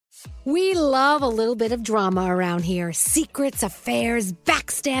We love a little bit of drama around here. Secrets, affairs,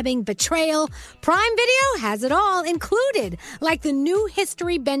 backstabbing, betrayal. Prime Video has it all included, like the new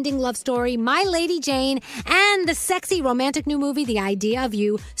history-bending love story, My Lady Jane, and the sexy romantic new movie, The Idea of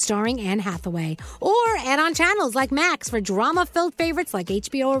You, starring Anne Hathaway. Or add-on channels like Max for drama-filled favorites like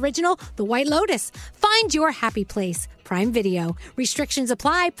HBO original, The White Lotus. Find your happy place. Prime Video. Restrictions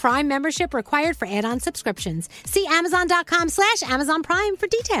apply. Prime membership required for add-on subscriptions. See Amazon.com/Amazon Prime for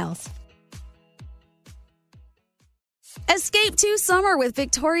details. Escape to summer with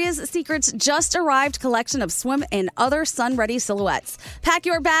Victoria's Secret's just arrived collection of swim and other sun-ready silhouettes. Pack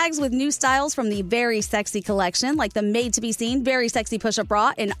your bags with new styles from the Very Sexy collection, like the made-to-be-seen Very Sexy push-up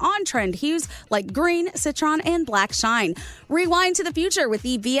bra in on-trend hues like green, citron, and black shine. Rewind to the future with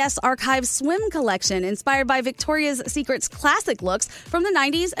the VS Archive swim collection, inspired by Victoria's Secret's classic looks from the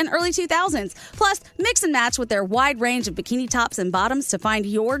 90s and early 2000s. Plus, mix and match with their wide range of bikini tops and bottoms to find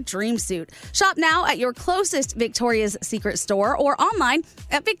your dream suit. Shop now at your closest Victoria's Secret store or online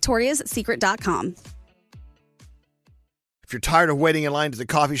at victoriassecret.com. If you're tired of waiting in line to the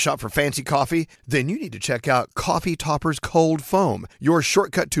coffee shop for fancy coffee, then you need to check out Coffee Topper's Cold Foam, your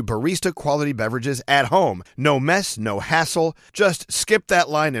shortcut to barista quality beverages at home. No mess, no hassle. Just skip that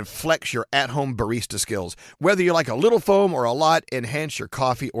line and flex your at-home barista skills. Whether you like a little foam or a lot, enhance your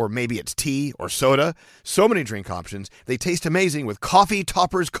coffee, or maybe it's tea or soda. So many drink options. They taste amazing with Coffee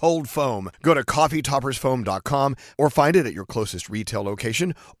Topper's Cold Foam. Go to coffeetoppersfoam.com or find it at your closest retail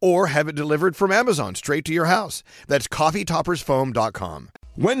location or have it delivered from Amazon straight to your house. That's coffeetoppersfoam.com.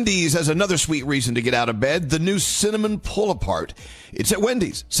 Wendy's has another sweet reason to get out of bed, the new Cinnamon Pull-Apart. It's at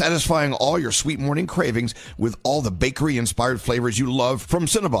Wendy's, satisfying all your sweet morning cravings with all the bakery-inspired flavors you love from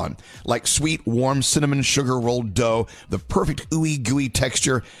Cinnabon, like sweet, warm cinnamon sugar rolled dough, the perfect ooey gooey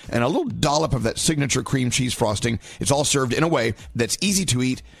texture, and a little dollop of that signature cream cheese frosting. It's all served in a way that's easy to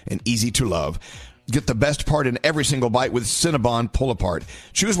eat and easy to love. Get the best part in every single bite with Cinnabon Pull-Apart.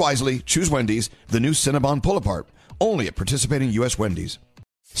 Choose wisely, choose Wendy's, the new Cinnabon Pull-Apart. Only at participating U.S. Wendy's.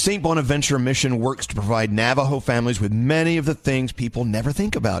 St. Bonaventure Mission works to provide Navajo families with many of the things people never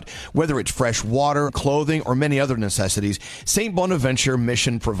think about. Whether it's fresh water, clothing, or many other necessities, St. Bonaventure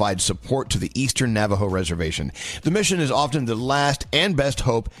Mission provides support to the Eastern Navajo Reservation. The mission is often the last and best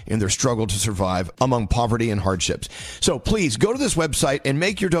hope in their struggle to survive among poverty and hardships. So please go to this website and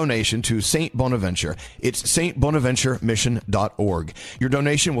make your donation to St. Bonaventure. It's stbonaventuremission.org. Your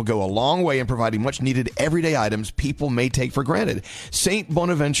donation will go a long way in providing much needed everyday items people may take for granted. St.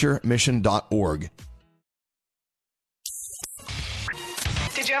 bonaventuremission.org. Did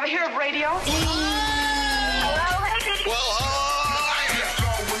you ever hear of radio?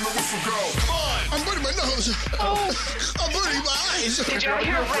 I'm burning my nose. I'm burning my eyes. Did you ever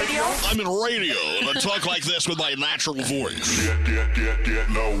hear of radio? I'm in radio, and I talk like this with my natural voice.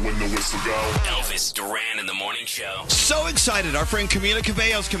 Get low when the whistle go. Elvis Duran in the morning show. So excited. Our friend Camila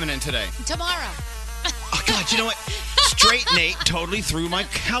Cabello's coming in today. Tomorrow. Oh, God, you know what? Straight Nate totally threw my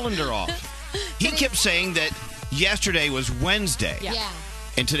calendar off. He kept saying that yesterday was Wednesday. Yeah.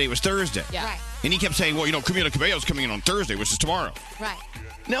 And today was Thursday. Yeah. Right. And he kept saying, well, Camila Cabello's coming in on Thursday, which is tomorrow. Right.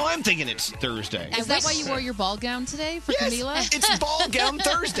 No, I'm thinking it's Thursday. Is that why you wore your ball gown today for Camila? It's Ball Gown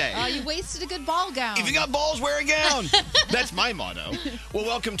Thursday. Oh, you wasted a good ball gown. If you got balls, wear a gown. That's my motto. Well,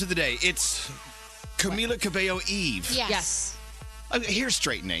 welcome to the day. It's Camila Cabello Eve. Yes. Here's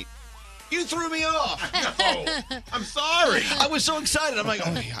Straight Nate. You threw me off. No, I'm sorry. I was so excited. I'm like,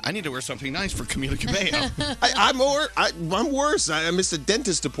 oh, yeah, I need to wear something nice for Camila Cabello. I'm worse. I missed a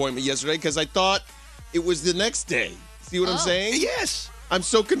dentist appointment yesterday because I thought it was the next day. See what I'm saying? Yes. I'm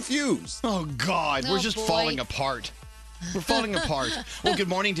so confused. Oh, God. We're just falling apart. We're falling apart. Well, good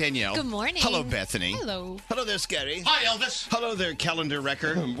morning, Danielle. Good morning. Hello, Bethany. Hello. Hello there, Scary. Hi, Elvis. Hello there, calendar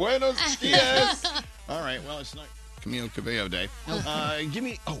wrecker. Buenos dias. All right. Well, it's not Camila Cabello Day.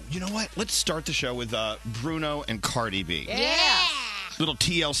 You know what? Let's start the show with Bruno and Cardi B. Yeah. Little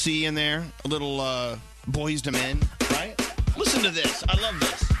TLC in there. A little Boys to Men, right? Listen to this. I love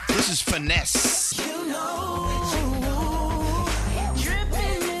this. This is Finesse. You know,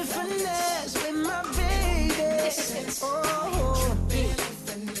 dripping in finesse with my baby. Oh,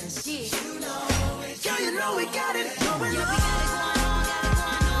 girl, you know we got it going on.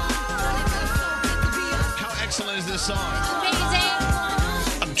 How excellent is this song? Amazing.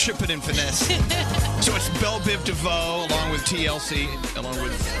 I'm tripping in Finesse. So it's Belle Biv DeVoe along with TLC, along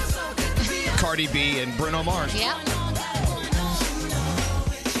with Cardi B and Bruno Mars. Yeah.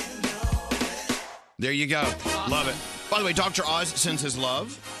 There you go. Love it. By the way, Dr. Oz sends his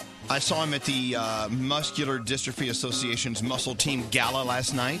love. I saw him at the Muscular Dystrophy Association's Muscle Team Gala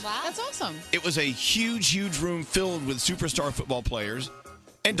last night. Wow. That's awesome. It was a huge, huge room filled with superstar football players.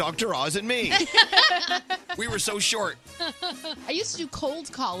 And Dr. Oz and me. We were so short. I used to do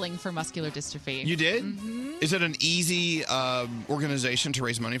cold calling for muscular dystrophy. You did? Mm-hmm. Is it an easy organization to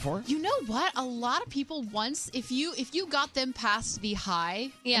raise money for? You know what? A lot of people once, if you got them past the high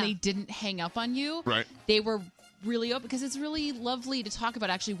and they didn't hang up on you, Right. they were really open because it's really lovely to talk about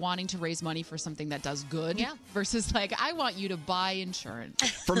actually wanting to raise money for something that does good versus like, I want you to buy insurance.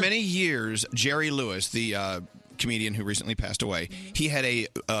 For many years, Jerry Lewis, the comedian who recently passed away, he had a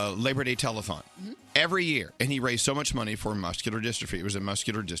Labor Day telethon every year, and he raised so much money for muscular dystrophy. It was a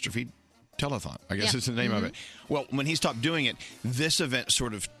muscular dystrophy telethon. I guess it's the name of it. Well, when he stopped doing it, this event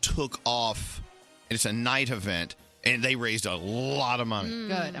sort of took off. It's a night event, and they raised a lot of money.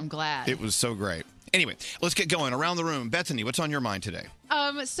 Good. I'm glad. It was so great. Anyway, let's get going. Around the room. Bethany, what's on your mind today?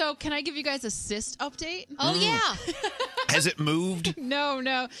 So can I give you guys a cyst update? Oh, yeah. Has it moved?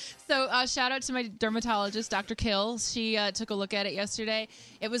 No. So shout out to my dermatologist, Dr. Kill. She took a look at it yesterday.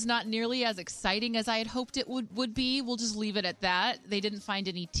 It was not nearly as exciting as I had hoped it would be. We'll just leave it at that. They didn't find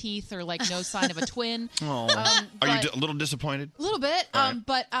any teeth or like no sign of a twin. Oh. Are you a little disappointed? A little bit, All right.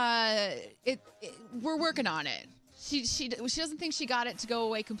 But we're working on it. She doesn't think she got it to go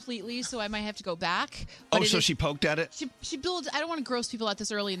away completely, so I might have to go back. But So she poked at it? She built. I don't want to gross people out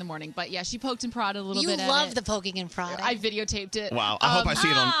this early in the morning, but yeah, she poked and prodded a little bit. You at love it. the poking and prodding. I videotaped it. Wow. I hope I see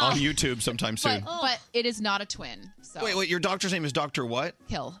it on YouTube sometime soon. But it is not a twin. So. Wait, your doctor's name is Dr. what?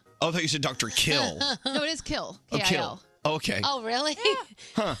 Kill. Oh, I thought you said Dr. Kill. No, it is Kill. Oh, K-I-L. Kill. Okay. Oh, really?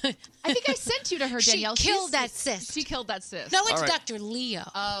 Huh. I think I sent you to her, Danielle. She killed that cyst. She killed that cyst. No, it's All right. Dr. Leo.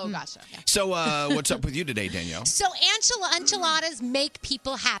 Oh, gotcha. So what's up with you today, Danielle? So enchiladas make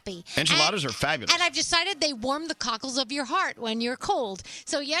people happy. Enchiladas are fabulous. And I've decided they warm the cockles of your heart when you're cold.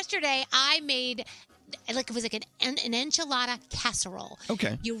 So yesterday I made it was like an enchilada casserole.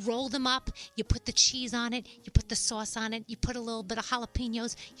 Okay. You roll them up, you put the cheese on it, you put the sauce on it, you put a little bit of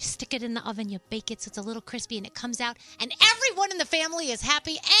jalapenos, you stick it in the oven, you bake it so it's a little crispy, and it comes out, and everyone in the family is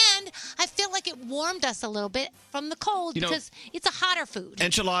happy, and I feel like it warmed us a little bit from the cold because it's a hotter food.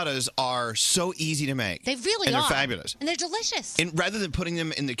 Enchiladas are so easy to make. They really and are. they're fabulous. And they're delicious. And rather than putting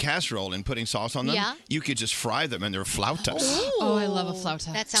them in the casserole and putting sauce on them, you could just fry them, and they're flautas. Oh, I love a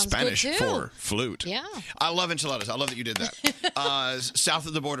flauta. That sounds Spanish good, too. for flute. Yeah. I love enchiladas. I love that you did that. South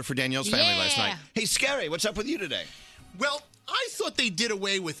of the border for Danielle's family last night. Hey, Scary, what's up with you today? Well, I thought they did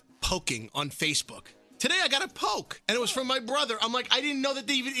away with poking on Facebook. Today I got a poke, and it was from my brother. I'm like, I didn't know that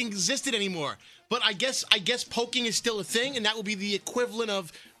they even existed anymore. But I guess poking is still a thing, and that would be the equivalent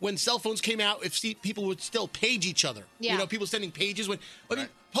of when cell phones came out. If people would still page each other, people sending pages.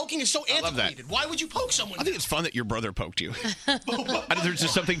 Poking is so antiquated. Why would you poke someone? I think it's fun that your brother poked you. There's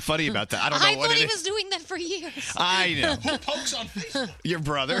just something funny about that. I don't know I what thought it he is. was doing that for years. I know. Who pokes on Facebook? Your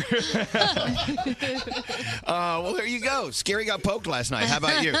brother. Well, there you go. Scary got poked last night. How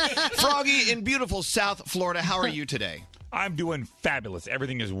about you? Froggy in beautiful South Florida, how are you today? I'm doing fabulous.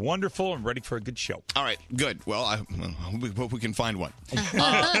 Everything is wonderful and ready for a good show. All right, good. Well, I hope we can find one.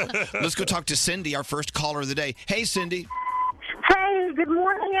 Let's go talk to Cindy, our first caller of the day. Hey, Cindy. Hey, good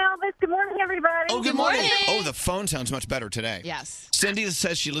morning, Elvis. Good morning, everybody. Oh, good morning. Oh, the phone sounds much better today. Yes. Cindy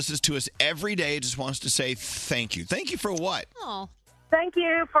says she listens to us every day, just wants to say thank you. Thank you for what? Oh. Thank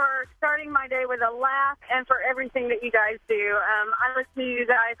you for starting my day with a laugh and for everything that you guys do. I listen to you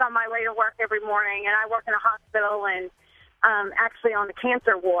guys on my way to work every morning, and I work in a hospital and actually on the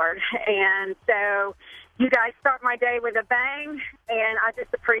cancer ward. And so you guys start my day with a bang, and I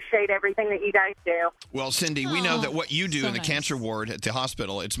just appreciate everything that you guys do. Well, Cindy, we know that what you do so in the nice. cancer ward at the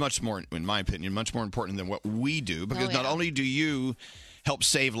hospital, it's much more, in my opinion, much more important than what we do, because not only do you help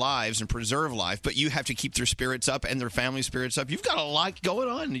save lives and preserve life, but you have to keep their spirits up and their family spirits up. You've got a lot going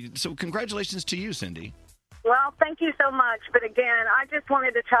on. So congratulations to you, Cindy. Well, thank you so much. But again, I just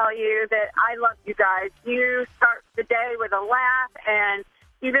wanted to tell you that I love you guys. You start the day with a laugh, and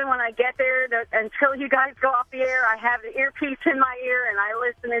even when I get there, until you guys go off the air, I have the earpiece in my ear, and I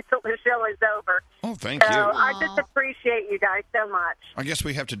listen until the show is over. Oh, thank you. I just appreciate you guys so much. I guess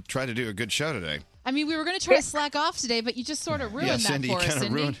we have to try to do a good show today. I mean, we were going to try to slack off today, but you just sort of ruined Cindy, that for you us, kinda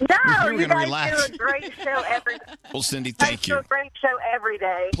Cindy. ruined- No, We were you gonna guys relax. do a great show every day. Well, Cindy, thank Do you. a great show every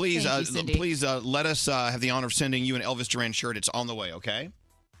day. Please, let us have the honor of sending you an Elvis Duran shirt. It's on the way, okay?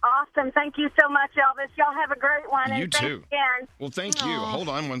 Awesome. Thank you so much, Elvis. Y'all have a great one. You and thanks too. again. Well, thank you. Aw. Hold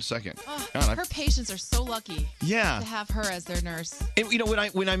on 1 second. Oh, God, I- her patients are so lucky Yeah. to have her as their nurse. And,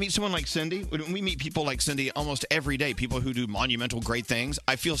 when I meet someone like Cindy, when we meet people like Cindy almost every day, people who do monumental great things,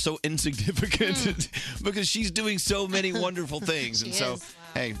 I feel so insignificant because she's doing so many wonderful things. And so,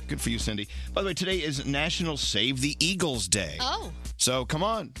 hey, good for you, Cindy. By the way, today is National Save the Eagles Day. Oh. So come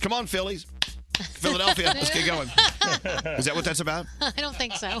on, Phillies. Philadelphia. Let's get going. Is that what that's about? I don't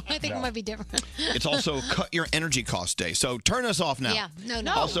think so. I think No. it might be different. It's also Cut Your Energy Cost Day. So turn us off now. Yeah.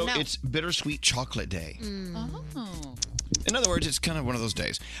 No. Also, no. it's Bittersweet Chocolate Day. Oh. In other words, it's kind of one of those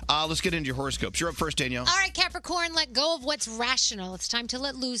days. Let's get into your horoscopes. You're up first, Danielle. All right, Capricorn, let go of what's rational. It's time to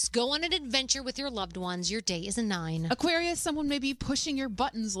let loose. Go on an adventure with your loved ones. Your day is a 9. Aquarius, someone may be pushing your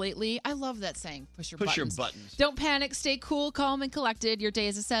buttons lately. I love that saying. Push your buttons. Don't panic. Stay cool, calm, and collected. Your day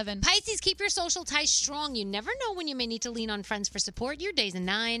is a 7. Pisces, keep your social ties strong. You never know when you may need to lean on friends for support. Your day's a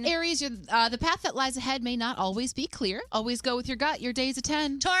 9. Aries, the path that lies ahead may not always be clear. Always go with your gut. Your day is a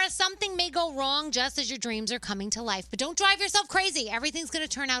 10. Taurus, something may go wrong just as your dreams are coming to life, but don't drive yourself crazy. Everything's going to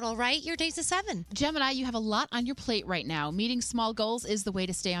turn out all right. Your day's a 7. Gemini, you have a lot on your plate right now. Meeting small goals is the way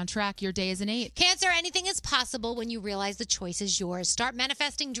to stay on track. Your day is an 8. Cancer, anything is possible when you realize the choice is yours. Start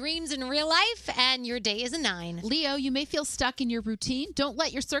manifesting dreams in real life, and your day is a 9. Leo, you may feel stuck in your routine. Don't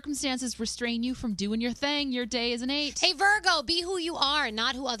let your circumstances restrain you from doing your thing. Your day is an 8. Hey, Virgo, be who you are,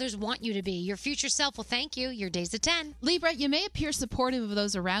 not who others want you to be. Your future self will thank you. Your day's a 10. Libra, you may appear supportive of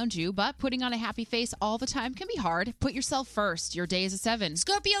those around you, but putting on a happy face all the time can be hard. Put yourself first. Your day is a 7.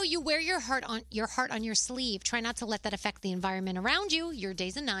 Scorpio, you wear your heart on your sleeve. Try not to let that affect the environment around you. Your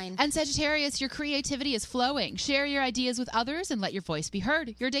day's a 9. And Sagittarius, your creativity is flowing. Share your ideas with others and let your voice be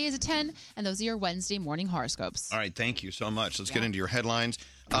heard. Your day is a 10, and those are your Wednesday morning horoscopes. All right, thank you so much. Let's get into your headlines.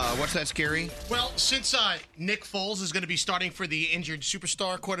 What's that, Scary? Well, since Nick Foles is going to be starting for the injured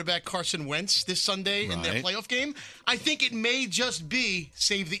superstar quarterback Carson Wentz this Sunday in their Right. playoff game, I think it may just be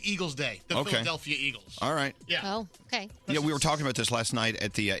Save the Eagles Day, the Okay. Philadelphia Eagles. All right. Yeah. Oh, okay. Yeah, we were talking about this last night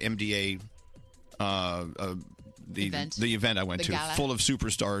at the MDA Event. the event I went The to, gala. full of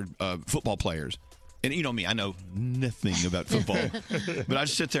superstar football players. And you know me, I know nothing about football. But I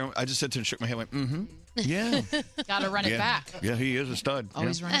just sit there and shook my head and went, yeah. Gotta run it Yeah. back. Yeah, he is a stud.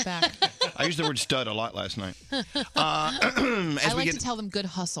 Always Yeah. run it back. I used the word stud a lot last night. I like to tell them good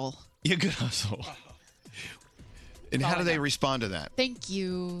hustle. Yeah, good hustle. And how do they respond to that? Thank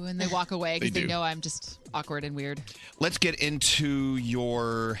you. And they walk away because They they do. know I'm just awkward and weird. Let's get into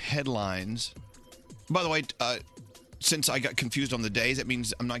your headlines. By the way, since I got confused on the days, that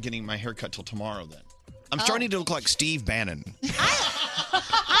means I'm not getting my hair cut till tomorrow then. I'm starting to look like Steve Bannon.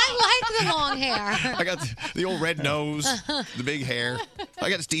 I like the long hair. I got the old red nose, the big hair. I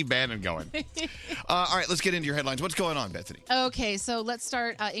got Steve Bannon going. All right, let's get into your headlines. What's going on, Bethany? Okay, so let's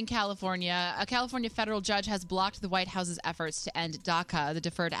start in California. A California federal judge has blocked the White House's efforts to end DACA, the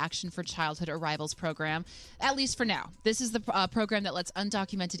Deferred Action for Childhood Arrivals program, at least for now. This is the program that lets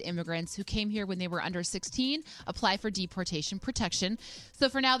undocumented immigrants who came here when they were under 16 apply for deportation protection. So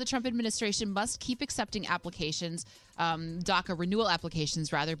for now, the Trump administration must keep accepting applications, DACA renewal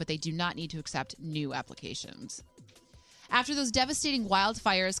applications, rather, but they do not need to accept new applications. After those devastating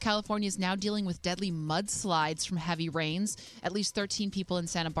wildfires, California is now dealing with deadly mudslides from heavy rains. At least 13 people in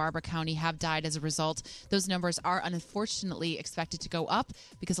Santa Barbara County have died as a result. Those numbers are unfortunately expected to go up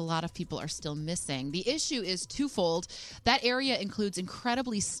because a lot of people are still missing. The issue is twofold. That area includes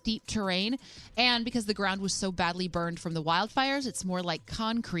incredibly steep terrain, and because the ground was so badly burned from the wildfires, it's more like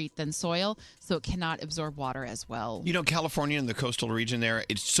concrete than soil, so it cannot absorb water as well. You know, California and the coastal region there,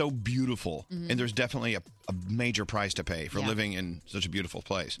 it's so beautiful. Mhm. And there's definitely a major price to pay for Yeah. living in such a beautiful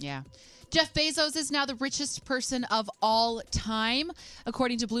place. Yeah. Jeff Bezos is now the richest person of all time.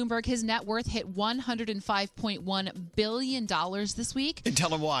 According to Bloomberg, his net worth hit $105.1 billion this week. And tell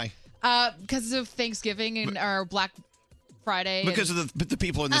them why. Because of Thanksgiving and our Black Friday. Because of the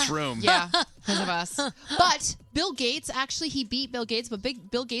people in this room. Yeah, because of us. But Bill Gates, actually, he beat Bill Gates, but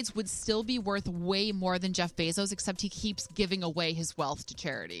Bill Gates would still be worth way more than Jeff Bezos, except he keeps giving away his wealth to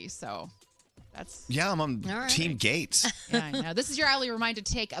charity. So that's... Yeah, I'm on All right. Team Gates. Yeah, I know. This is your hourly reminder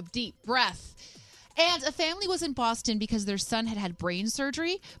to take a deep breath. And a family was in Boston because their son had brain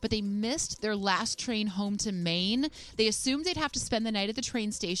surgery, but they missed their last train home to Maine. They assumed they'd have to spend the night at the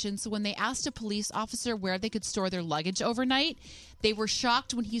train station, so when they asked a police officer where they could store their luggage overnight, they were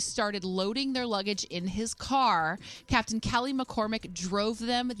shocked when he started loading their luggage in his car. Captain Kelly McCormick drove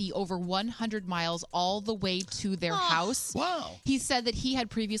them the over 100 miles all the way to their house. Wow. He said that he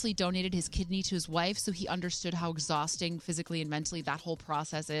had previously donated his kidney to his wife, so he understood how exhausting physically and mentally that whole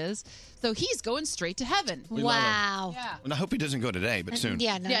process is. So he's going straight to heaven. We love him. Wow. Yeah. And I hope he doesn't go today, but soon.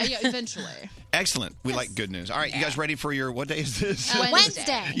 Yeah, eventually. Excellent. We like good news. All right, you guys ready for your, what day is this?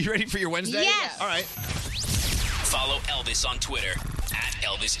 Wednesday. You ready for your Wednesday? Yes. All right. Follow Elvis on Twitter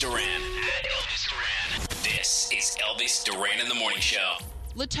 @ElvisDuran. @ElvisDuran. This is Elvis Duran in the Morning Show.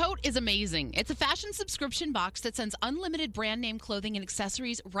 Le Tote is amazing. It's a fashion subscription box that sends unlimited brand name clothing and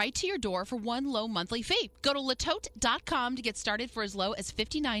accessories right to your door for one low monthly fee. Go to letote.com to get started for as low as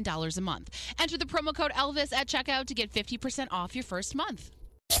 $59 a month. Enter the promo code Elvis at checkout to get 50% off your first month.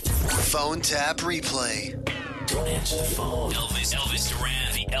 Phone tap replay. Don't answer the phone. Elvis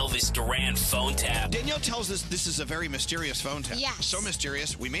Duran, the Elvis Duran phone tap. Danielle tells us this is a very mysterious phone tap. Yes. So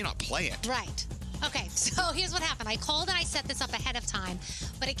mysterious, we may not play it. Right. Okay, so here's what happened. I called and I set this up ahead of time,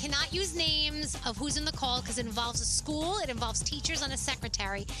 but it cannot use names of who's in the call because it involves a school, it involves teachers and a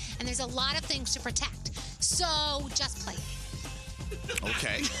secretary, and there's a lot of things to protect. So just play it.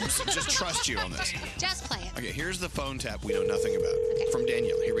 Okay. So just trust you on this. Just play it. Okay, here's the phone tap we know nothing about. From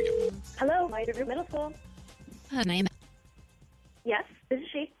Danielle. Here we go. Hello, Lighterview Middle School. Her name. Yes, this is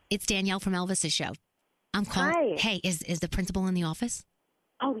she. It's Danielle from Elvis's show. I'm calling. Hi. Hey, is the principal in the office?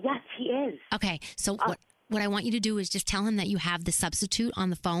 Oh, yes, he is. Okay, so what I want you to do is just tell him that you have the substitute on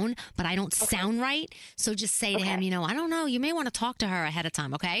the phone, but I don't sound right. So just say to him, I don't know, you may want to talk to her ahead of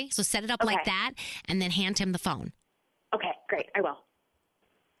time, okay? So set it up like that and then hand him the phone. Okay, great. I will.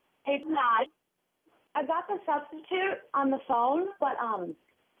 Hey, Todd. I got the substitute on the phone, but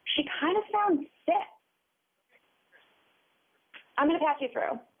she kind of sounds sick. I'm going to pass you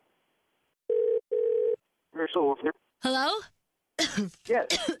through. Hello?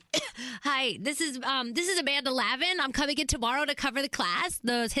 Yes. Hi, this is Amanda Lavin. I'm coming in tomorrow to cover the class,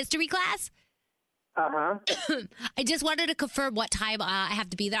 the history class. Uh-huh. I just wanted to confirm what time I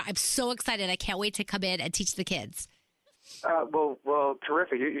have to be there. I'm so excited. I can't wait to come in and teach the kids. Well,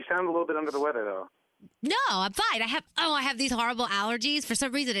 terrific. You sound a little bit under the weather, though. No, I'm fine. I have these horrible allergies. For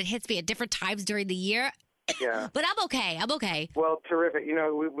some reason, it hits me at different times during the year. Yeah. But I'm okay. Well, terrific.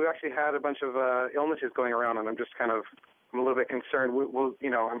 We actually had a bunch of illnesses going around, and I'm a little bit concerned. We'll,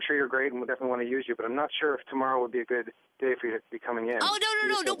 I'm sure you're great, and we'll definitely want to use you, but I'm not sure if tomorrow would be a good day for you to be coming in.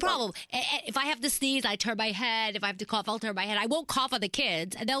 Oh, no problem. If I have to sneeze, I turn my head. If I have to cough, I'll turn my head. I won't cough on the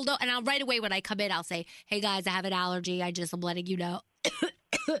kids, and they'll know. And I'll right away when I come in, I'll say, "Hey guys, I have an allergy. I'm letting you know."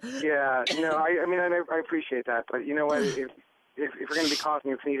 Yeah, I appreciate that, but you know what? If you're going to be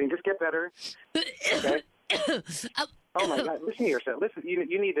coughing and sneezing, just get better. Okay. Oh my God! Listen to yourself. Listen, you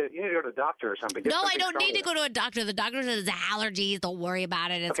need to go to a doctor or something. No, I don't need to go to a doctor. The doctor says it's allergies. Don't worry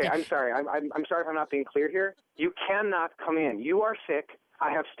about it. Okay, I'm sorry. I'm sorry if I'm not being clear here. You cannot come in. You are sick.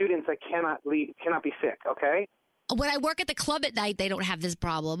 I have students that cannot be sick. Okay. When I work at the club at night, they don't have this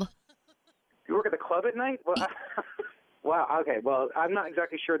problem. You work at the club at night? Well, wow. Okay. Well, I'm not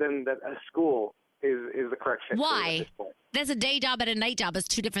exactly sure then that a school is the correct fit. Why? That's a day job and a night job. It's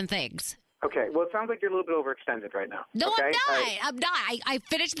two different things. Okay, well, it sounds like you're a little bit overextended right now. No, okay? I'm not. I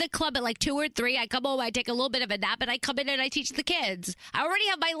finish the club at like 2 or 3. I come home, I take a little bit of a nap, and I come in and I teach the kids. I already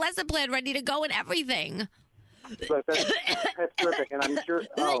have my lesson plan ready to go and everything. But that's terrific, and I'm sure.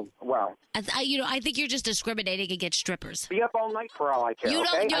 Oh, wow. I think you're just discriminating against strippers. Be up all night for all I care. You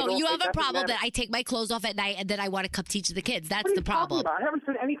okay? you have a problem that I take my clothes off at night and then I want to come teach the kids. That's the problem. I haven't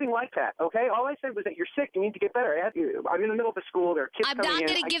said anything like that. Okay, all I said was that you're sick. You need to get better. I'm in the middle of the school. There are kids coming in. I'm not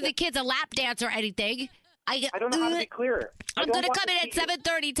going to give the kids a lap dance or anything. I don't know how to be clearer. I'm going to come in at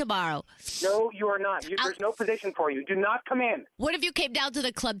 7:30 tomorrow. No, you are not. There's no position for you. Do not come in. What if you came down to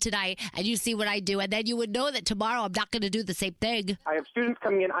the club tonight and you see what I do, and then you would know that tomorrow I'm not going to do the same thing? I have students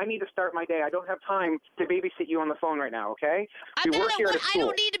coming in. I need to start my day. I don't have time to babysit you on the phone right now, okay? I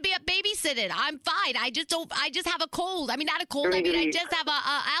don't need to be babysitted. I'm fine. I just have a cold. I mean, not a cold. I just have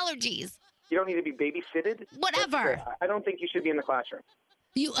allergies. You don't need to be babysitted? Whatever. I don't think you should be in the classroom.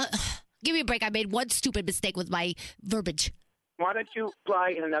 Give me a break. I made one stupid mistake with my verbiage. Why don't you fly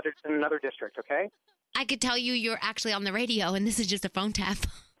in another district, okay? I could tell you're actually on the radio, and this is just a phone tap.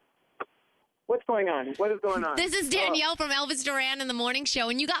 What's going on? What is going on? This is Danielle from Elvis Duran in the Morning Show,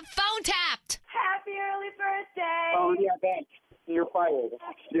 and you got phone tapped. Happy early birthday. Oh, yeah, thanks. You're fired.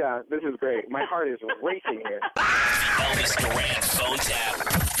 Yeah, this is great. My heart is racing here. Elvis Duran phone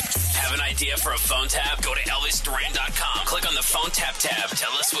tap. Have an idea for a phone tap? Go to ElvisDuran.com. Click on the phone tap tab.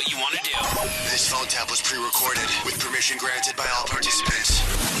 Tell us what you want to do. This phone tap was pre-recorded with permission granted by all participants.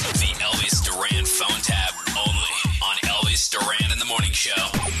 The Elvis Duran phone tap only on Elvis Duran in the Morning Show.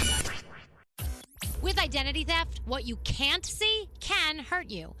 With identity theft, what you can't see can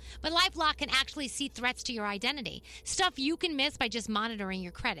hurt you. But LifeLock can actually see threats to your identity. Stuff you can miss by just monitoring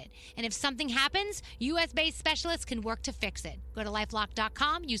your credit. And if something happens, U.S.-based specialists can work to fix it. Go to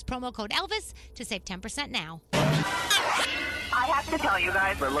LifeLock.com, use promo code Elvis to save 10% now. I have to tell you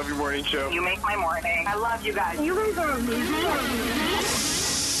guys. I love your morning show. You make my morning. I love you guys. You guys are amazing.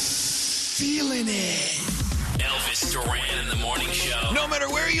 Feeling it. Elvis Duran in the morning show. No matter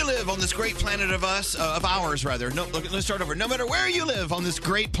where you live on this great planet of ours. No, let's start over. No matter where you live on this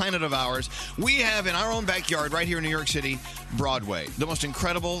great planet of ours, we have in our own backyard right here in New York City, Broadway. The most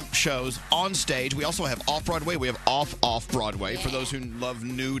incredible shows on stage. We also have off-Broadway. We have off-Broadway for those who love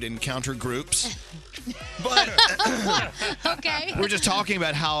nude encounter groups. But okay. We're just talking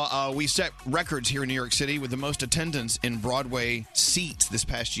about how we set records here in New York City with the most attendance in Broadway seats this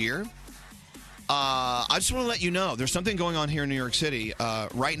past year. I just want to let you know there's something going on here in New York City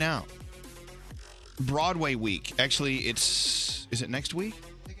right now. Broadway week. Actually, is it next week?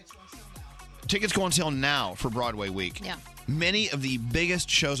 Tickets go on sale now for Broadway week. Yeah. Many of the biggest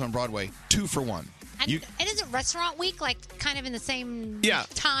shows on Broadway, 2 for 1. And isn't Restaurant Week like kind of in the same Yeah.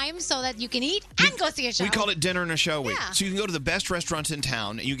 time so that you can eat and go see a show? We call it dinner and a show week. Yeah. So you can go to the best restaurants in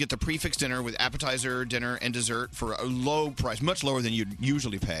town and you get the prefix dinner with appetizer, dinner, and dessert for a low price, much lower than you'd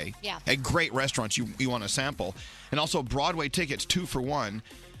usually pay. Yeah. At great restaurants you want to sample. And also Broadway tickets, 2 for 1.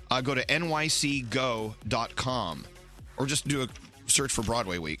 Go to nycgo.com or just do a search for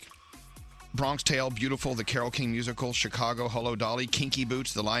Broadway week. Bronx Tale, Beautiful, The Carole King Musical, Chicago, Hello Dolly, Kinky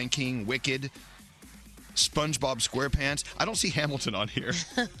Boots, The Lion King, Wicked, SpongeBob SquarePants. I don't see Hamilton on here.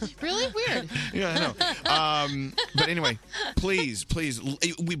 Really weird. Yeah, I know. But anyway, please,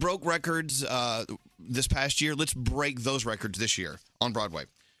 we broke records this past year. Let's break those records this year on Broadway.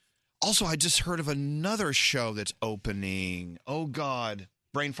 Also, I just heard of another show that's opening. Oh, God.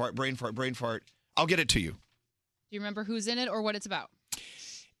 Brain fart. I'll get it to you. Do you remember who's in it or what it's about?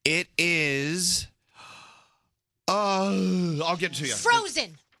 It is... I'll get it to you.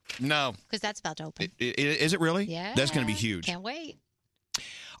 Frozen. No. Because that's about to open. Is it really? Yeah. That's going to be huge. Can't wait.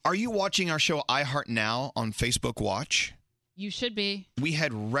 Are you watching our show iHeart Now on Facebook Watch? You should be. We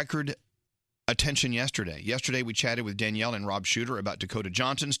had record attention yesterday. Yesterday, we chatted with Danielle and Rob Shooter about Dakota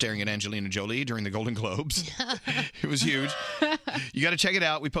Johnson staring at Angelina Jolie during the Golden Globes. It was huge. You got to check it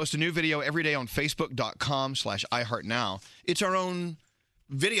out. We post a new video every day on Facebook.com/iHeartNow. It's our own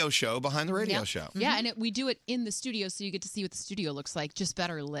video show behind the radio show. Yeah, and we do it in the studio so you get to see what the studio looks like, just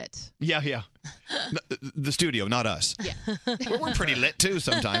better lit. Yeah. The studio, not us. Yeah. We're pretty lit, too,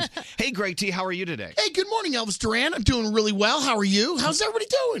 sometimes. Hey, Greg T, how are you today? Hey, good morning, Elvis Duran. I'm doing really well. How are you? How's everybody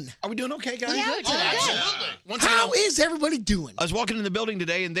doing? Are we doing okay, guys? Yeah, absolutely. How is everybody doing? I was walking in the building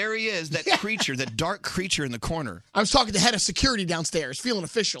today, and there he is, that creature, that dark creature in the corner. I was talking to the head of security downstairs, feeling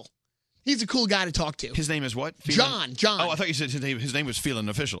official. He's a cool guy to talk to. His name is what? John. Oh, I thought you said his name was Feeling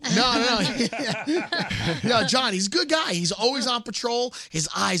Official. No. No, John, he's a good guy. He's always on patrol. His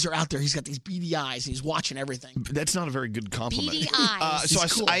eyes are out there. He's got these beady eyes, and he's watching everything. That's not a very good compliment. Beady eyes. So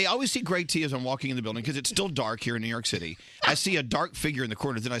He's cool. I always see Greg T as I'm walking in the building because it's still dark here in New York City. I see a dark figure in the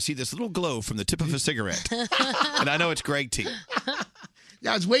corner. Then I see this little glow from the tip of a cigarette. And I know it's Greg T.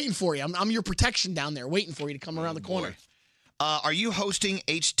 Yeah, I was waiting for you. I'm your protection down there, waiting for you to come around the corner. Are you hosting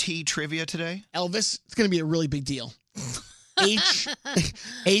HT Trivia today? Elvis, it's going to be a really big deal.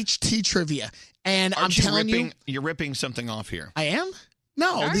 HT Trivia. And I'm telling you. You're ripping something off here. I am?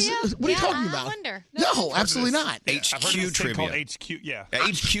 No. What are you talking about? Wonder. No, absolutely not. HQ Trivia. HQ, yeah.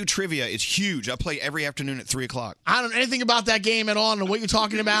 HQ Trivia is huge. I play every afternoon at 3 o'clock. I don't know anything about that game at all. I don't know what you're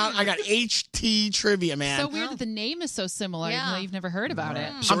talking about. I got HT Trivia, man. So weird that the name is so similar, even though you've never heard about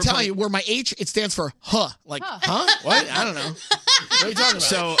it. I'm telling you, where my H, it stands for huh. Like, huh? What? I don't know. What are you talking about?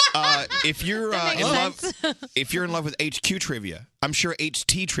 So if you're if you're in love with HQ Trivia, I'm sure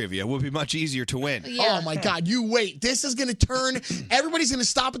HT Trivia will be much easier to win. Oh my God! You wait. This is going to turn. Everybody's going to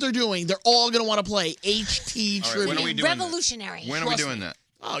stop what they're doing. They're all going to want to play HT All right, Trivia. when are we doing that? Revolutionary. When are we doing that?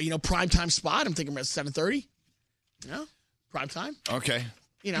 Oh, primetime spot. I'm thinking about 7:30. Yeah, prime time. Okay.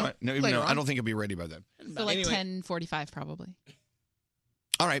 No, I don't think I'll be ready by then. So like 10:45 probably.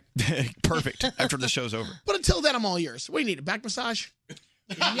 All right. Perfect. After the show's over. But until then, I'm all yours. What do you need? A back massage?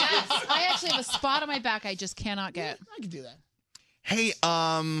 Yes. I actually have a spot on my back I just cannot get. I can do that. Hey,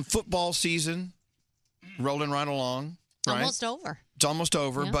 football season rolling right along. Right? Almost over. It's almost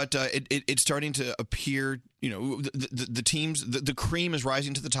over, Yeah. but it's starting to appear. The teams, the cream is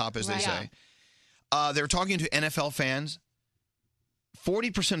rising to the top, as they say. They're talking to NFL fans.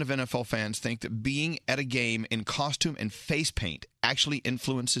 40% of NFL fans think that being at a game in costume and face paint actually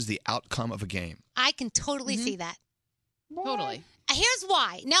influences the outcome of a game. I can totally see that. Totally. Here's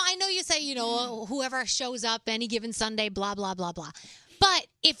why. Now, I know you say, whoever shows up any given Sunday, blah, blah, blah, blah. But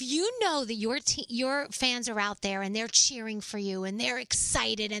if you know that your fans are out there and they're cheering for you and they're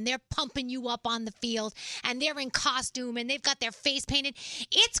excited and they're pumping you up on the field and they're in costume and they've got their face painted,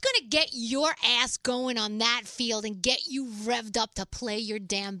 it's going to get your ass going on that field and get you revved up to play your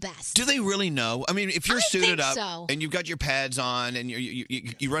damn best. Do they really know? I mean, if you're suited think up so. and you've got your pads on and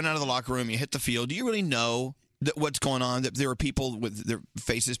you run out of the locker room, you hit the field, do you really know what's going on? That there are people with their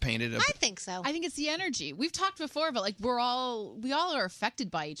faces painted. I think so. I think it's the energy. We've talked before about like we all are affected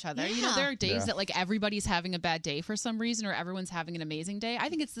by each other. You know, Yeah. there are days Yeah. that like everybody's having a bad day for some reason, or everyone's having an amazing day. I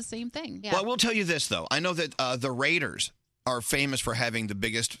think it's the same thing. Well, I will tell you this though. I know that the Raiders are famous for having the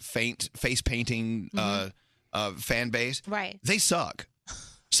biggest face painting fan base. Right. They suck.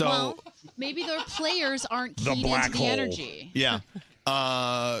 So Well, maybe their players aren't The keyed black into hole. the energy. yeah. But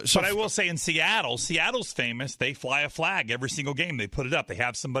I will say in Seattle's famous. They fly a flag every single game. They put it up. They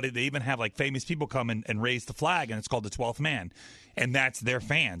have somebody. They even have like famous people come and raise the flag, and it's called the 12th man, and that's their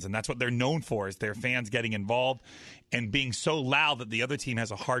fans, and that's what they're known for is their fans getting involved and being so loud that the other team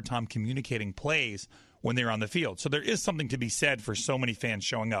has a hard time communicating plays when they're on the field. So there is something to be said for so many fans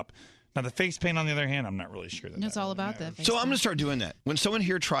showing up. Now the face paint, on the other hand, I'm not really sure that. It's all about that. So I'm going to start doing that. When someone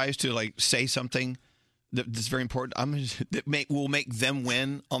here tries to like say something that's very important, will make them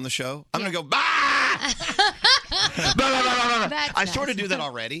win on the show. I'm going to go, bah! I sort of do that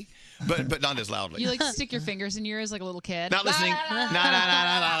already, but not as loudly. You like stick your fingers in your ears like a little kid. Not listening.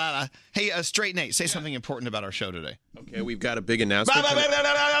 Nah. Hey, Straight Nate, say something important about our show today. Okay, we've got a big announcement. Never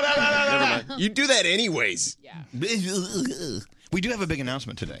mind. You do that anyways. We do have a big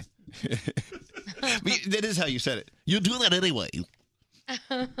announcement today. That is how you said it. You do that anyway. You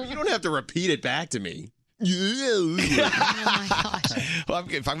don't have to repeat it back to me. Oh my gosh. Well,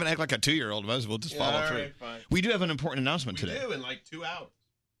 if I'm going to act like a 2-year-old, might as well just follow all through. right, fine. We do have an important announcement We today. do in like 2 hours.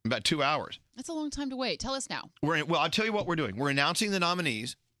 About 2 hours. That's a long time to wait. Tell us now. I'll tell you what we're doing. We're announcing the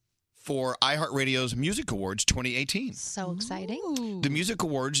nominees for iHeartRadio's Music Awards 2018. So exciting. The Music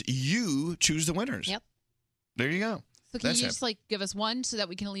Awards, you choose the winners. Yep. There you go. So can That's you it. just like give us one so that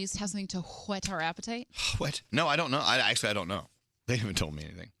we can at least have something to whet our appetite? What? No, I don't know. I don't know. They haven't told me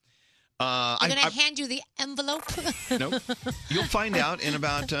anything. I'm going to hand you the envelope. Nope. You'll find out in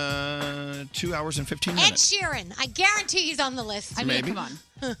about 2 hours and 15 Ed minutes. Sheeran. I guarantee he's on the list. I mean, Maybe. come on.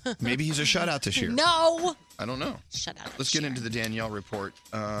 Maybe he's a shutout this year. No. I don't know. Shut up. Let's get into the Danielle report.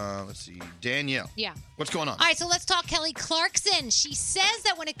 Let's see. Danielle. Yeah. What's going on? All right, so let's talk Kelly Clarkson. She says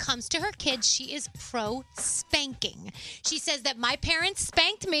that when it comes to her kids, she is pro spanking. She says that my parents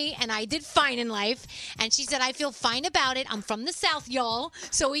spanked me and I did fine in life. And she said, I feel fine about it. I'm from the South, y'all.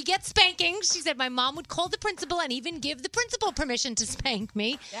 So we get spanking. She said my mom would call the principal and even give the principal permission to spank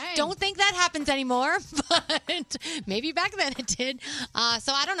me. Dang. Don't think that happens anymore, but maybe back then it did.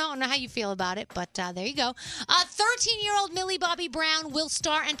 So I don't know how you feel about it, but there you go. 13-year-old Millie Bobby Brown will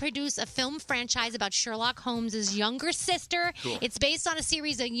star and produce a film franchise about Sherlock Holmes' younger sister. Cool. It's based on a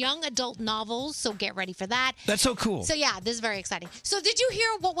series of young adult novels, so get ready for that. That's so cool. So yeah, this is very exciting. So did you hear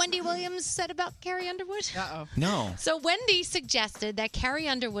what Wendy Williams said about Carrie Underwood? Uh-oh. No. So Wendy suggested that Carrie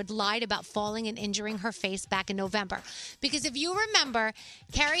Underwood lied about falling and injuring her face back in November, because if you remember,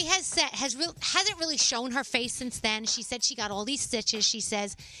 Carrie hasn't really shown her face since then. She said she got all these stitches. She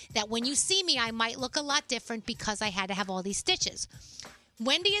says that when you see me, I might look a lot different because I had to have all these stitches.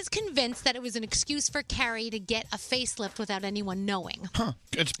 Wendy is convinced that it was an excuse for Carrie to get a facelift without anyone knowing. Huh.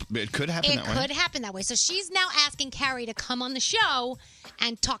 It could happen It that way. could happen that way. So she's now asking Carrie to come on the show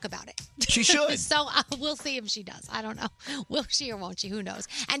and talk about it. She should. So we'll see if she does. I don't know. Will she or won't she? Who knows?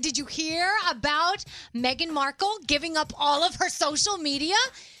 And did you hear about Meghan Markle giving up all of her social media?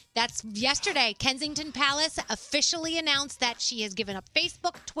 That's yesterday. Kensington Palace officially announced that she has given up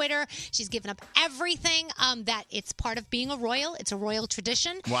Facebook, Twitter. She's given up everything that it's part of being a royal. It's a royal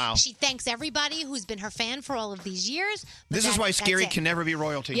tradition. Wow. She thanks everybody who's been her fan for all of these years. But This is why that's Scary it. can never be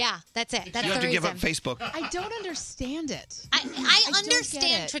royalty. Yeah, that's it. That's You have the to give reason. up Facebook. I don't understand it. I don't understand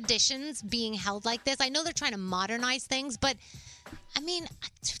get it. traditions being held like this. I know they're trying to modernize things, but I mean,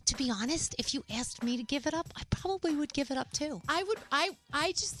 to be honest, if you asked me to give it up, I probably would give it up too. I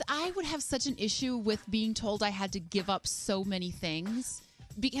would have such an issue with being told I had to give up so many things,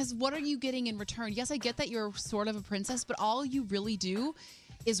 because what are you getting in return? Yes, I get that you're sort of a princess, but all you really do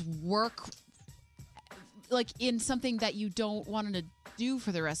is work like in something that you don't want to do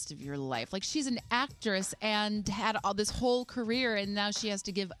for the rest of your life. Like, she's an actress and had all this whole career, and now she has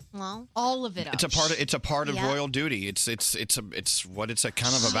to give all of it up. It's a part of Yeah. royal duty. It's what it's a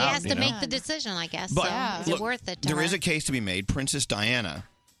kind of about. She has to you know? make the decision, I guess. But so is look, it worth it? To there her? is a case to be made. Princess Diana,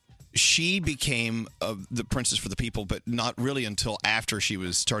 she became the princess for the people, but not really until after she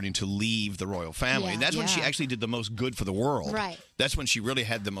was starting to leave the royal family. Yeah. And that's when she Yeah. actually did the most good for the world. Right. That's when she really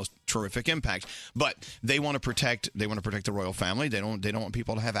had the most terrific impact. But they want to protect the royal family. They don't want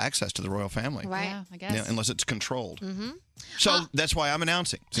people to have access to the royal family. Right. Yeah, I guess. Yeah, unless it's controlled. Mm-hmm. So that's why I'm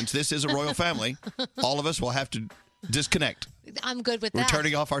announcing, since this is a royal family, all of us will have to disconnect. I'm good with We're that.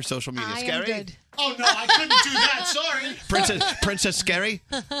 turning off our social media. I am Scary? good. Oh, no, I couldn't do that. Sorry. Princess Scary?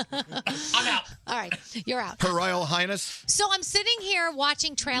 I'm out. All right, you're out. Her Royal Highness? So I'm sitting here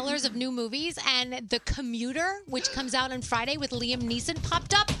watching trailers of new movies, and The Commuter, which comes out on Friday with Liam Neeson,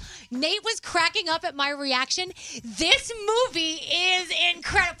 popped up. Nate was cracking up at my reaction. This movie is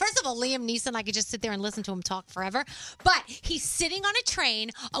incredible. First of all, Liam Neeson, I could just sit there and listen to him talk forever. But he's sitting on a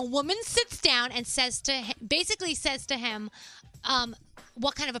train. A woman sits down and basically says to him,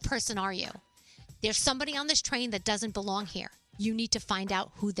 what kind of a person are you? There's somebody on this train that doesn't belong here. You need to find out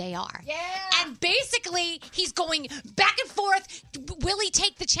who they are. Yeah. And basically, he's going back and forth. Will he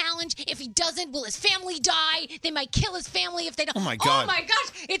take the challenge? If he doesn't, will his family die? They might kill his family if they don't. Oh, my God. Oh, my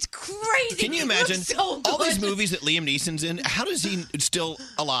gosh. It's crazy. Can you It imagine looks so good. all these movies that Liam Neeson's in? How is he still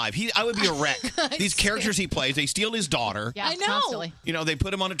alive? I would be a wreck. These characters he plays, they steal his daughter. Yeah, I know. Constantly. You know, they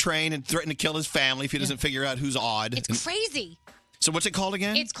put him on a train and threaten to kill his family if he doesn't figure out who's odd. It's crazy. So what's it called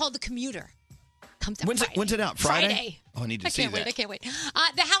again? It's called The Commuter. Comes out When's it out? Friday? Friday. Oh, I need to see that. I can't wait.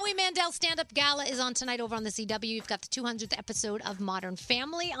 The Howie Mandel stand-up gala is on tonight over on the CW. You've got the 200th episode of Modern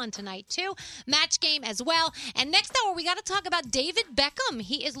Family on tonight, too. Match Game as well. And next hour, we got to talk about David Beckham.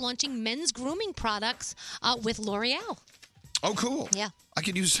 He is launching men's grooming products with L'Oreal. Oh, cool. Yeah.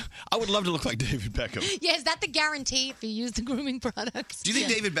 I would love to look like David Beckham. Yeah, is that the guarantee if you use the grooming products? Do you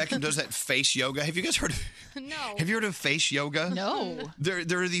think David Beckham does that face yoga? Have you guys heard of No. Have you heard of face yoga? No.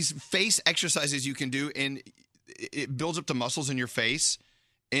 There are these face exercises you can do, and it builds up the muscles in your face.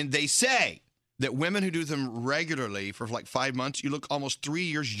 And they say that women who do them regularly for like 5 months, you look almost 3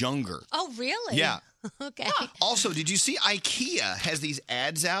 years younger. Oh, really? Yeah. Okay. Also, did you see IKEA has these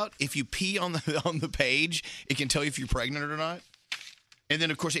ads out? If you pee on the page, it can tell you if you're pregnant or not. And then,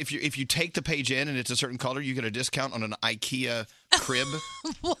 of course, if you take the page in and it's a certain color, you get a discount on an IKEA crib.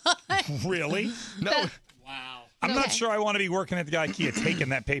 Really? No. Wow. I'm not sure I want to be working at the IKEA taking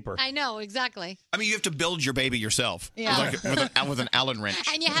that paper. I know, exactly. I mean, you have to build your baby yourself. Yeah. With an Allen wrench.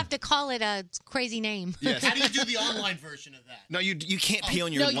 And you have to call it a crazy name. Yes. How do you do the online version of that? No, you can't pee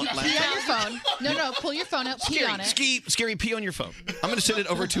on your No, you laptop. pee on your phone. No, pull your phone out, pee on it. Scary, pee on your phone. I'm going to send it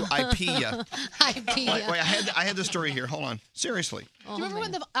over to IKEA. IKEA. Wait, I had the story here. Hold on. Seriously. Do you remember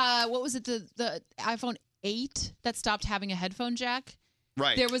when what was it, the iPhone 8 that stopped having a headphone jack?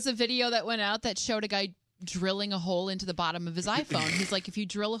 Right. There was a video that went out that showed a guy drilling a hole into the bottom of his iPhone. He's like, if you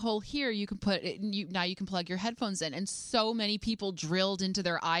drill a hole here, you can put it. Now you can plug your headphones in. And so many people drilled into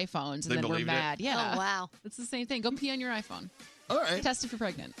their iPhones and They then were believed it? mad. Yeah. Oh, wow. It's the same thing. Go pee on your iPhone. All right. Test if you're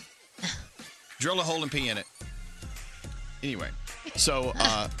pregnant. Drill a hole and pee in it. Anyway, so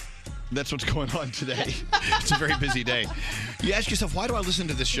that's what's going on today. It's a very busy day. You ask yourself, why do I listen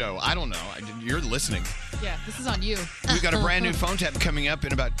to this show? I don't know. You're listening. Yeah, this is on you. We've got a brand new phone tap coming up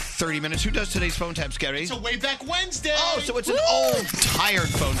in about 30 minutes. Who does today's phone tap, Scary? It's a Way Back Wednesday. Oh, so it's an old, tired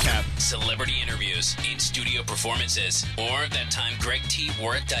phone tap. Celebrity interviews, in-studio performances, or that time Greg T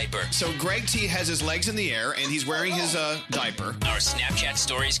wore a diaper. So Greg T has his legs in the air, and he's wearing his diaper. Our Snapchat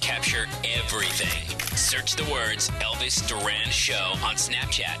stories capture everything. Search the words Elvis Duran Show on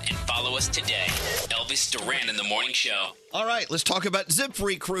Snapchat and follow us today. Elvis Duran in the Morning Show. All right, let's talk about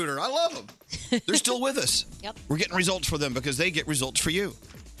ZipRecruiter. I love them. They're still with us. Yep. We're getting results for them because they get results for you.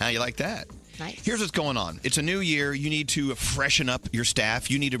 How you like that? Nice. Here's what's going on. It's a new year. You need to freshen up your staff.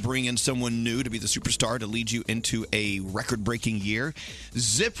 You need to bring in someone new to be the superstar to lead you into a record-breaking year.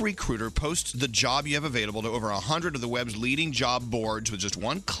 ZipRecruiter posts the job you have available to over 100 of the web's leading job boards with just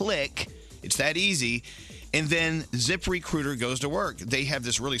one click. It's that easy. And then ZipRecruiter goes to work. They have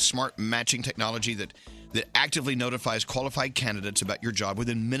this really smart matching technology that actively notifies qualified candidates about your job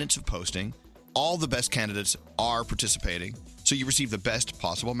within minutes of posting. All the best candidates are participating, so you receive the best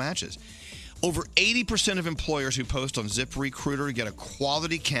possible matches. Over 80% of employers who post on ZipRecruiter get a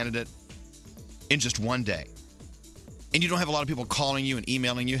quality candidate in just one day. And you don't have a lot of people calling you and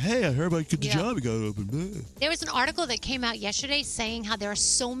emailing you, hey, I heard about the job you got open. There was an article that came out yesterday saying how there are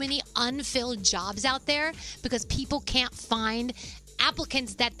so many unfilled jobs out there because people can't find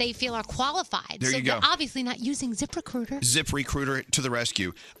applicants that they feel are qualified. There so you go. they're obviously not using ZipRecruiter. ZipRecruiter to the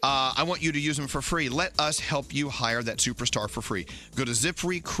rescue. I want you to use them for free. Let us help you hire that superstar for free. Go to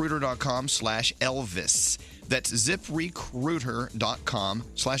ZipRecruiter.com/Elvis. That's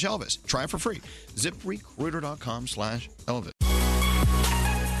ZipRecruiter.com/Elvis. Try it for free. ZipRecruiter.com/Elvis.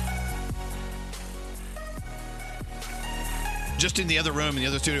 Just in the other room, in the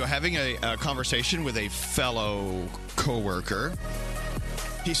other studio, having a conversation with a fellow coworker.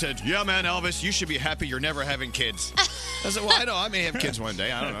 He said, yeah, man, Elvis, you should be happy you're never having kids. I said, well, I know. I may have kids one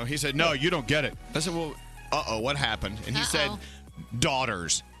day. I don't know. He said, no, you don't get it. I said, well, what happened? And he said,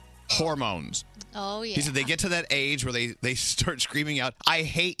 daughters. hormones. Oh, yeah. He said they get to that age where they start screaming out, "I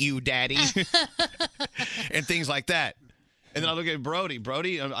hate you, Daddy," and things like that. And then I look at Brody.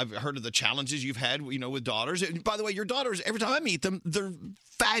 Brody, I've heard of the challenges you've had, with daughters. And by the way, your daughters, every time I meet them, they're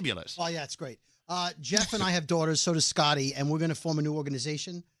fabulous. Oh, yeah, it's great. Jeff and I have daughters, so does Scotty, and we're going to form a new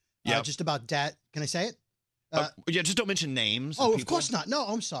organization just about dad. Can I say it? Yeah, just don't mention names. Oh, of course not. No,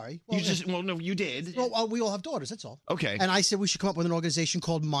 I'm sorry. Well, no, you did. Well, we all have daughters. That's all. Okay. And I said we should come up with an organization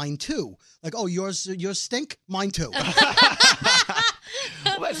called Mine Too. Like, oh, yours stink. Mine too.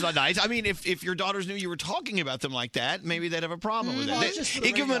 Well, that's not nice. I mean, if your daughters knew you were talking about them like that, maybe they'd have a problem with Well, it. just for the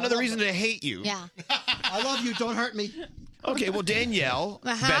It give them radio. another reason to hate you. Yeah. I love you. Don't hurt me. Okay, well, Danielle,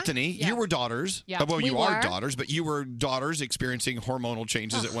 Bethany, you were daughters. Yeah. Well, We you are were. daughters, but you were daughters experiencing hormonal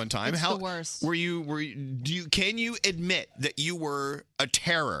changes at one time. it's the worst. Can you admit that you were a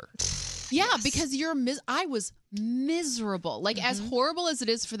terror? Yeah, because I was miserable. Like, as horrible as it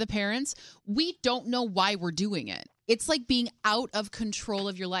is for the parents, we don't know why we're doing it. It's like being out of control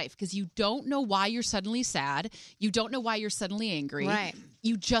of your life because you don't know why you're suddenly sad. You don't know why you're suddenly angry. Right.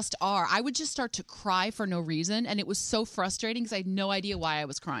 You just are. I would just start to cry for no reason, and it was so frustrating because I had no idea why I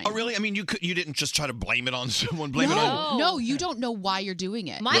was crying. Oh, really? I mean, you didn't just try to blame it on someone. Blame it on. No, you don't know why you're doing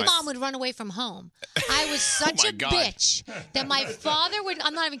it. My mom would run away from home. I was such my a God. bitch that my father would,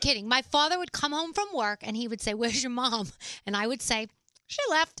 I'm not even kidding, my father would come home from work and he would say, "Where's your mom?" And I would say, "She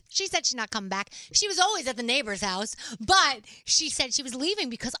left. She said she's not coming back." She was always at the neighbor's house, but she said she was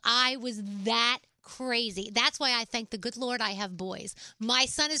leaving because I was that crazy. That's why I thank the good Lord I have boys. My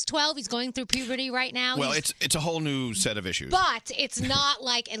son is 12. He's going through puberty right now. Well, He's- it's a whole new set of issues. But it's not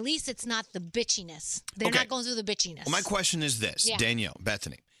like, at least it's not the bitchiness. They're Okay. not going through the bitchiness. Well, my question is this, Yeah. Danielle,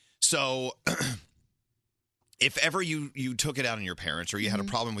 Bethany. So, if ever you took it out on your parents or you had a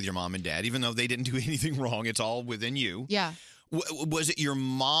problem with your mom and dad, even though they didn't do anything wrong, it's all within you. Yeah. Was it your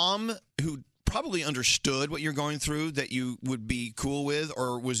mom who probably understood what you're going through that you would be cool with,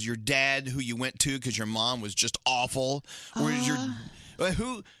 or was your dad who you went to because your mom was just awful? Or is your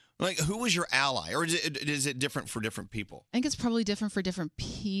who was your ally, or is it different for different people? I think it's probably different for different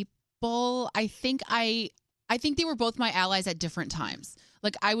people. I think they were both my allies at different times.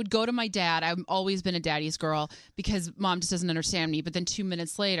 Like, I would go to my dad. I've always been a daddy's girl because mom just doesn't understand me. But then 2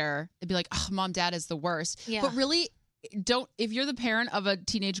 minutes later, it'd be like, "Oh, mom, dad is the worst." Yeah. But really, if you're the parent of a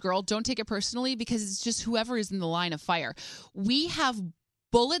teenage girl, don't take it personally because it's just whoever is in the line of fire. We have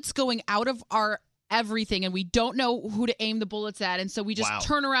bullets going out of our everything and we don't know who to aim the bullets at, and so we just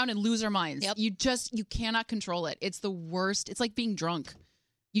turn around and lose our minds. You cannot control it. It's the worst. It's like being drunk.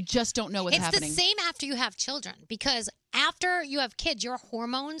 You just don't know what's happening. It's the same after you have children, because after you have kids, your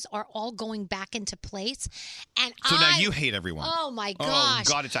hormones are all going back into place. And So now you hate everyone. Oh my gosh! Oh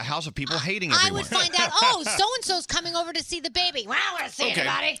God, it's a house of people hating I everyone. would find out, oh, so and so's coming over to see the baby. Well, I want to see Okay.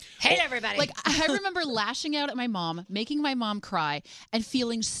 everybody. Hate everybody. Like, I remember lashing out at my mom, making my mom cry, and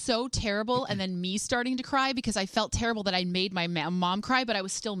feeling so terrible, and then me starting to cry because I felt terrible that I made my mom cry, but I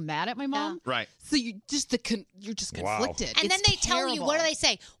was still mad at my mom. Right. So you're just conflicted. And then It's they tell you, terrible. what do they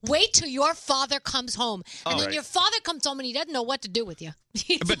say? Wait till your father comes home. And Oh, then right. your father comes home and he doesn't know what to do with you.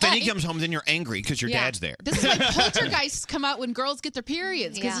 But then he comes home, then you're angry because your Yeah. dad's there. This is why poltergeists come out when girls get their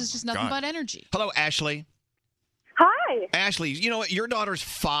periods because Yeah. it's just nothing God. but energy. Hello, Ashley. Hi. Ashley, you know what? Your daughter's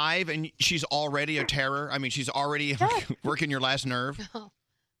 5 and she's already a terror. I mean, she's already working your last nerve.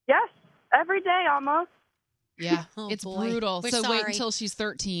 Yes, every day almost. Yeah, Oh, it's boy. brutal. We're So wait sorry. until she's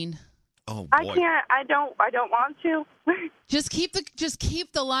 13. Oh boy. I can't. I don't want to. Just keep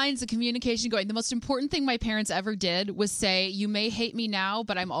the lines of communication going. The most important thing my parents ever did was say, "You may hate me now,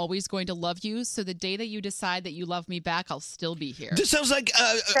 but I'm always going to love you. So the day that you decide that you love me back, I'll still be here." This sounds like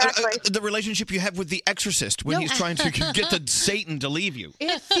the relationship you have with the exorcist when No. he's trying to get the Satan to leave you.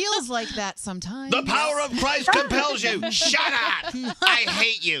 It feels like that sometimes. The power of Christ compels you. Shut up. I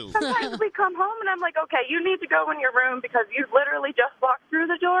hate you. Sometimes we come home and I'm like, okay, you need to go in your room because you literally just walked through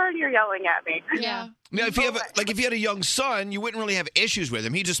the door and you're yelling at me. Yeah. Now, if you had a young son, you wouldn't really have issues with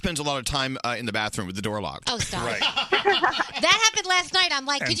him. He just spends a lot of time in the bathroom with the door locked. Oh, stop. That happened last night. I'm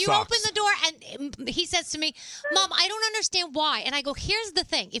like, And could you socks. open the door? And he says to me, Mom, I don't understand why. And I go, here's the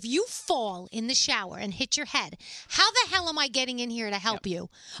thing. If you fall in the shower and hit your head, how the hell am I getting in here to help you?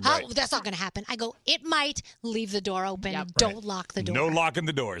 Right. That's not going to happen. I go, it might. Leave the door open. Don't lock the door. No locking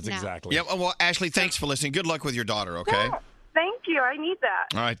the doors, No. exactly. Yeah, well, Ashley, thanks for listening. Good luck with your daughter, okay? Thank you. I need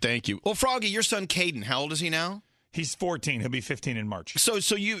that. All right, thank you. Well, Froggy, your son Caden, how old is he now? He's 14. He'll be 15 in March.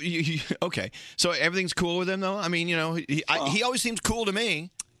 So you okay? So everything's cool with him, though. I mean, you know, he always seems cool to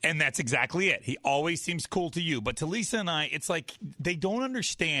me. And that's exactly it. He always seems cool to you. But to Lisa and I, it's like they don't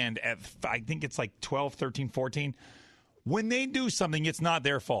understand at, I think it's like 12, 13, 14. When they do something, it's not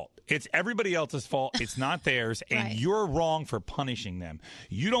their fault. It's everybody else's fault. It's not theirs, and Right. you're wrong for punishing them.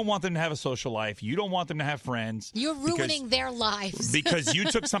 You don't want them to have a social life. You don't want them to have friends. You're ruining their lives. Because you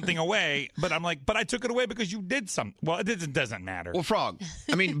took something away. But I'm like, but I took it away because you did something. Well, it doesn't matter. Well, Frog,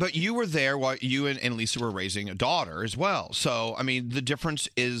 I mean, but you were there while you and Lisa were raising a daughter as well. So, I mean, the difference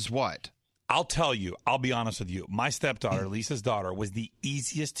is what? I'll tell you, I'll be honest with you. My stepdaughter, Lisa's daughter, was the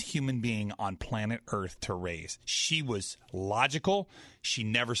easiest human being on planet Earth to raise. She was logical. She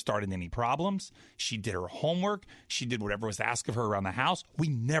never started any problems. She did her homework. She did whatever was asked of her around the house. We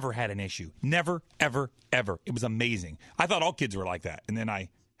never had an issue. Never, ever, ever. It was amazing. I thought all kids were like that. And then I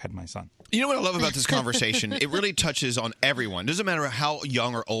had my son. You know what I love about this conversation? It really touches on everyone. Doesn't matter how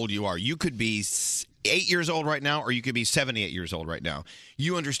young or old you are. You could be 8 years old right now, or you could be 78 years old right now.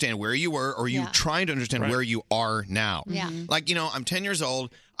 You understand where you were, or you trying to understand where you are now. Yeah. Like, you know, I'm 10 years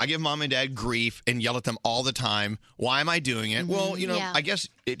old. I give mom and dad grief and yell at them all the time. Why am I doing it? Well, you know, Yeah. I guess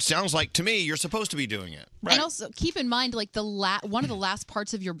it sounds like to me you're supposed to be doing it. And also keep in mind, like one of the last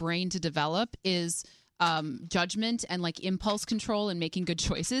parts of your brain to develop is judgment and like impulse control and making good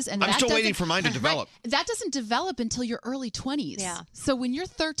choices. And I'm that still waiting doesn't- for mine to develop. Right. That doesn't develop until your early 20s. Yeah. So when you're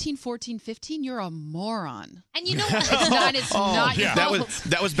 13, 14, 15, you're a moron. And you know what? It's not your fault.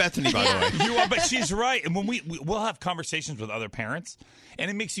 That was Bethany, by the way. You are, but she's right. And when we'll have conversations with other parents,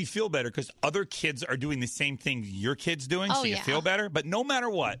 and it makes you feel better because other kids are doing the same thing your kid's doing, Oh, so you yeah. feel better. But no matter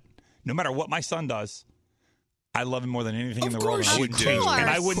what my son does, I love him more than anything in the world. And course I you wouldn't do. change, and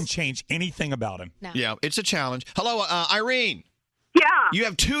I Of wouldn't change anything about him. Yeah, it's a challenge. Hello, Irene. Yeah. You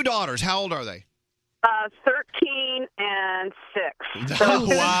have two daughters. How old are they? 13 and 6. Oh,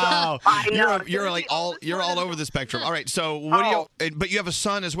 wow. I know. You're all over the spectrum. All right. So what do you? But you have a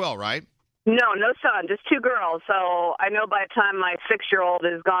son as well, right? No son, just 2 girls. So I know by the time my 6-year-old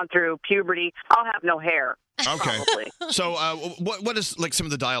has gone through puberty, I'll have no hair. Okay. Probably. So what is like some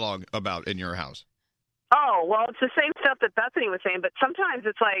of the dialogue about in your house? Oh, well, it's the same stuff that Bethany was saying, but sometimes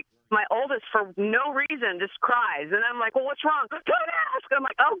it's like my oldest, for no reason, just cries. And I'm like, well, what's wrong? Don't ask. I'm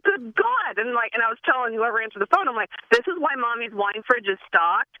like, oh, good God. And I was telling whoever answered the phone, I'm like, this is why Mommy's wine fridge is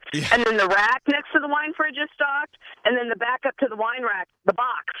stocked. Yeah. And then the rack next to the wine fridge is stocked. And then the back up to the wine rack, the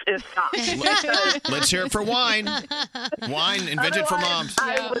box is stocked. Let's hear it for wine. Wine invented for moms.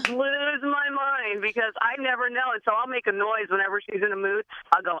 I would lose my mind because I never know. And so I'll make a noise whenever she's in a mood.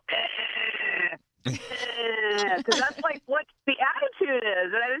 I'll go, because that's like what the attitude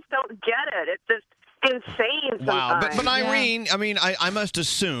is, and I just don't get it. It's just insane. Wow, sometimes. but Irene, I mean, I must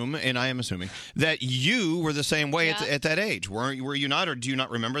assume, and I am assuming that you were the same way at that age. Were you not, or do you not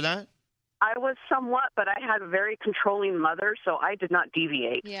remember that? I was somewhat, but I had a very controlling mother, so I did not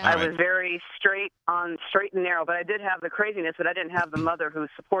deviate. Yeah. I All right. was very straight and narrow, but I did have the craziness, but I didn't have the mother who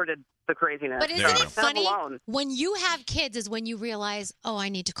supported the craziness. But isn't it funny? Alone. When you have kids is when you realize, oh, I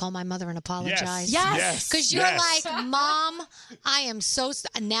need to call my mother and apologize. Yes. Because you're Yes. like, Mom, I am so...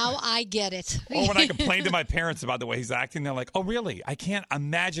 now I get it. Or when I complained to my parents about the way he's acting, they're like, oh, really? I can't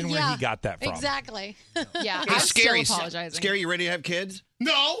imagine where he got that from. Exactly. Yeah, Hey, I'm Scary, still apologizing. Scary, you ready to have kids?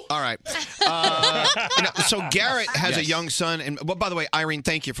 No. All right. So Garrett has a young son, and well, by the way, Irene,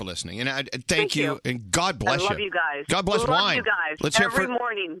 thank you for listening, and thank you, and God bless I you. love you guys. God bless love wine. you guys. Let's hear Every for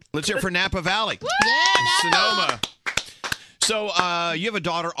morning. Let's hear for Napa Valley, Sonoma. So you have a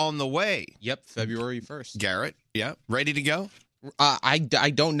daughter on the way. Yep, February 1st. Garrett, yeah, ready to go. I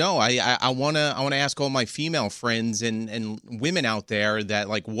don't know. I wanna ask all my female friends and women out there that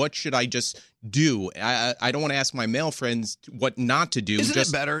like what should I just do? I don't want to ask my male friends what not to do. Isn't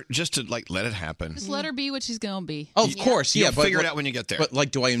it better just to like let it happen? Just let her be what she's gonna be. Oh, of course, yeah. You'll but figure it out when you get there. But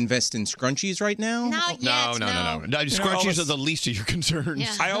like, do I invest in scrunchies right now? Not No. Scrunchies know, are the least of your concerns.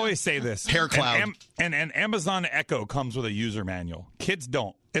 Yeah. I always say this. Hair cloud. And Amazon Echo comes with a user manual. Kids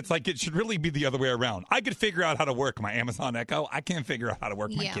don't. It's like it should really be the other way around. I could figure out how to work my Amazon Echo. I can't figure out how to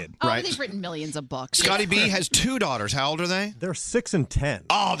work my kid. Oh, Right. they've written millions of books. Scotty B has 2 daughters. How old are they? They're 6 and 10.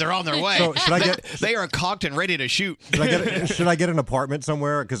 Oh, they're on their way. So should I They are cocked and ready to shoot. Should I get an apartment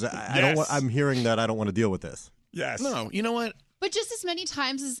somewhere? Because I don't. Yes. I'm hearing that I don't want to deal with this. Yes. No, you know what? But just as many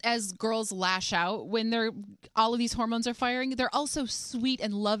times as girls lash out when all of these hormones are firing, they're also sweet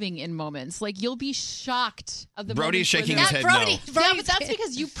and loving in moments. Like you'll be shocked of the. Brody's moments shaking where his they're- head no. Yeah, but that's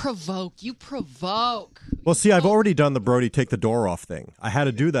because you provoke. You provoke. Well, see, I've already done the Brody take the door off thing. I had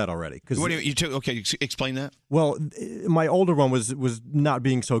to do that already. What do you took? Okay, explain that. Well, my older one was not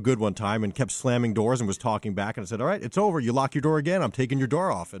being so good one time and kept slamming doors and was talking back. And I said, all right, it's over. You lock your door again. I'm taking your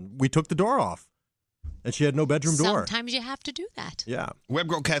door off. And we took the door off. And she had no bedroom door. Sometimes you have to do that. Yeah. Web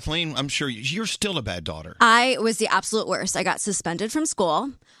girl Kathleen, I'm sure you're still a bad daughter. I was the absolute worst. I got suspended from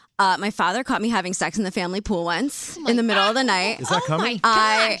school. My father caught me having sex in the family pool once in the middle of the night. Is that coming?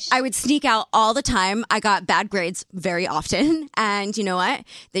 I would sneak out all the time. I got bad grades very often. And you know what?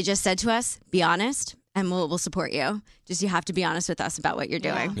 They just said to us, be honest, and we'll support you. Just you have to be honest with us about what you're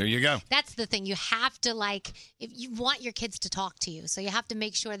doing. There you go. That's the thing. You have to, if you want your kids to talk to you. So you have to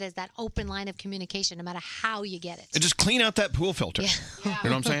make sure there's that open line of communication no matter how you get it. And just clean out that pool filter. You know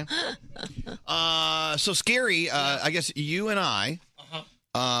what I'm saying? So Scary, I guess you and I,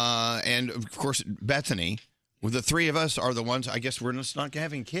 and of course Bethany, well, the three of us are the ones, I guess we're just not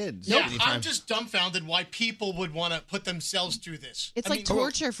having kids. Yeah, anytime. I'm just dumbfounded why people would want to put themselves through this. It's like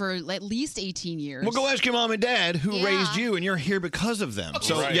torture for at least 18 years. Well, go ask your mom and dad who raised you, and you're here because of them. Okay,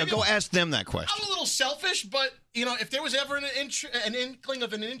 So, right. yeah, go ask them that question. I'm a little selfish, but, if there was ever an inkling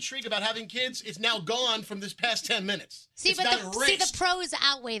of an intrigue about having kids, it's now gone from this past 10 minutes. See, It's but not the erased. pros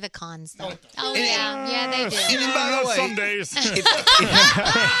outweigh the cons, though. Oh, And- yeah, they do. And by the way, some days.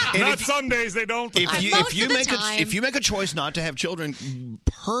 Not some days they don't. If you make a choice not to have children,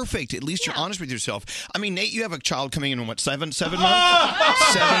 perfect. At least you're honest with yourself. I mean, Nate, you have a child coming in what, 7 months?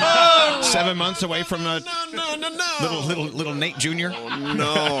 7 months away from little Nate Jr.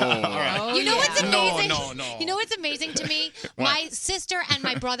 No. You know what's amazing? No. You know what's amazing to me? What? My sister and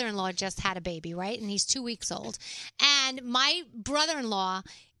my brother-in-law just had a baby, right? And he's 2 weeks old. And my brother-in-law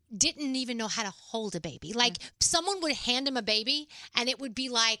didn't even know how to hold a baby. Like, someone would hand him a baby, and it would be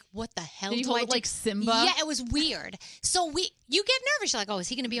like, what the hell Did he do hold I it do? like Simba? Yeah, it was weird. So you get nervous. You're like, oh, is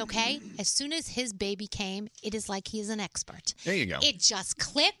he going to be okay? As soon as his baby came, it is like he's an expert. There you go. It just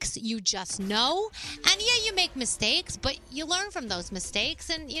clicks. You just know. And yeah, you make mistakes, but you learn from those mistakes.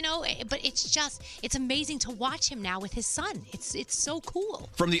 And, but it's amazing to watch him now with his son. It's so cool.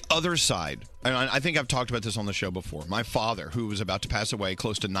 From the other side, and I think I've talked about this on the show before, my father, who was about to pass away,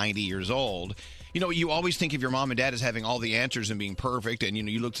 close to 90 years old, you always think of your mom and dad as having all the answers and being perfect, and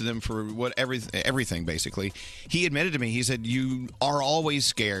you look to them for everything basically. He admitted to me, he said, you are always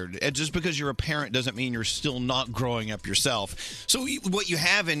scared. And just because you're a parent doesn't mean you're still not growing up yourself. So what you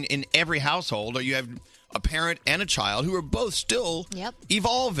have in every household, or you have a parent and a child who are both still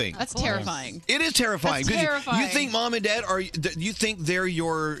evolving. That's terrifying. It is terrifying. That's 'Cause terrifying. You think mom and dad you think they're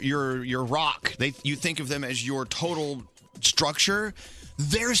your rock. You think of them as your total structure.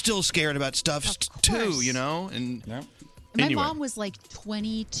 They're still scared about stuff too, And My anyway. mom was like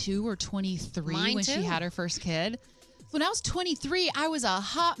 22 or 23 Mine when too. she had her first kid. When I was 23, I was a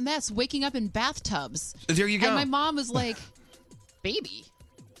hot mess waking up in bathtubs. There you go. And my mom was like, baby.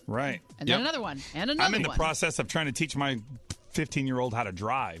 Right. And then another one. And another I'm in the one. process of trying to teach my 15-year-old how to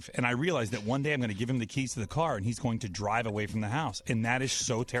drive, and I realized that one day I'm going to give him the keys to the car, and he's going to drive away from the house, and that is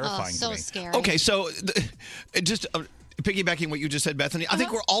so terrifying to me. scary. Okay, so just piggybacking what you just said, Bethany, I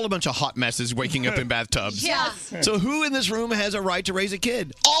think we're all a bunch of hot messes waking up in bathtubs. Yes. So who in this room has a right to raise a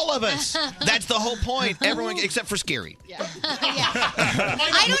kid? All of us. That's the whole point. Everyone except for Scary.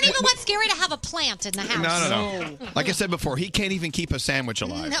 I don't even want Scary to have a plant in the house. No. Like I said before, he can't even keep a sandwich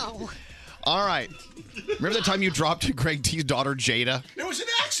alive. No. All right. Remember the time you dropped Greg T's daughter, Jada? It was an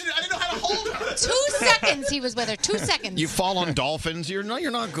accident. I didn't know how to hold her. 2 seconds he was with her. 2 seconds. You fall on dolphins. You're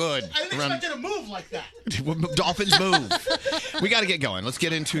not good. I didn't expect her to move like that. Dolphins move. We got to get going. Let's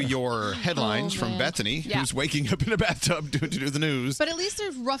get into your headlines from Bethany, Yeah. who's waking up in a bathtub to do the news. But at least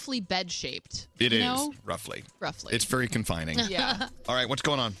they're roughly bed-shaped. It you is, know? roughly. Roughly. It's very confining. Yeah. All right, what's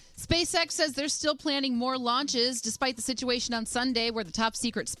going on? SpaceX says they're still planning more launches despite the situation on Sunday where the top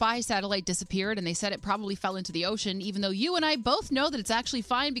secret spy satellite disappeared, and they said it probably fell into the ocean, even though you and I both know that it's actually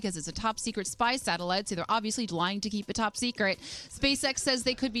fine because it's a top secret spy satellite, so they're obviously lying to keep it top secret. SpaceX says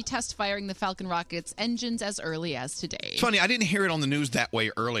they could be test firing the Falcon rocket's engines as early as today. It's funny, I didn't hear it on the news that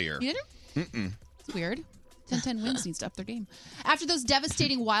way earlier. You didn't? Mm-mm. It's weird. 10-10 Wins needs to up their game. After those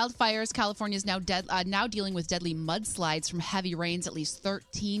devastating wildfires, California is now dealing with deadly mudslides from heavy rains. At least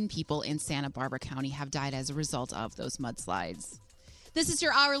 13 people in Santa Barbara County have died as a result of those mudslides. This is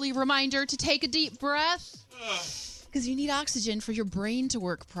your hourly reminder to take a deep breath because you need oxygen for your brain to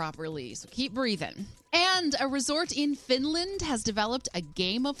work properly. So keep breathing. And a resort in Finland has developed a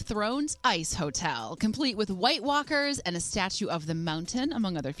Game of Thrones ice hotel, complete with White Walkers and a statue of the mountain,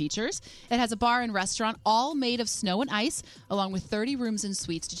 among other features. It has a bar and restaurant, all made of snow and ice, along with 30 rooms and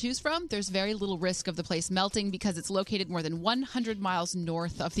suites to choose from. There's very little risk of the place melting because it's located more than 100 miles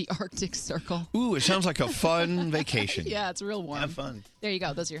north of the Arctic Circle. Ooh, it sounds like a fun vacation. Yeah, it's real warm. Have fun. There you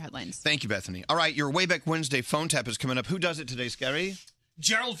go. Those are your headlines. Thank you, Bethany. All right, your Wayback Wednesday phone tap is coming up. Who does it today, Scary?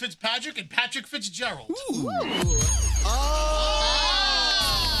 Gerald Fitzpatrick and Patrick Fitzgerald.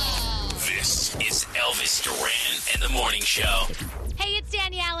 This is Elvis Duran and the Morning Show. Hey, it's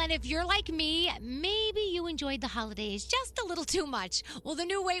Danielle, and And if you're like me, maybe you enjoyed the holidays just a little too much. Well, the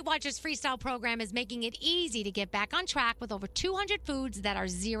new Weight Watchers Freestyle program is making it easy to get back on track with over 200 foods that are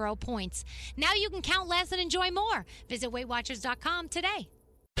 0 points. Now you can count less and enjoy more. Visit WeightWatchers.com today.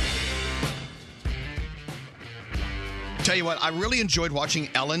 Tell you what, I really enjoyed watching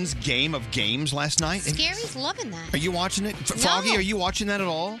Ellen's Game of Games last night. Scary's loving that. Are you watching it? Froggy, are you watching that at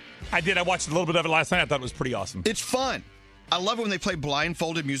all? I did. I watched a little bit of it last night. I thought it was pretty awesome. It's fun. I love it when they play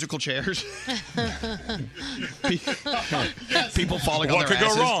blindfolded musical chairs. People falling on What their could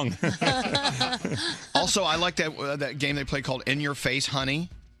asses. go wrong? Also, I like that game they play called In Your Face, Honey.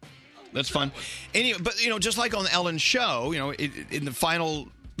 That's fun. Anyway, but just like on Ellen's show, in the final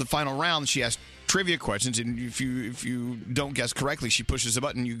round, she asks trivia questions, and if you don't guess correctly, she pushes a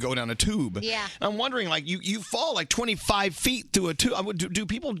button, you go down a tube. Yeah. I'm wondering, you fall 25 feet through a tube. Do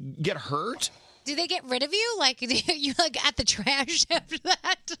people get hurt? Do they get rid of you? Like, you at the trash after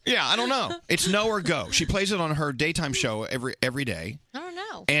that? Yeah, I don't know. It's no or go. She plays it on her daytime show every day. I don't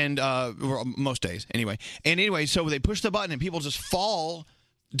know. And well, most days, anyway. And anyway, so they push the button, and people just fall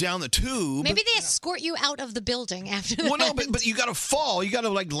down the tube. Maybe they escort you out of the building after that. Well, no, but you got to fall. You got to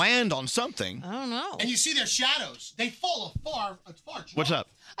land on something. I don't know. And you see their shadows. They fall a far drop. What's up?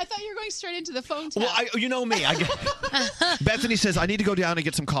 I thought you were going straight into the phone tap. Well, you know me. Bethany says, I need to go down and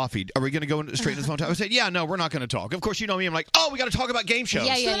get some coffee. Are we going to go straight to the phone tap? I said, yeah, no, we're not going to talk. Of course, you know me. I'm like, we got to talk about game shows.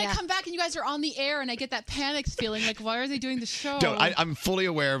 So then I come back and you guys are on the air and I get that panicked feeling like, why are they doing the show? No, I'm fully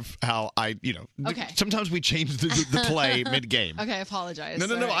aware of how Okay. sometimes we change the play mid-game. Okay, I apologize. No,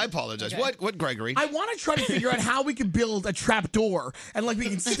 All right. I apologize. Okay. What, Gregory? I want to try to figure out how we can build a trap door and we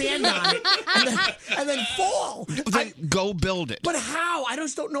can stand on it and then fall. Then go build it. But how? I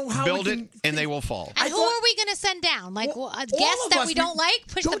just don't know how. Build we it, can, and they will fall. And who are we going to send down? Like, a all guest of that us, we don't like?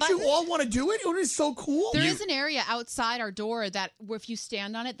 Push the don't button? you all want to do it? It is so cool. There is an area outside our door that where if you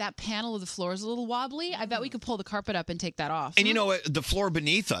stand on it, that panel of the floor is a little wobbly. I bet we could pull the carpet up and take that off. And you know what? The floor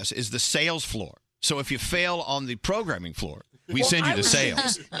beneath us is the sales floor. So if you fail on the programming floor, we send you to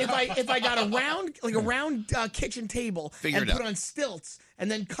sales. If I got a round kitchen table Figure and it put out. on stilts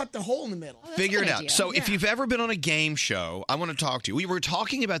and then cut the hole in the middle. Figure it out. So if you've ever been on a game show, I want to talk to you. We were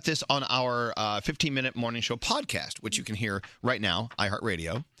talking about this on our 15-minute morning show podcast, which you can hear right now,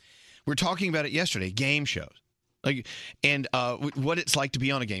 iHeartRadio. We were talking about it yesterday, game shows. And what it's like to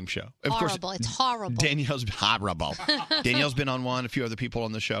be on a game show. Of Horrible. course, It's horrible. Danielle's horrible. Danielle's been on one. A few other people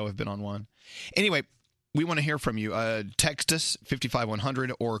on the show have been on one. Anyway, we want to hear from you. Text us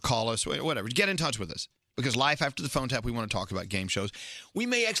 55100 or call us, whatever. Get in touch with us because life after the phone tap, we want to talk about game shows. We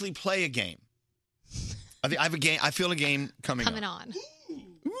may actually play a game. I have a game. I feel a game coming on.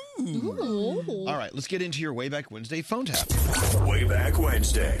 Ooh. All right, let's get into your Way Back Wednesday phone tap. Way Back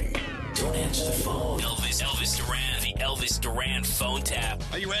Wednesday. Don't answer the phone. Elvis Duran, the Elvis Duran phone tap.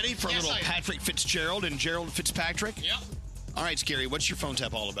 Are you ready for a little Patrick Fitzgerald and Gerald Fitzpatrick? Yep. All right, Scary, what's your phone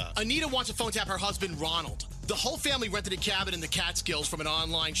tap all about? Anita wants to phone tap her husband, Ronald. The whole family rented a cabin in the Catskills from an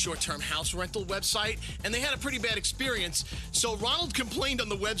online short-term house rental website, and they had a pretty bad experience. So Ronald complained on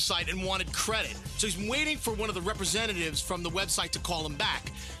the website and wanted credit. So he's waiting for one of the representatives from the website to call him back.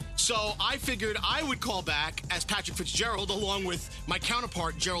 So I figured I would call back as Patrick Fitzgerald along with my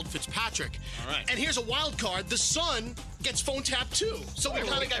counterpart, Gerald Fitzpatrick. All right. And here's a wild card. The son gets phone tap too. So we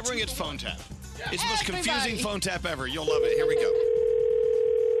kind of got Everyone gets phone tap. It's the most Everybody. confusing phone tap ever. You'll love it. Here we go.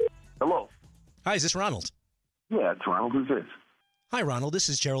 Hello. Hi, is this Ronald? Yeah, it's Ronald. Who's this? Hi, Ronald. This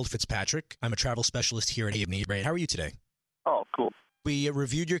is Gerald Fitzpatrick. I'm a travel specialist here at Abe Need. How are you today? Oh, cool. We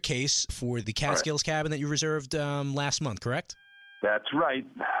reviewed your case for the Catskills cabin that you reserved last month, correct? That's right.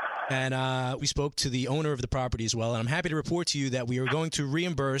 And we spoke to the owner of the property as well. And I'm happy to report to you that we are going to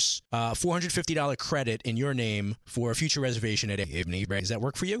reimburse a $450 credit in your name for a future reservation at Abe Need. Does that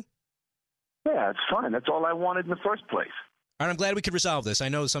work for you? Yeah, it's fine. That's all I wanted in the first place. All right, I'm glad we could resolve this. I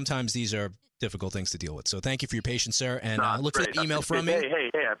know sometimes these are difficult things to deal with. So thank you for your patience, sir. And look for Great. that email from me.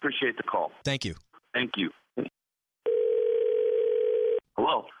 Hey, I appreciate the call. Thank you. Thank you.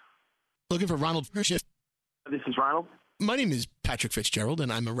 Hello. Looking for Ronald Fitzgerald. This is Ronald. My name is Patrick Fitzgerald,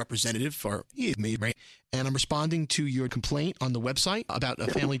 and I'm a representative for me, right? And I'm responding to your complaint on the website about a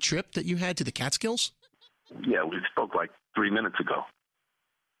family trip that you had to the Catskills. Yeah, we spoke like 3 minutes ago.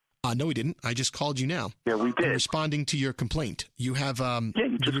 No, we didn't. I just called you now. Yeah, we did. I'm responding to your complaint. You have Yeah,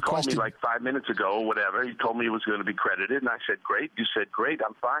 you just called me like 5 minutes ago or whatever. You told me it was going to be credited, and I said, great. You said, great.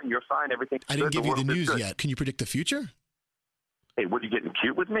 I'm fine. You're fine. Everything's I didn't good. give you the world is news good. yet. Can you predict the future? Hey, what, are you getting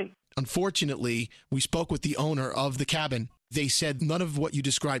cute with me? Unfortunately, we spoke with the owner of the cabin. They said none of what you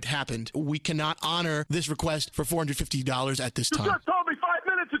described happened. We cannot honor this request for $450 at this You time. just told me 5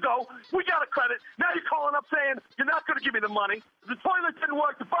 minutes ago we got a credit. Now you're calling calling up saying you're not going to give me the money. The toilet didn't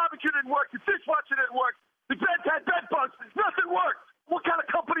work. The barbecue didn't work. The dishwasher didn't work. The bed had bed bugs. Nothing worked. What kind of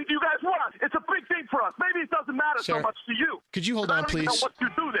company do you guys want? It's a big thing for us. Maybe it doesn't matter so Sir, much to you. could you hold I on, don't even please? know what you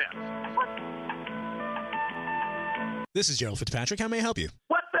do there. This is Gerald Fitzpatrick. How may I help you?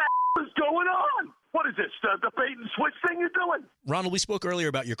 What the is going on? What is this, the bait and switch thing you're doing? Ronald, we spoke earlier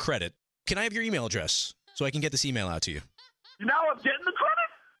about your credit. Can I have your email address so I can get this email out to you? Now I'm getting the credit?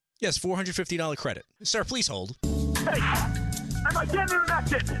 Yes, $450 credit. Sir, please hold. Hey, am I getting it or not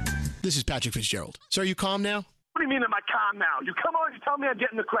getting it? This is Patrick Fitzgerald. Sir, are you calm now? What do you mean am I calm now? You come on, you tell me I'm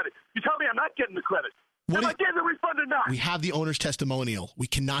getting the credit. You tell me I'm not getting the credit. Am I getting the refund or not? We have the owner's testimonial. We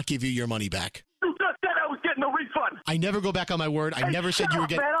cannot give you your money back. You just said I was getting the refund. I never go back on my word. I Hey, never said shut you were up,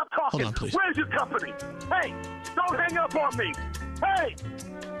 getting. Man, I'm talking. Hold on, please. Where's your company? Hey, don't hang up on me. Hey,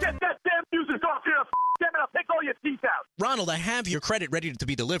 get that damn music off here. Damn it, I'll take all your teeth out. Ronald, I have your credit ready to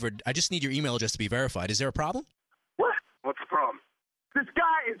be delivered. I just need your email address to be verified. Is there a problem? What? What's the problem? This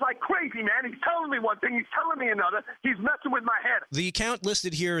guy is like crazy, man. He's telling me one thing, he's telling me another. He's messing with my head. The account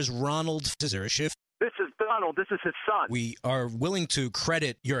listed here is Ronald. Is there a shift? This is Donald. This is his son. We are willing to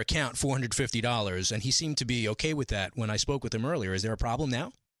credit your account $450, and he seemed to be okay with that when I spoke with him earlier. Is there a problem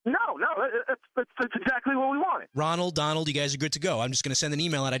now? No, that's exactly what we wanted. Ronald, Donald, you guys are good to go. I'm just going to send an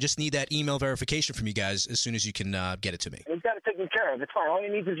email out. I just need that email verification from you guys as soon as you can get it to me. We've got it taken care of. It's fine. All he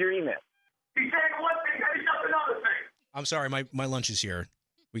needs is your email. He's saying one thing, he's got another thing. I'm sorry, my lunch is here.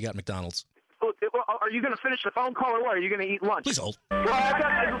 We got McDonald's. Look, are you going to finish the phone call or what? Are you going to eat lunch? Please hold. Well,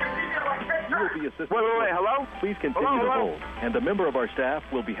 wait, hello? Please continue to hold, and a member of our staff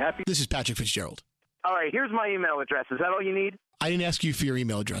will be happy. This is Patrick Fitzgerald. All right, here's my email address. Is that all you need? I didn't ask you for your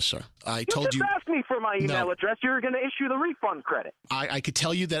email address, sir. I told just you. asked me for my email No. address. You're going to issue the refund credit. I could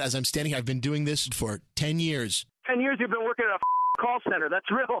tell you that as I'm standing here, I've been doing this for 10 years. 10 years you've been working at a call center. That's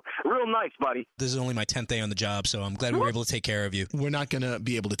real nice, buddy. This is only my 10th day on the job, so I'm glad we were able to take care of you. We're not going to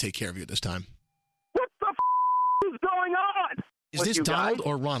be able to take care of you this time. What the is going on? Is With this you Donald guys?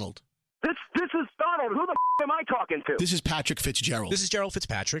 or Ronald? This is Donald. Who the am I talking to? This is Patrick Fitzgerald. This is Gerald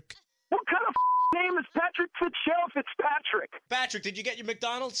Fitzpatrick. What kind of name is Patrick Fitzgerald Fitzpatrick? Patrick, did you get your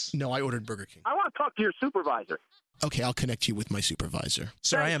McDonald's? No, I ordered Burger King. I want to talk to your supervisor. Okay, I'll connect you with my supervisor.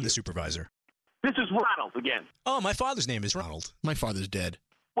 Sir, I am the supervisor. This is Ronald again. Oh, my father's name is Ronald. My father's dead.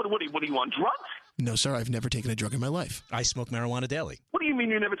 What do you want, drugs? No, sir, I've never taken a drug in my life. I smoke marijuana daily. What do you mean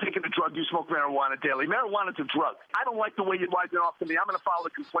you're never taking a drug? You smoke marijuana daily. Marijuana's a drug. I don't like the way you're wiping it off to me. I'm going to file a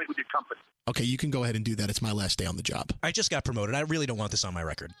complaint with your company. Okay, you can go ahead and do that. It's my last day on the job. I just got promoted. I really don't want this on my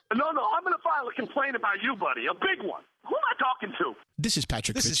record. No, I'm going to file a complaint about you, buddy. A big one. Who am I talking to? This is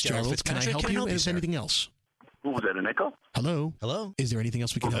Patrick This is Gerald Fitzgerald. Can I Fitzpatrick. help Can I you? help you, Is sir? there anything else? Who was that, an echo? Hello? Hello? Is there anything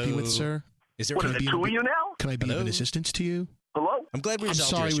else we can help you with, sir? Is there What is Can I it, be two of you now? Can I be of Hello? an assistance to you? Hello? I'm glad we I'm resolved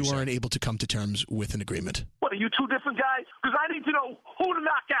sorry your we issue, weren't sir. able to come to terms with an agreement. What, are you two different guys? Because I need to know who to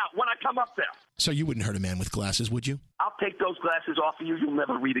knock out when I come up there. Sir, you wouldn't hurt a man with glasses, would you? I'll take those glasses off of you. You'll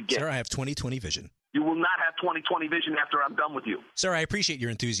never read again. Sir, I have 20/20 vision. You will not have 20/20 vision after I'm done with you. Sir, I appreciate your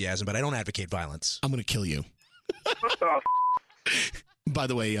enthusiasm, but I don't advocate violence. I'm going to kill you. Oh, By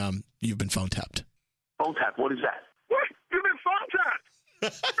the way, you've been phone tapped. phone tap, what is that? What? You've been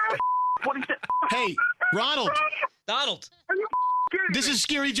phone tapped. What is that? Hey, Ronald, Donald. Are you kidding this me? is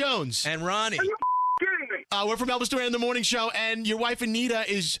Scary Jones. And Ronnie. Are you kidding me? We're from Elvis Duran in the Morning Show, and your wife Anita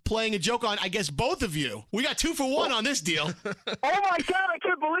is playing a joke on, I guess, both of you. We got 2 for 1 on this deal. Oh my God, I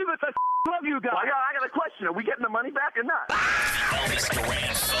can't believe it. I love you guys. I got a question. Are we getting the money back or not? Elvis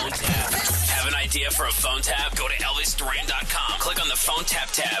Duran phone tap. Have an idea for a phone tap? Go to ElvisDuran.com. Click on the phone tap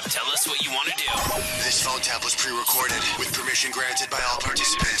tab. Tell us what you want to do. This phone tap was pre-recorded with permission granted by all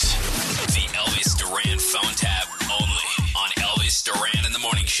participants. The Elvis Duran phone tap only on Elvis Duran in the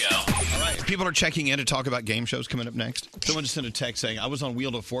Morning Show. All right, people are checking in to talk about game shows coming up next. Someone just sent a text saying, I was on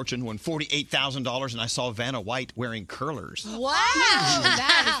Wheel of Fortune, won $48,000, and I saw Vanna White wearing curlers. Wow.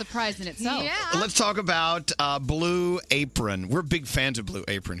 That is a prize in itself. Yeah. Let's talk about Blue Apron. We're big fans of Blue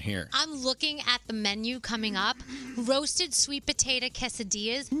Apron here. I'm looking at the menu coming up. Roasted sweet potato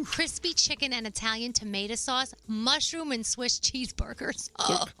quesadillas, crispy chicken and Italian tomato sauce, mushroom and Swiss cheeseburgers.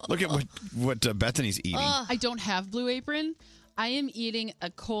 Oh. Look at what Bethany's eating. I don't have Blue Apron. I am eating a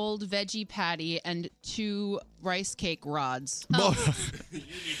cold veggie patty and 2 rice cake rods.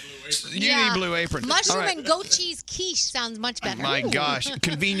 You need Blue Apron. Mushroom All right. and goat cheese quiche sounds much better. My gosh.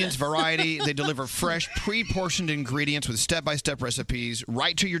 Convenience, variety. They deliver fresh, pre-portioned ingredients with step-by-step recipes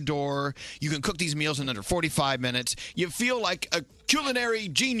right to your door. You can cook these meals in under 45 minutes. You feel like a culinary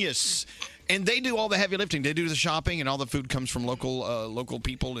genius. And they do all the heavy lifting. They do the shopping, and all the food comes from local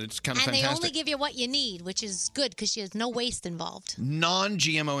people. It's kind of And they fantastic. only give you what you need, which is good because there's no waste involved.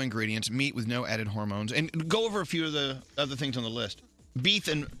 Non-GMO ingredients, meat with no added hormones, and go over a few of the other things on the list. Beef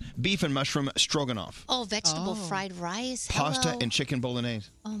and mushroom stroganoff, Oh, vegetable fried rice. pasta Hello. and chicken bolognese.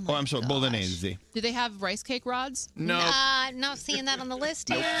 Oh, my I'm sorry, bolognese. Do they have rice cake rods? No. Not seeing that on the list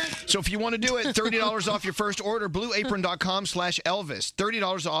here. So if you want to do it, $30 off your first order, blueapron.com/Elvis.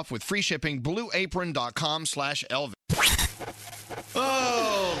 $30 off with free shipping, blueapron.com/Elvis.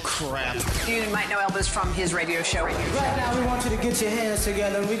 Oh, crap. You might know Elvis from his radio show. Right now, we want you to get your hands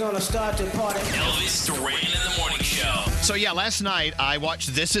together, and we're going to start the party. Elvis Duran in the Morning Show. So yeah, last night I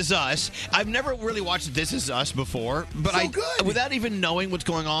watched This Is Us. I've never really watched This Is Us before, but without even knowing what's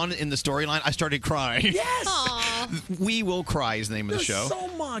going on in the storyline, I started crying. Yes. We Will Cry is the name of the There's show. so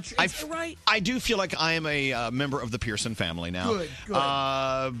much. It's right. I do feel like I am a member of the Pearson family now. Good.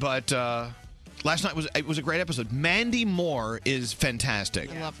 But last night was a great episode. Mandy Moore is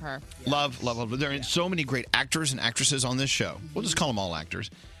fantastic. I love her. Love. There are so many great actors and actresses on this show. We'll just call them all actors.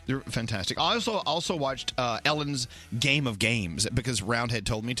 They're fantastic. I also watched Ellen's Game of Games because Roundhead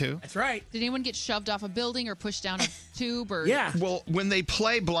told me to. That's right. Did anyone get shoved off a building or pushed down a tube? Or Well, when they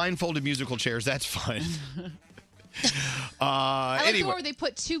play blindfolded musical chairs, that's fun. I like the Anyway. one where they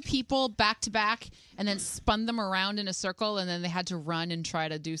put two people back to back and then spun them around in a circle, and then they had to run and try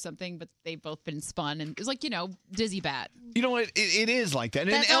to do something, but they've both been spun, and it was like dizzy bat. You know what? It is like that.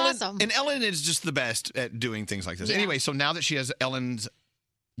 That's awesome. And Ellen is just the best at doing things like this. Yeah. Anyway, so now that she has Ellen's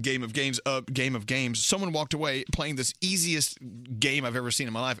Game of Games, someone walked away playing this easiest game I've ever seen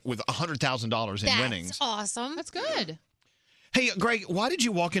in my life with $100,000 in winnings. That's awesome. That's good. Hey, Greg, why did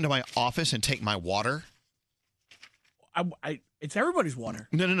you walk into my office and take my water? It's everybody's water.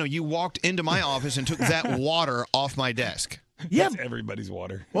 No. You walked into my office and took that water off my desk. Yeah, That's everybody's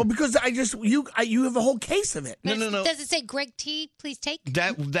water. Well, because you have a whole case of it. No. Does it say Greg T, please take?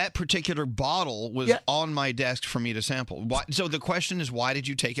 That particular bottle was on my desk for me to sample. So the question is, why did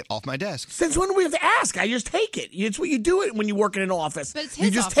you take it off my desk? Since when do we have to ask? I just take it. It's what you do it when you work in an office. But it's you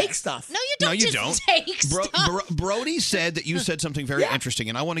his just office. take stuff. No, you don't. No, you just don't. Take stuff. Brody said that you said something very interesting,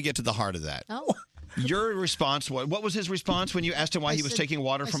 and I want to get to the heart of that. Oh. Your response, what was his response when you asked him why he was taking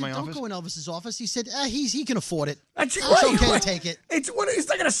water from my office? Don't go in Elvis's office. He said he can afford it. That's It's right. okay to take it. It's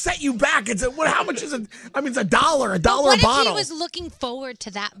not going to set you back. How much is it? I mean, it's $1 a What if bottle. he was looking forward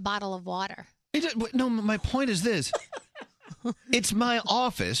to that bottle of water? No, my point is this. It's my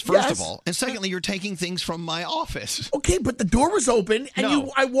office, first Yes. of all. And secondly, you're taking things from my office. Okay, but the door was open, and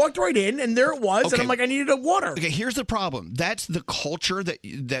I walked right in, and there it was, and I'm like, I needed a water. Okay, here's the problem. That's the culture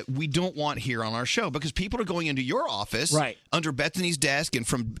that we don't want here on our show, because people are going into your office, Right. under Bethany's desk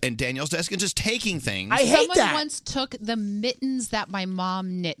and Danielle's desk, and just taking things. Someone once took the mittens that my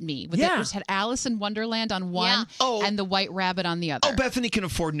mom knit me. Which had Alice in Wonderland on one and the White Rabbit on the other. Oh, Bethany can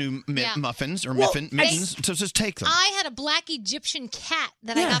afford new muffins or Well, mittens, so just take them. I had a black Egyptian cat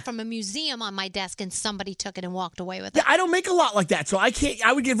that I got from a museum on my desk, and somebody took it and walked away with it. Yeah, I don't make a lot like that, so I can't.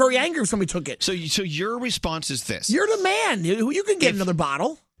 I would get very angry if somebody took it. So your response is this: You're the man. You can get another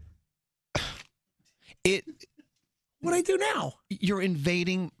bottle. What do I do now? You're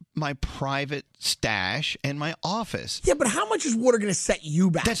invading my private stash and my office. Yeah, but how much is water going to set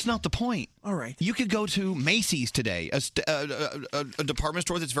you back? That's not the point. All right. You could go to Macy's today, a department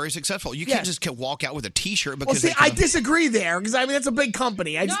store that's very successful. You can't just walk out with a T-shirt Well, because see, I disagree there because I mean that's a big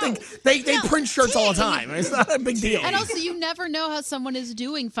company. I just think they print shirts all the time. It's not a big deal. And also, you never know how someone is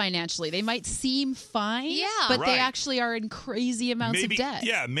doing financially. They might seem fine, but they Right. actually are in crazy amounts Maybe, of debt.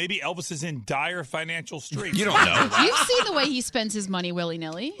 yeah, maybe Elvis is in dire financial straits. You don't know. You've seen the way he spends his money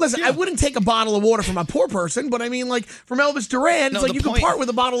willy-nilly. Listen, I wouldn't take a bottle of water from a poor person, but I mean, like from Elvis Duran, it's No, like the you can point- part with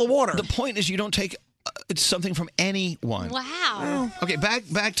a bottle of water. The point is you don't take it's something from anyone. Wow. Okay,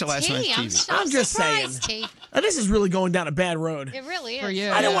 back to last night's I'm TV. so I'm just surprised, saying. T. This is really going down a bad road. It really is. For you.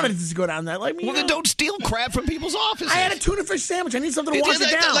 I don't want it to go down that. Like, Well, then don't steal crap from people's offices. I had a tuna fish sandwich. I need something to wash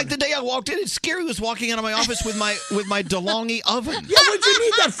it down. Like the day I walked in, Scary was walking out of my office with my DeLonghi oven. Yeah, what'd you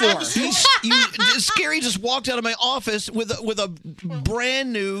need that for? Scary just walked out of my office with a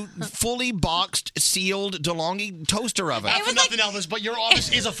brand new, fully boxed, sealed DeLonghi toaster oven. Not for nothing, Elvis, but your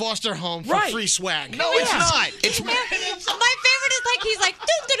office is a foster home for Right. free swag. No, it's not. It's My favorite is like he's like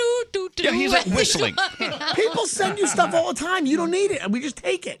doo-doo-doo-doo-doo. Yeah, he's like whistling. People send you stuff all the time. You don't need it. We just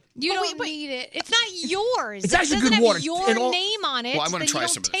take it. You don't need it. It's not yours. It's If actually it doesn't good have water. your In all- name on it. Well, I'm gonna then try you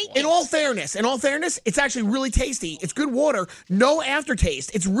some don't of this take In all fairness, it's actually really tasty. It's good water, no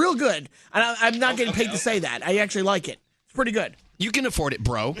aftertaste. It's real good. And I'm not getting paid to say that. I actually like it. It's pretty good. You can afford it,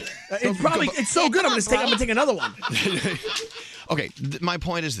 bro. It's so good. I'm gonna take another one. Okay, my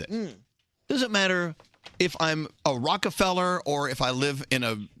point is this. Doesn't matter if I'm a Rockefeller or if I live in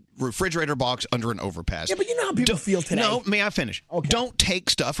a refrigerator box under an overpass. Yeah, but you know how people feel today. No, may I finish? Okay. Don't take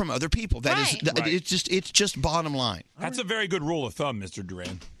stuff from other people. That is, Right. it's just bottom line. That's a very good rule of thumb, Mr.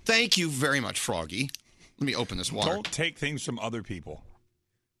 Duran. Thank you very much, Froggy. Let me open this water. Don't take things from other people.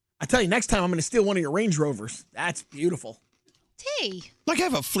 I tell you, next time I'm going to steal one of your Range Rovers. That's beautiful. T. Like I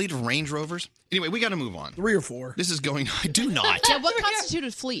have a fleet of Range Rovers. Anyway, we got to move on. 3 or 4. This is going. I do not. Yeah, what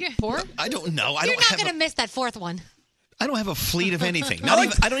constituted fleet? 4? I don't know. I You're don't not have. going to miss that 4th one. I don't have a fleet of anything.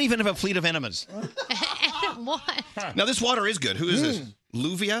 I don't even have a fleet of enemas. What? Now this water is good. Who is this?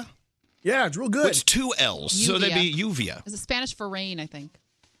 Luvia? Yeah, it's real good. It's 2 L's, so that'd be Uvia. Is it Spanish for rain, I think.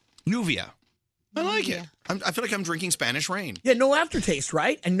 Uvia. I like it. I feel like I'm drinking Spanish rain. Yeah, no aftertaste,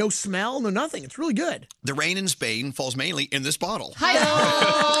 right? And no smell, no nothing. It's really good. The rain in Spain falls mainly in this bottle.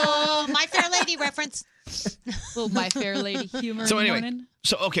 Oh, My Fair Lady reference. Little My Fair Lady humor So in the anyway, morning.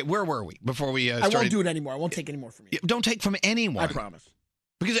 so okay, where were we before we I started? won't do it anymore. I won't take any more from you. Don't take from anyone. I promise.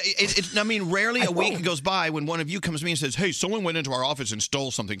 Because I mean, rarely a week goes by when one of you comes to me and says, "Hey, someone went into our office and stole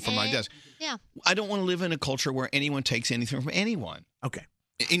something from my desk." Yeah. I don't want to live in a culture where anyone takes anything from anyone. Okay.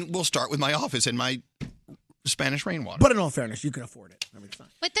 And we'll start with my office and my Spanish rainwater. But in all fairness, you can afford it. I mean, it's fine.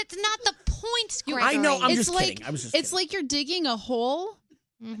 But that's not the point, Gregory. I know. I'm It's just like kidding. I was just it's kidding. like you're digging a hole.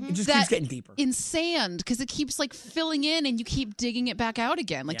 It just that- keeps getting deeper. In sand, because it keeps like filling in, and you keep digging it back out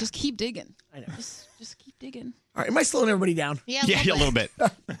again. Like just keep digging. I know. Just keep digging. All right, am I slowing everybody down? Yeah, a little bit.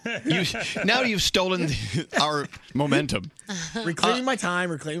 Now you've stolen our momentum. Reclaiming my time.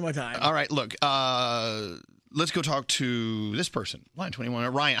 All right, look. Let's go talk to this person. Line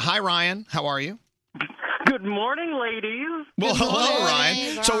 21. Ryan. Hi, Ryan. How are you? Good morning, ladies. Well, hello,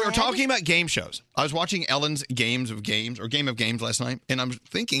 Ryan. So we were talking about game shows. I was watching Ellen's Game of Games last night, and I'm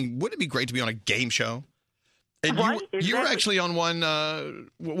thinking, wouldn't it be great to be on a game show? And you were actually on one.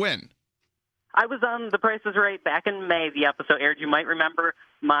 When? I was on The Price is Right back in May. The episode aired. You might remember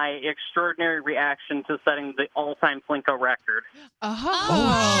my extraordinary reaction to setting the all-time Plinko record.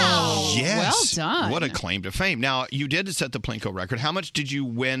 Oh, yes. Well done. What a claim to fame. Now, you did set the Plinko record. How much did you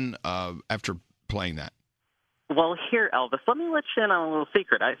win after playing that? Well, here, Elvis, let me let you in on a little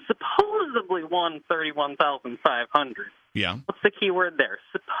secret. I supposedly won $31,500. Yeah. What's the key word there?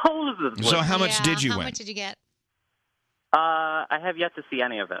 Supposedly. So how much did you How win? much did you get? I have yet to see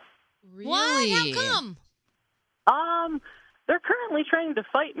any of it. What? How come? They're currently trying to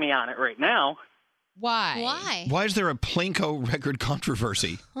fight me on it right now. Why? Why is there a Plinko record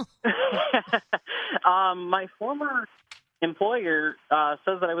controversy? My former employer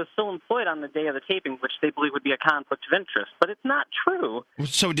says that I was still employed on the day of the taping, which they believe would be a conflict of interest, but it's not true.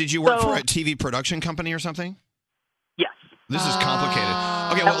 So did you work for a TV production company or something? Yes. This is complicated.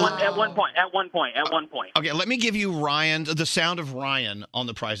 Okay, At one point. Okay, let me give you the sound of Ryan on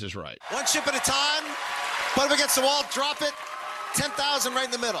The Price is Right. One chip at a time. Put him against the wall. Drop it. 10,000 right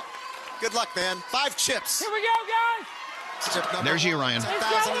in the middle. Good luck, man. 5 chips. Here we go, guys. Chip number There's you, one. Ryan.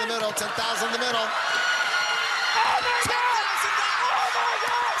 10,000 in the middle. 10,000 in the middle.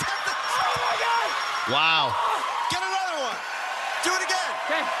 Wow. Get another one. Do it again.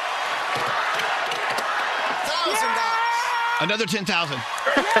 Okay. $1,000. Another 10,000.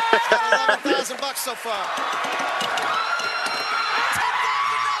 $11,000 so far.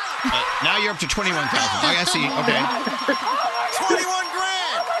 Now you're up to 21,000. I see. Okay. 21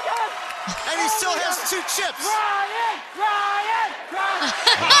 grand. And he still has 2 chips. Ryan.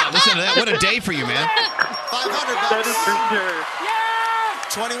 Wow, listen to that. What a day for you, man. $500. That is for sure.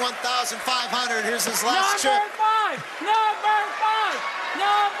 21,500. Here's his last chip.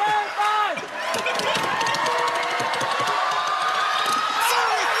 Number five.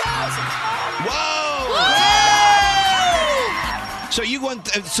 Whoa! So you won.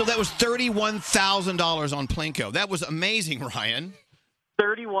 So that was $31,000 on Plinko. That was amazing, Ryan.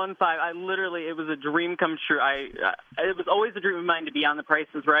 31.5. I literally, it was a dream come true. It was always a dream of mine to be on The Price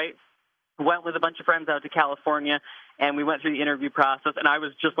is Right. Went with a bunch of friends out to California, and we went through the interview process, and I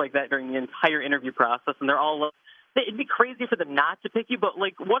was just like that during the entire interview process, and they're all like, it'd be crazy for them not to pick you, but,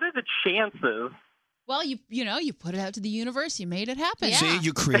 like, what are the chances? Well, you put it out to the universe. You made it happen. See,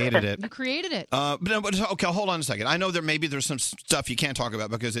 you created it. You created it. But okay, hold on a second. I know there's some stuff you can't talk about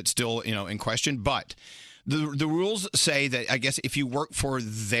because it's still in question, but the rules say that I guess if you work for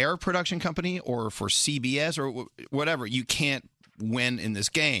their production company or for CBS or whatever, you can't win in this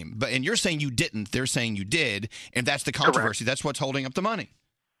game. And you're saying you didn't. They're saying you did, and that's the controversy. That's what's holding up the money.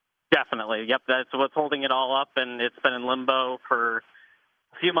 Definitely. Yep, that's what's holding it all up, and it's been in limbo for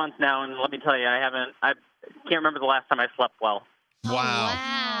a few months now, and let me tell you, I can't remember the last time I slept well.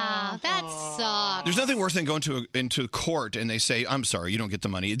 Wow. That sucks. There's nothing worse than going into court and they say, "I'm sorry, you don't get the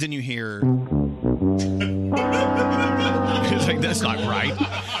money." Then you hear, it's like, that's not right.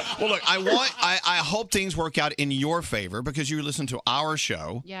 Well, look, I hope things work out in your favor because you listen to our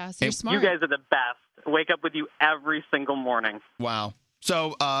show. Yeah, so you're And- smart. You guys are the best. Wake up with you every single morning. Wow.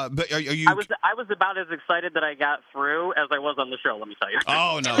 So, but are you? I was about as excited that I got through as I was on the show. Let me tell you.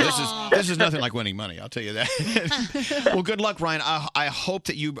 Oh no, this is nothing like winning money. I'll tell you that. Well, good luck, Ryan. I hope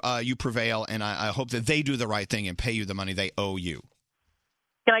that you prevail, and I hope that they do the right thing and pay you the money they owe you.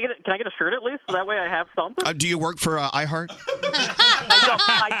 Can I get a shirt at least? So that way I have something. Do you work for iHeart?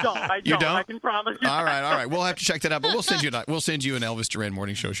 I don't. You don't? I can promise you. All right. We'll have to check that out, but we'll send you an Elvis Duran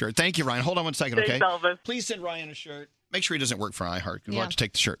Morning Show shirt. Thank you, Ryan. Hold on one second, okay? Thanks, Elvis. Please send Ryan a shirt. Make sure he doesn't work for iHeart. We'll Yeah. have to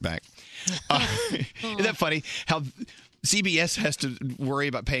take the shirt back. Isn't that funny? How CBS has to worry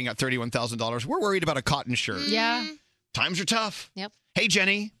about paying out $31,000. We're worried about a cotton shirt. Yeah. Times are tough. Yep. Hey,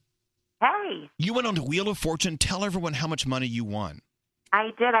 Jenny. Hey. You went on the Wheel of Fortune. Tell everyone how much money you won.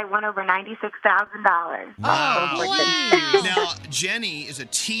 I did. I won over $96,000. Wow. Now, Jenny is a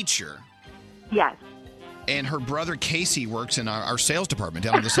teacher. Yes. And her brother Casey works in our sales department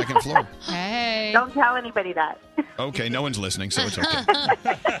down on the second floor. Hey. Don't tell anybody that. Okay, no one's listening, so it's okay.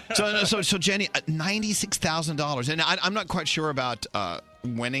 So Jenny, $96,000, and I'm not quite sure about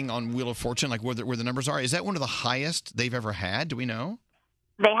winning on Wheel of Fortune, like where the numbers are. Is that one of the highest they've ever had? Do we know?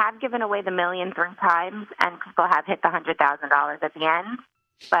 They have given away the $1 million 3 times, and people have hit the $100,000 at the end.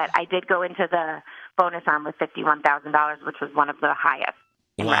 But I did go into the bonus arm with $51,000, which was one of the highest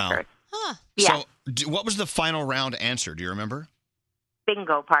in record. So, what was the final round answer? Do you remember?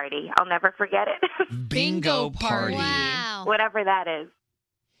 Bingo party. I'll never forget it. Bingo party. Wow. Whatever that is.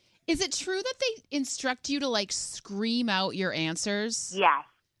 Is it true that they instruct you to like scream out your answers? Yes.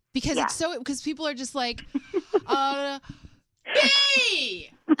 Because Yes. it's so because people are just like, B.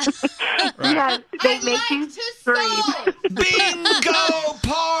 Yes, they make you scream. Bingo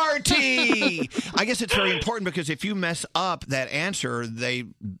party! I guess it's very important because if you mess up that answer, they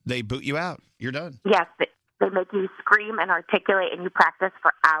boot you out. You're done. Yes, they make you scream and articulate, and you practice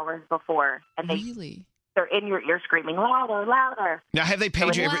for hours before. And they're in your ear screaming louder, louder. Now, have they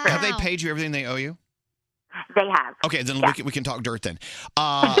paid you? Have they paid you everything they owe you? They have. Okay, then we can talk dirt then.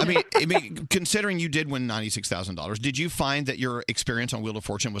 I mean, considering you did win $96,000, did you find that your experience on Wheel of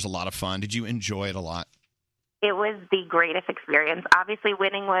Fortune was a lot of fun? Did you enjoy it a lot? It was the greatest experience. Obviously,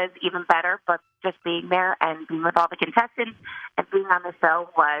 winning was even better, but just being there and being with all the contestants and being on the show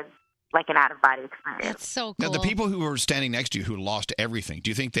was like an out-of-body experience. That's so Now, the people who were standing next to you who lost everything, do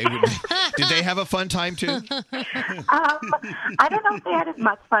you think they would? Did they have a fun time too? I don't know if they had as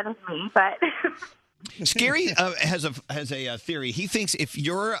much fun as me, but Scary has a theory. He thinks if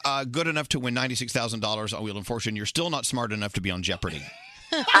you're good enough to win $96,000 on Wheel of Fortune, you're still not smart enough to be on Jeopardy.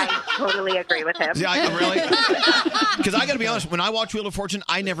 I totally agree with him. Yeah, really? Because I got to be honest, when I watch Wheel of Fortune,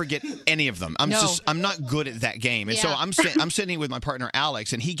 I never get any of them. I'm not good at that game, and so Yeah. I'm sitting with my partner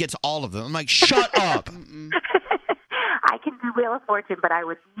Alex, and he gets all of them. I'm like, shut up. I can do Wheel of Fortune, but I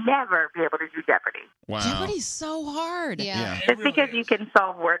would never be able to do Jeopardy. Wow. Jeopardy's so hard. Yeah. Just because you can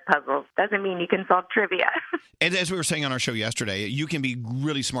solve word puzzles doesn't mean you can solve trivia. And as we were saying on our show yesterday, you can be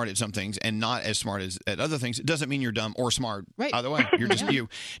really smart at some things and not as smart at other things. It doesn't mean you're dumb or smart. Right. Either way, you're just you.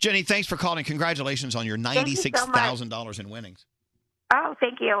 Jenny, thanks for calling. Congratulations on your Thank you so much. $96,000 in winnings. Oh,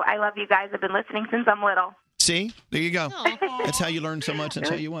 thank you. I love you guys. I've been listening since I'm little. See? There you go. That's how you learn so much. That's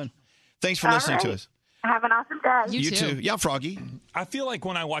how you win. Thanks for All listening to right. us. Have an awesome day. You too. Yeah, Froggy. I feel like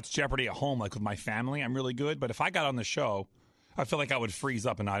when I watch Jeopardy at home, like with my family, I'm really good. But if I got on the show, I feel like I would freeze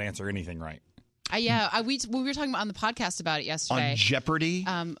up and not answer anything right. We were talking on the podcast about it yesterday. On Jeopardy?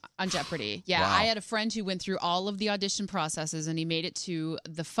 On Jeopardy. Yeah, Wow. I had a friend who went through all of the audition processes, and he made it to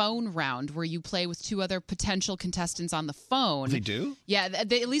the phone round where you play with 2 other potential contestants on the phone. They do? Yeah, at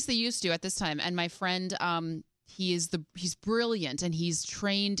least they used to at this time. And my friend, he's brilliant, and he's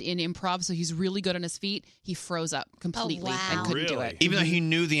trained in improv, so he's really good on his feet. He froze up completely and couldn't do it. Even though he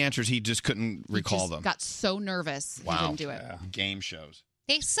knew the answers, he just couldn't recall Just them. got so nervous he didn't do it. Game shows.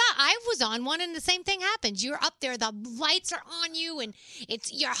 They suck. I was on one, and the same thing happens. You're up there, the lights are on you, and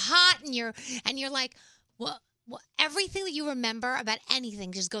you're hot, and you're like, well, everything that you remember about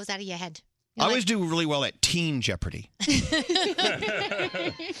anything just goes out of your head. I always do really well at Teen Jeopardy.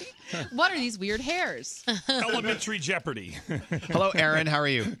 What are these weird hairs? Elementary Jeopardy. Hello, Aaron. How are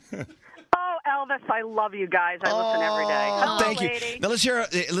you? Oh, Elvis, I love you guys. I listen every day. Hello, Thank lady. you. Now let's hear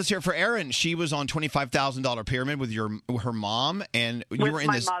it for Erin. She was on $25,000 pyramid with her mom, and you With were in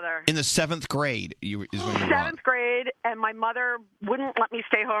my this mother. in the 7th grade. Is when you were on. 7th grade, and my mother wouldn't let me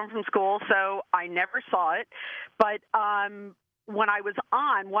stay home from school, so I never saw it. But when I was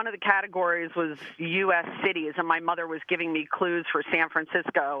on, one of the categories was U.S. cities, and my mother was giving me clues for San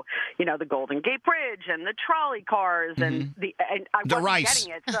Francisco, you know, the Golden Gate Bridge and the trolley cars and I The wasn't rice.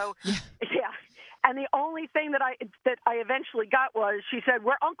 getting it. So, yeah. And the only thing that I eventually got was she said,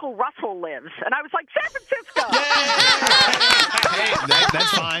 where Uncle Russell lives. And I was like, San Francisco. Hey,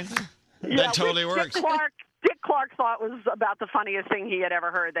 that's fine. That totally which works. Dick Clark thought was about the funniest thing he had ever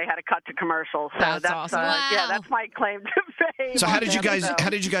heard. They had a cut to commercial. So That's awesome. Yeah, that's my claim to fame. So how on did you that.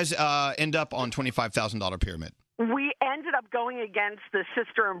 guys end up on $25,000 pyramid? We ended up going against the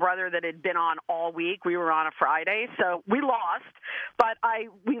sister and brother that had been on all week. We were on a Friday, so we lost. But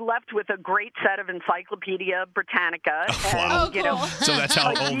we left with a great set of Encyclopedia Britannica. Wow. And, you know, So that's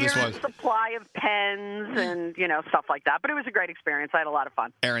how a old this year's was. supply of pens and, you know, stuff like that. But it was a great experience. I had a lot of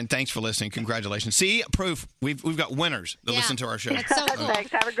fun. Aaron, thanks for listening. Congratulations. See, proof. We've got winners that listen to our show. Thanks.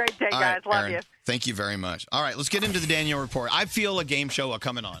 Have a great day, All guys. right, Love Aaron, you. Thank you very much. All right, let's get into the Danielle Report. I feel a game show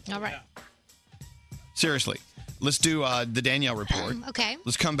coming on. All right. Seriously. Let's do the Danielle Report. Okay.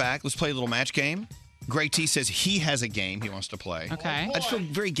 Let's come back. Let's play a little match game. Greg T says he has a game he wants to play. Okay. I just feel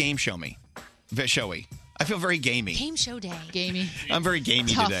very game showy. I feel very gamey. Game show day. Gamey. I'm very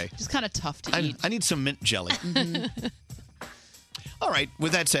gamey Tough. today. Just kind of tough to eat. I need some mint jelly. All right.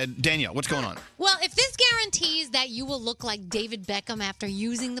 With that said, Danielle, what's going on? Well, if this guarantees that you will look like David Beckham after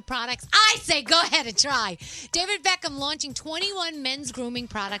using the products, I say go ahead and try. David Beckham launching 21 men's grooming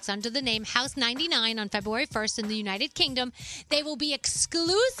products under the name House 99 on February 1st in the United Kingdom. They will be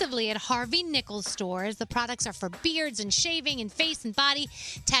exclusively at Harvey Nichols stores. The products are for beards and shaving and face and body,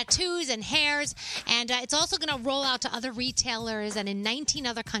 tattoos and hairs. And it's also going to roll out to other retailers and in 19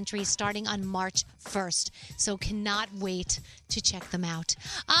 other countries starting on March 1st. So cannot wait to check them out.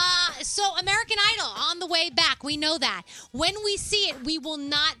 So American Idol on the way back. We know that. When we see it, we will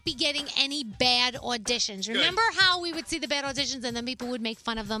not be getting any bad auditions. Remember how we would see the bad auditions and then people would make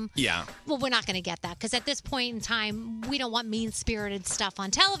fun of them? Yeah. Well, we're not going to get that because at this point in time, we don't want mean-spirited stuff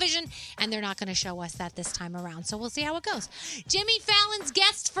on television, and they're not going to show us that this time around. So we'll see how it goes. Jimmy Fallon's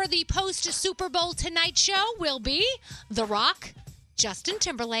guest for the post-Super Bowl Tonight Show will be The Rock, Justin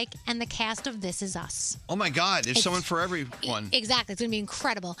Timberlake, and the cast of This Is Us. Oh, my God. There's someone for everyone. Exactly. It's going to be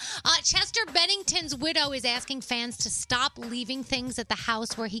incredible. Chester Bennington's widow is asking fans to stop leaving things at the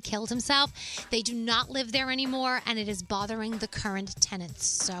house where he killed himself. They do not live there anymore, and it is bothering the current tenants.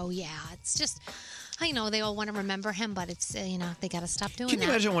 So, yeah, it's just... I know they all want to remember him, but it's, they got to stop doing that. Can you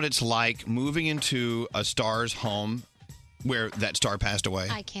imagine what it's like moving into a star's home where that star passed away?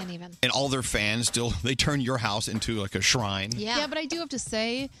 I can't even. And all their fans they turn your house into like a shrine. Yeah, but I do have to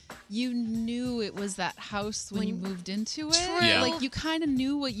say, you knew it was that house when you moved into it. True. Yeah. Like, you kind of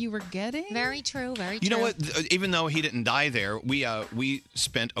knew what you were getting. Very true, very true. You know what? Even though he didn't die there, we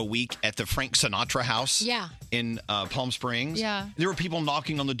spent a week at the Frank Sinatra house. Yeah. In Palm Springs. Yeah. There were people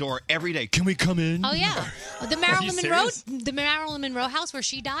knocking on the door every day. Can we come in? Oh, yeah. The Marilyn Monroe house where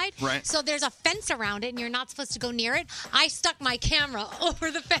she died. Right. So there's a fence around it, and you're not supposed to go near it. I stuck my camera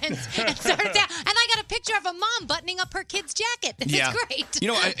over the fence and started down. And I got a picture of a mom buttoning up her kid's jacket. It's great.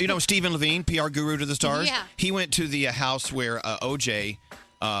 You know Stephen Levine, PR guru to the stars? Yeah. He went to the house where OJ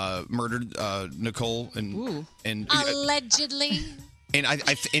murdered Nicole and Allegedly. And I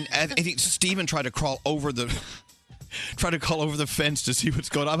think Stephen tried to crawl over the fence to see what's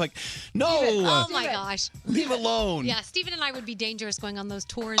going on. I'm like, no. Oh, my gosh. Leave alone. Yeah, Stephen and I would be dangerous going on those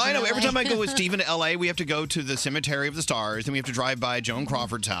tours. I in know. LA. Every time I go with Stephen to L.A., we have to go to the Cemetery of the Stars, and we have to drive by Joan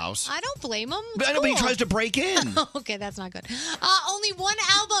Crawford's house. I don't blame him. But I know, but he tries to break in. Okay, that's not good. Only one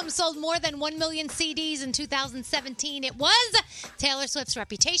album sold more than 1 million CDs in 2017. It was Taylor Swift's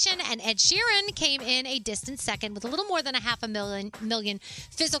Reputation, and Ed Sheeran came in a distant second with a little more than 500,000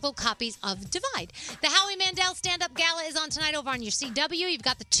 physical copies of Divide. The Howie Mandel stand-up gala is on tonight over on your CW. You've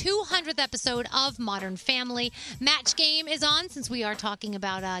got the 200th episode of Modern Family. Match Game is on since we are talking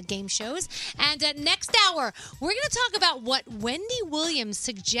about game shows. And next hour, we're going to talk about what Wendy Williams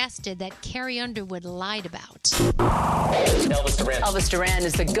suggested that Carrie Underwood lied about. Elvis Duran. Elvis Duran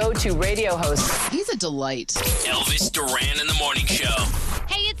is the go-to radio host. He's a delight. Elvis Duran in the Morning Show.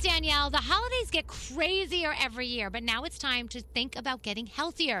 Hey, it's Danielle. The holidays get crazier every year, but now it's time to think about getting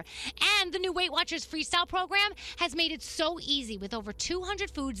healthier. And the new Weight Watchers Freestyle program has made it so easy with over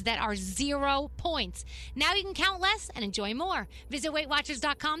 200 foods that are 0 points. Now you can count less and enjoy more. Visit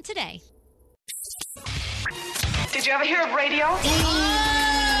WeightWatchers.com today. Did you ever hear of radio? Well,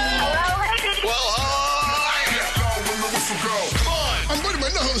 come on. I'm burning my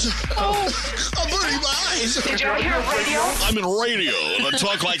nose. I'm burning my eyes. Did you ever hear of radio? I'm in radio, and I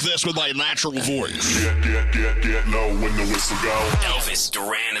talk like this with my natural voice. Get low when the whistle go. Elvis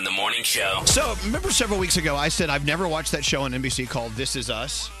Duran in the Morning Show. So, remember several weeks ago, I said I've never watched that show on NBC called This Is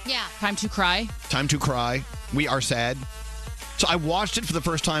Us. Yeah. Time to cry. Time to Cry. We Are Sad. So I watched it for the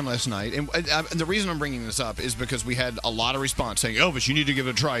first time last night, and the reason I'm bringing this up is because we had a lot of response saying, Elvis, you need to give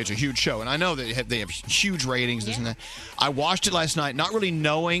it a try. It's a huge show. And I know that they have huge ratings, this and that. I watched it last night, not really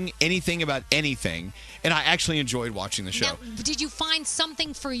knowing anything about anything, and I actually enjoyed watching the show. Now, did you find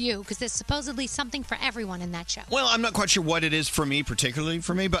something for you? Because there's supposedly something for everyone in that show. Well, I'm not quite sure what it is for me, particularly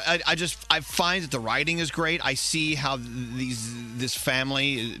for me, but I find that the writing is great. I see how this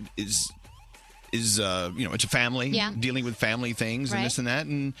family is it's a family dealing with family things and this and that,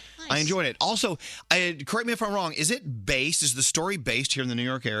 and I enjoyed it. Also, correct me if I'm wrong, is the story based here in the New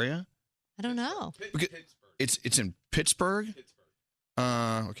York area? I don't know. It's in Pittsburgh?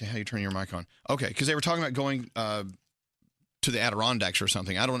 Okay, how you turn your mic on? Okay, because they were talking about going to the Adirondacks or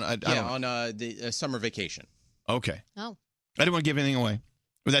something. I don't on the summer vacation. Okay. Oh. I didn't want to give anything away.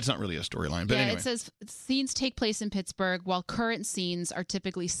 Well, that's not really a storyline, but anyway. It says scenes take place in Pittsburgh, while current scenes are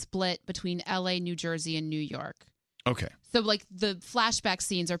typically split between L.A., New Jersey, and New York. Okay. So, like, the flashback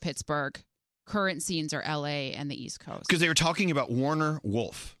scenes are Pittsburgh, current scenes are L.A. and the East Coast. Because they were talking about Warner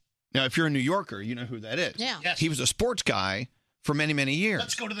Wolf. Now, if you're a New Yorker, you know who that is. Yeah. Yes. He was a sports guy for many, many years.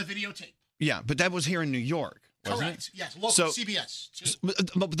 Let's go to the videotape. Yeah, but that was here in New York, wasn't Correct. it? Yes, local So- CBS.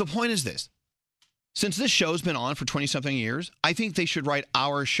 But the point is this. Since this show's been on for 20-something years, I think they should write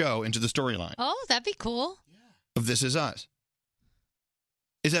our show into the storyline Oh, that'd be cool. of This Is Us.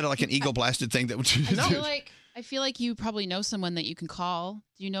 Is that like an ego-blasted thing that would I feel like you probably know someone that you can call.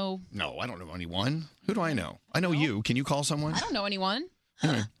 Do you know? No, I don't know anyone. Who do I know? I know you. Can you call someone? I don't know anyone.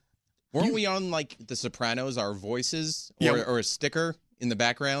 Weren't we on like The Sopranos, our voices, or, Yeah. or a sticker in the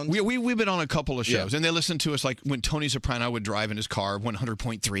background? We've been on a couple of shows, Yeah. and they listen to us like when Tony Soprano would drive in his car,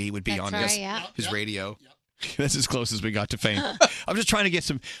 100.3 would be That's on right, his, yeah. his radio. That's as close as we got to fame. I'm just trying to get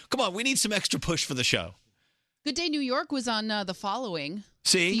some. Come on, we need some extra push for the show. Good Day New York was on The Following.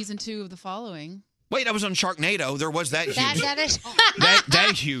 See? Season 2 of The Following. Wait, I was on Sharknado. There was that huge, That is.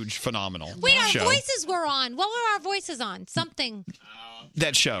 that huge, phenomenal Wait, our show. voices were on. What were our voices on? Something.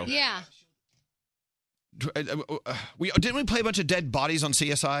 That show. Yeah. Didn't we play a bunch of dead bodies on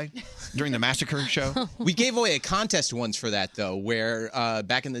CSI during the massacre show? We gave away a contest once for that, though, where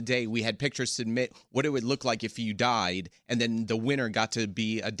back in the day we had pictures submit what it would look like if you died, and then the winner got to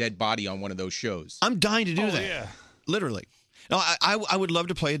be a dead body on one of those shows. I'm dying to do Oh, that. yeah. Literally. No, I would love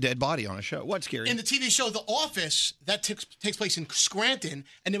to play a dead body on a show. What's scary? In the TV show The Office, that takes place in Scranton,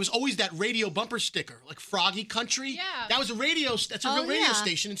 and there was always that radio bumper sticker, like Froggy Country. Yeah. That was a radio. That's a real radio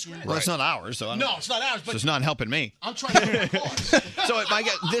station in Scranton. Well, it's not ours, so I don't No, it's not ours. So But it's not helping me. I'm trying to get a cause. So if I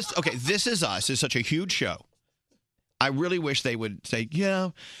get this, okay, This Is Us is such a huge show. I really wish they would say,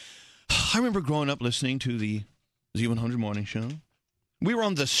 yeah, I remember growing up listening to the Z100 Morning Show. We were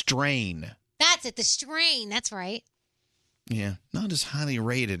on The Strain. That's it. The Strain. That's right. Yeah, not as highly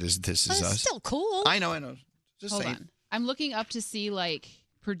rated as This But Is it's Us. still cool. I know. Just Hold saying. on. I'm looking up to see, like,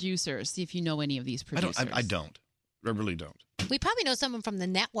 producers, see if you know any of these I producers. don't. I really don't. We probably know someone from the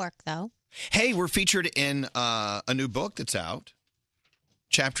network, though. Hey, we're featured in a new book that's out,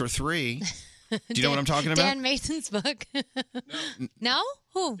 Chapter 3. Do you know what I'm talking about? Dan Mason's book. No?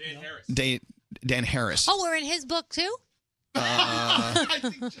 Who? Dan Harris. Oh, we're in his book, too?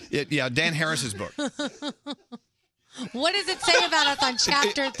 Yeah, Dan Harris's book. What does it say about us on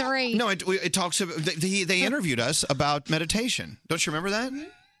Chapter 3? No, it talks about they interviewed us about meditation. Don't you remember that?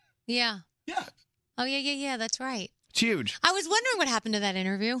 Yeah. Yeah. Oh, yeah. That's right. It's huge. I was wondering what happened to that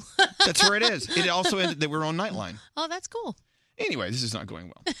interview. That's where it is. It also ended that we're on Nightline. Oh, that's cool. Anyway, this is not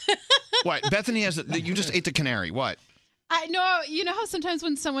going well. What? Bethany you just ate the canary. What? I know. You know how sometimes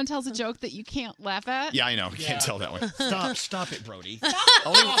when someone tells a joke that you can't laugh at? Yeah, I know. You can't tell that one. Stop it, Brody.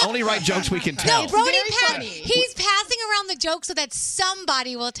 only write jokes we can No, tell. Brody, he's passing around the joke so that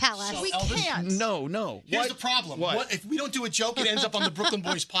somebody will tell us. So, We Elvis, can't. No. Here's the problem. What? If we don't do a joke, it ends up on the Brooklyn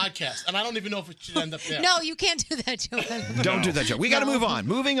Boys podcast, and I don't even know if it should end up there. No, you can't do that joke. Don't do that joke. We got to move on.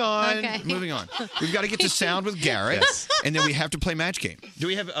 Moving on. Okay. Moving on. We've got to get to sound with Garrett, and then we have to play Match Game. Do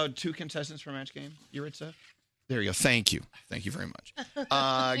we have 2 contestants for Match Game? Yuritsa? There you go. Thank you. Thank you very much.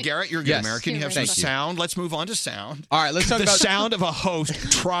 Garrett, you're a good Yes. American. You have some Thank you. sound. Let's move on to sound. All right, let's talk the about sound of a host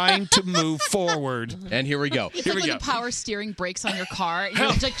trying to move forward. And here we go. It's like when the power steering brakes on your car. You're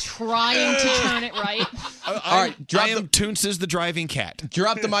like trying to turn it right. All right, I am Toonces the driving cat.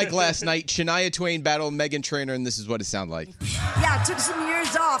 Drop the mic last night. Shania Twain battled Meghan Trainor, and this is what it sounded like. Yeah, I took some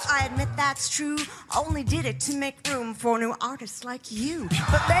years off, I admit that's true. Only did it to make room for new artists like you.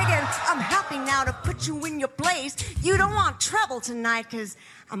 But Megan, I'm happy now to put you in your place. You don't want trouble tonight, cause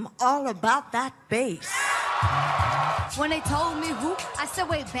I'm all about that bass. When they told me who, I said,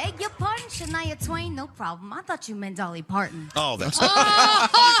 wait, beg your pardon? Shania Twain? No problem. I thought you meant Dolly Parton. Oh, that's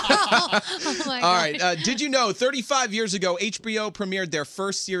Oh, my All right, did you know 35 years ago, HBO premiered their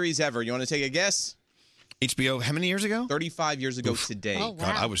first series ever? You want to take a guess? HBO, how many years ago? 35 years ago today. Oh, wow.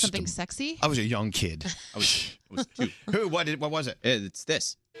 God, I was Something sexy? I was a young kid. I was 2. Who? What was it? It's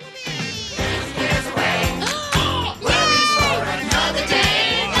this.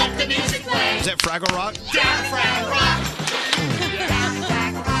 Is that Fraggle Rock?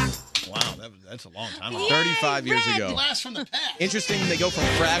 Wow, that's a long time ago. 35 years ago. Blast from the past. Interesting, they go from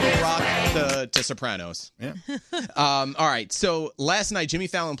Fraggle Rock to Sopranos. Yeah. All right, so last night Jimmy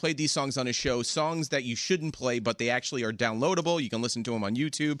Fallon played these songs on his show, songs that you shouldn't play, but they actually are downloadable. You can listen to them on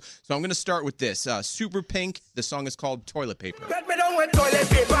YouTube. So I'm going to start with this. Super Pink, the song is called Toilet Paper.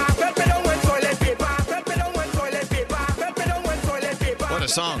 What a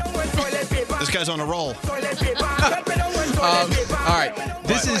song. This guy's on a roll. All right,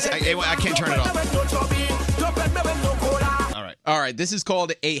 this is... I can't turn it off. All right, this is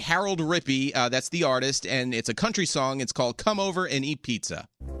called a Harold Rippey. That's the artist, and it's a country song. It's called Come Over and Eat Pizza.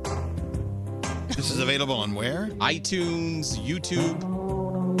 This is available on where? iTunes, YouTube.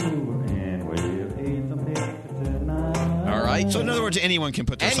 All right. So in other words, anyone can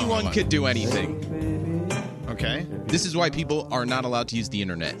put this song Anyone online. could do anything. Okay. This is why people are not allowed to use the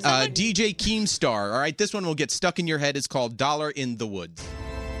internet. DJ Keemstar. All right, this one will get stuck in your head. It's called Dollar in the Woods.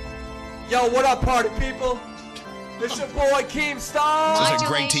 Yo, what up, party people? It's your boy Keemstar. This is a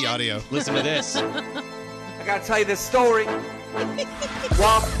Greg T audio. Listen to this. I gotta tell you this story.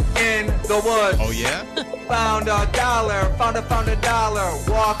 Walk in the woods. Oh, yeah? Found a dollar. Found a dollar.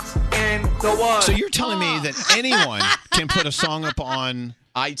 Walked in the woods. So you're telling me that anyone can put a song up on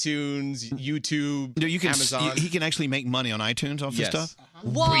iTunes, YouTube, no, you can, Amazon. He can actually make money on iTunes off this stuff?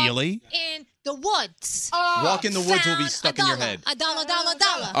 Walk Really? in the woods. Walk in the woods will be stuck in your $1, head.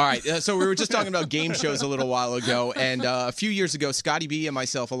 $1. All right, so we were just talking about game shows a little while ago, and a few years ago, Scotty B and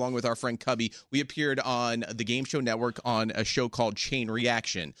myself, along with our friend Cubby, we appeared on the Game Show Network on a show called Chain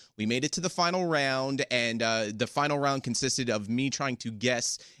Reaction. We made it to the final round, and the final round consisted of me trying to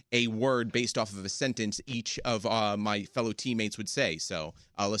guess a word based off of a sentence each of my fellow teammates would say. So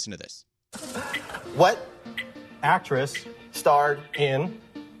listen to this. What actress starred in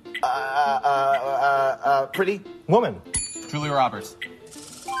Pretty Woman? Julia Roberts.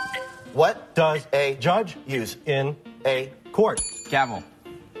 What does a judge use in a court? Gavel.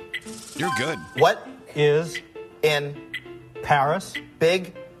 You're good. What is in Paris?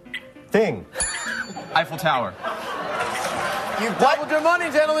 Big thing. Eiffel Tower. You doubled your money,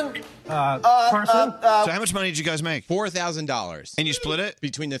 gentlemen. So how much money did you guys make? $4,000. And you split it?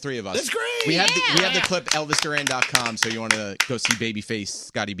 Between the three of us. That's great. We have the clip, ElvisDuran.com, so you want to go see Babyface,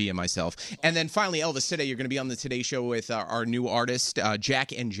 Scotty B, and myself. And then finally, Elvis, today you're going to be on the Today Show with our new artist,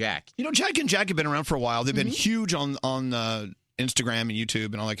 Jack and Jack. You know, Jack and Jack have been around for a while. They've been huge on Instagram and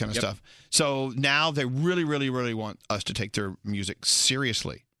YouTube and all that kind of stuff. So now they really, really, really want us to take their music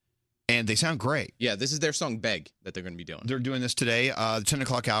seriously. And they sound great. Yeah, this is their song Beg that they're going to be doing. They're doing this today, the 10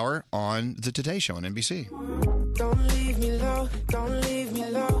 o'clock hour on the Today Show on NBC. Don't leave me low, don't leave me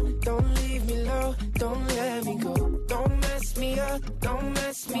low, don't leave me low, don't let me go. Don't mess me up, don't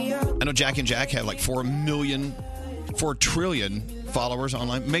mess me up. I know Jack and Jack have like 4 trillion followers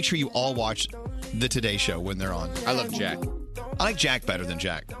online. Make sure you all watch the Today Show when they're on. I love Jack. I like Jack better than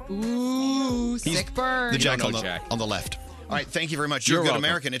Jack. Ooh, He's sick burn. The Jack on Jack. the left. All right, thank you very much. You're a good welcome.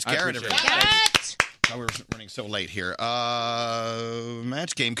 American. It's I Garrett, appreciate everybody. Garrett! Oh, we're running so late here.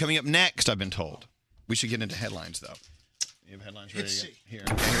 Match game coming up next, I've been told. We should get into headlines, though. You have headlines ready to go? Here.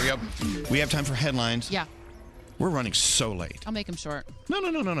 Okay, here we go. We have time for headlines. Yeah, We're running so late. I'll make him short. No.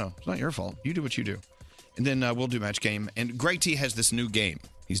 It's not your fault. You do what you do. And then we'll do match game. And Greg T has this new game.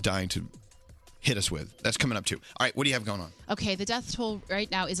 He's dying to hit us with. That's coming up too. All right, what do you have going on? Okay, the death toll right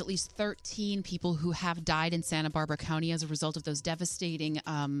now is at least 13 people who have died in Santa Barbara County as a result of those devastating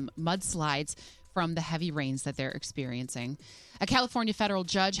mudslides from the heavy rains that they're experiencing. A California federal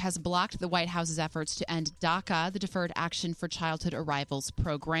judge has blocked the White House's efforts to end DACA, the Deferred Action for Childhood Arrivals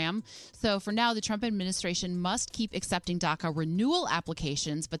program. So for now, the Trump administration must keep accepting DACA renewal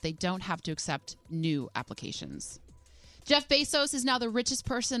applications, but they don't have to accept new applications. Jeff Bezos is now the richest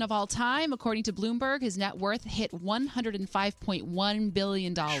person of all time. According to Bloomberg, his net worth hit $105.1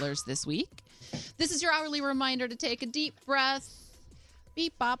 billion this week. This is your hourly reminder to take a deep breath.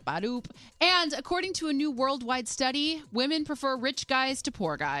 Beep, bop, ba-doop. And according to a new worldwide study, women prefer rich guys to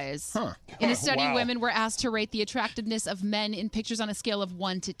poor guys. Huh. In a study, Wow. women were asked to rate the attractiveness of men in pictures on a scale of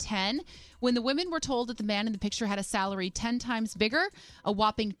 1 to 10. When the women were told that the man in the picture had a salary 10 times bigger, a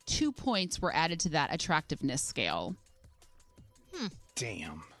whopping 2 points were added to that attractiveness scale.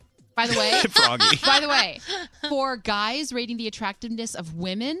 Damn. By the way, Froggy. By the way, for guys rating the attractiveness of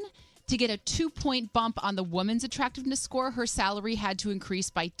women, to get a 2-point bump on the woman's attractiveness score, her salary had to increase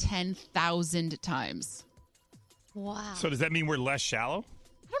by 10,000 times. Wow. So does that mean we're less shallow?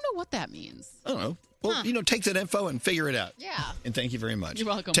 I don't know what that means. I don't know. Well, take that info and figure it out. Yeah. And thank you very much. You're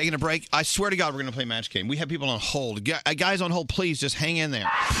welcome. Taking a break. I swear to God, we're going to play Match Game. We have people on hold. Guys on hold, please just hang in there.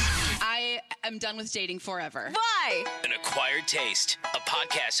 I am done with dating forever. Why? An Acquired Taste, a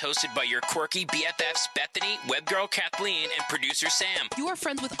podcast hosted by your quirky BFFs Bethany, webgirl Kathleen, and producer Sam. You are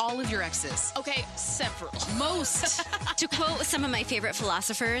friends with all of your exes. Okay, several. Most. To quote some of my favorite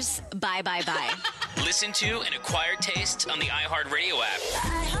philosophers, bye, bye, bye. Listen to An Acquired Taste on the iHeartRadio app.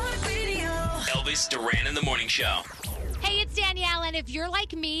 Elvis Duran in the Morning Show. Hey, it's Danielle, and if you're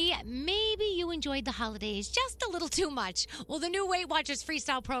like me, maybe you enjoyed the holidays just a little too much. Well, the new Weight Watchers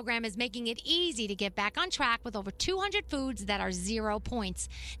Freestyle program is making it easy to get back on track with over 200 foods that are 0 points.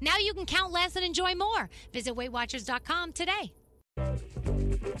 Now you can count less and enjoy more. Visit WeightWatchers.com today.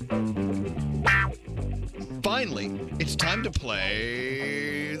 Finally, it's time to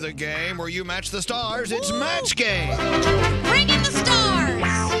play the game where you match the stars. It's Match Game. Bring in the stars.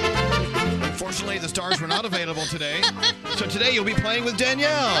 Unfortunately, the stars were not available today. So today you'll be playing with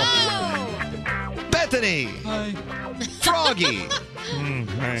Danielle. Bethany. Hi. Froggy.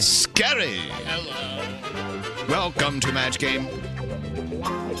 Hi. Scary. Hello. Welcome to Match Game.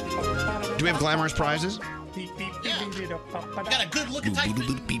 Do we have glamorous prizes? Got a good looking type.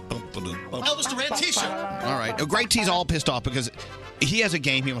 Elvis Duran t-shirt. All right. Oh, Great T's all pissed off because he has a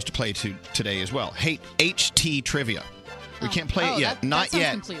game he wants to play today as well. HT Trivia. We can't play it yet. That sounds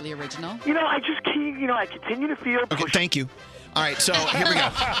yet. completely original. I just keep, I continue to feel. Okay, thank you. All right, so here we go.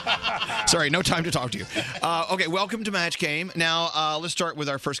 Sorry, no time to talk to you. Okay, welcome to Match Game. Now, let's start with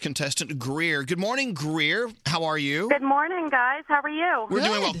our first contestant, Greer. Good morning, Greer. How are you? Good morning, guys. How are you? We're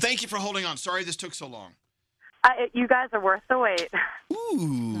doing well. Thank you for holding on. Sorry this took so long. You guys are worth the wait.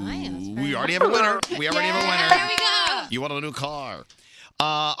 Ooh, we already have a winner. We already have a winner. There we go. You want a new car.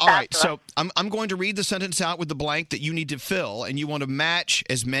 All right, so I'm going to read the sentence out with the blank that you need to fill, and you want to match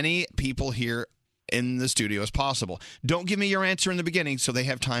as many people here in the studio as possible. Don't give me your answer in the beginning so they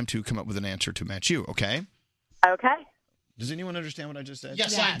have time to come up with an answer to match you, okay? Okay. Does anyone understand what I just said?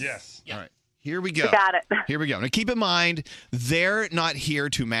 Yes. Yes. All right, here we go. You got it. Here we go. Now, keep in mind, they're not here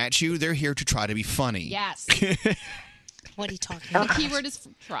to match you. They're here to try to be funny. Yes. What are you talking The about? keyword is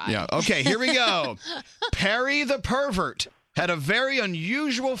try. Yeah, okay, here we go. Perry the pervert had a very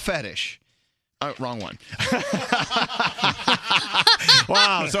unusual fetish. Wrong one.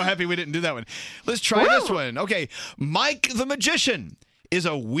 Wow, so happy we didn't do that one. Let's try this one. Okay, Mike the magician is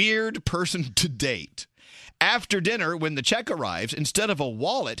a weird person to date. After dinner, when the check arrives, instead of a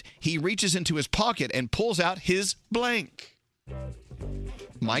wallet, he reaches into his pocket and pulls out his blank.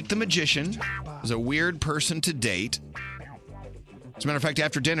 Mike the magician is a weird person to date. As a matter of fact,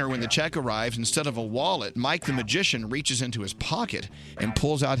 after dinner, when the check arrives, instead of a wallet, Mike the magician reaches into his pocket and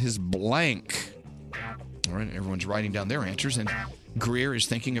pulls out his blank. All right, everyone's writing down their answers, and Greer is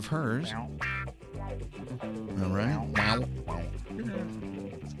thinking of hers. All right. Wow.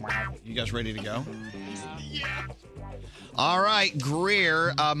 You guys ready to go? Yeah. All right,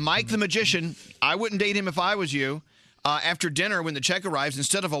 Greer. Mike the magician, I wouldn't date him if I was you. After dinner, when the check arrives,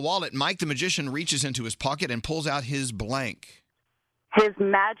 instead of a wallet, Mike the magician reaches into his pocket and pulls out his blank. His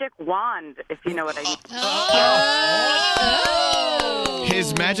magic wand, if you know what I mean.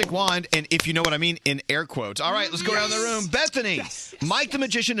 His magic wand, and if you know what I mean, in air quotes. All right, let's go around the room. Bethany. Mike the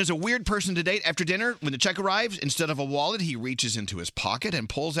magician is a weird person to date. After dinner, when the check arrives, instead of a wallet, he reaches into his pocket and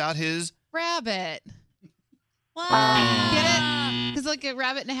pulls out his... Rabbit. What? Get it? Because like a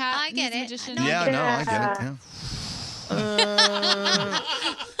rabbit in a hat. I get it. Magician. Yeah, no, I get it. Yeah.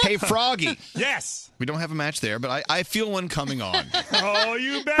 Hey, Froggy. Yes. We don't have a match there, but I feel one coming on. Oh,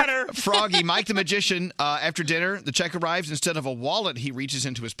 you better. Froggy, Mike the Magician, after dinner, the check arrives. Instead of a wallet, he reaches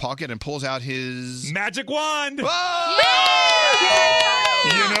into his pocket and pulls out his... Magic wand. Whoa!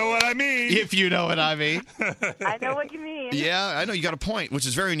 You know what I mean. If you know what I mean. I know what you mean. Yeah, I know you got a point, which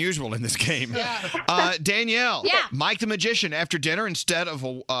is very unusual in this game. Danielle, Yeah. Mike the Magician, after dinner, instead of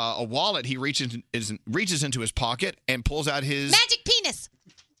a wallet, he reaches into his pocket and pulls out his... Magic penis.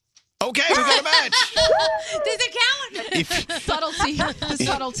 Okay, we got a match. Does it count? Subtlety. The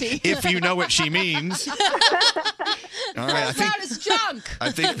subtlety. If you know what she means. All right, I think That is junk. I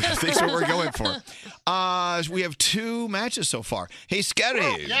think that's what we're going for. We have 2 matches so far. Hey,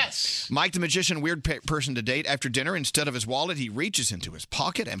 Scary. Yes. Mike the Magician, weird person to date. After dinner, instead of his wallet, he reaches into his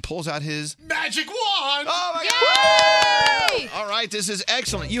pocket and pulls out his... Magic wand. Oh, my Yay! God. All right, this is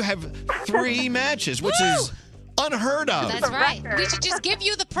excellent. You have 3 matches, which is unheard of. That's right. We should just give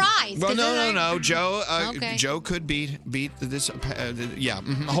you the prize. Well, 'cause no, then no, no. Joe, Okay. Joe could beat this. Yeah.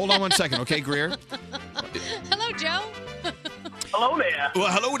 Hold on one second, okay, Greer? Hello, Joe. Hello there. Well,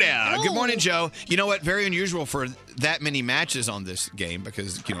 hello there. Hello. Good morning, Joe. You know what? Very unusual for that many matches on this game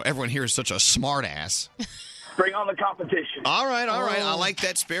because, everyone here is such a smart ass. Bring on the competition. All right. I like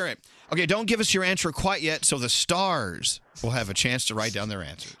that spirit. Okay, don't give us your answer quite yet, so the stars will have a chance to write down their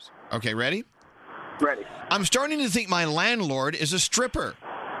answers. Okay, ready? Ready. I'm starting to think my landlord is a stripper.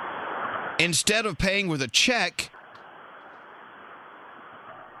 Instead of paying with a check,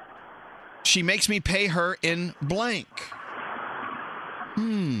 she makes me pay her in blank.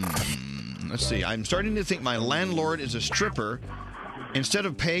 Let's see. I'm starting to think my landlord is a stripper. Instead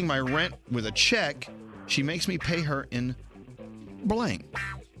of paying my rent with a check, she makes me pay her in blank.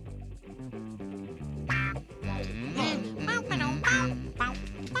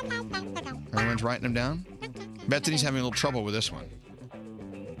 Everyone's writing them down? Bethany's having a little trouble with this one.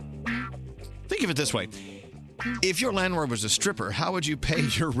 Think of it this way. If your landlord was a stripper, how would you pay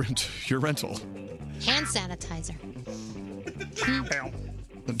your rental? Hand sanitizer.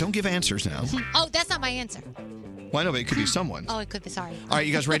 Don't give answers now. Oh, that's not my answer. Well, I know, but it could be someone. Oh, it could be. Sorry. All right,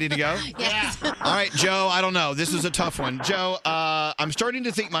 you guys ready to go? Yes. All right, Joe, I don't know. This is a tough one. Joe, I'm starting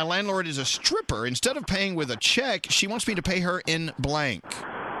to think my landlord is a stripper. Instead of paying with a check, she wants me to pay her in blank.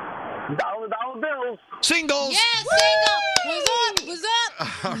 Dollar bills. Singles! Yes, single. What's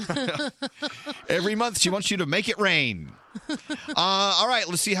up? Every month she wants you to make it rain. All right,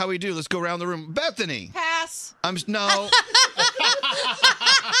 let's see how we do. Let's go around the room. Bethany. Pass. No.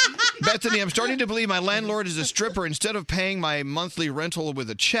 Bethany, I'm starting to believe my landlord is a stripper. Instead of paying my monthly rental with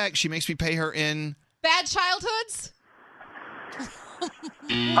a check, she makes me pay her in... Bad childhoods.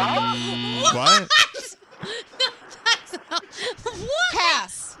 What? What?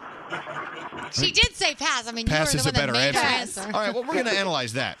 Pass. She did say pass. I mean, Pass you is were a the one better that made her answer. answer. All right, well, we're going to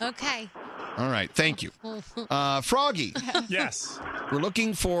analyze that. Okay. All right, thank you. Froggy. Yes. We're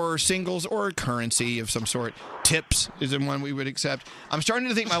looking for singles or currency of some sort. Tips is the one we would accept. I'm starting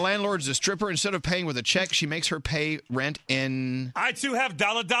to think my landlord's a stripper. Instead of paying with a check, she makes her pay rent in... I, too, have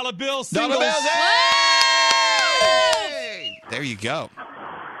dollar bills. Dollar Singles. bills. Hey! There you go.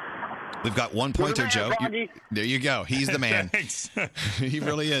 We've got 1 point there, Joe. There you go. He's the man. Thanks. He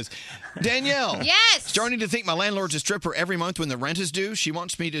really is. Danielle. Yes. Starting to think my landlord's a stripper. Every month when the rent is due, she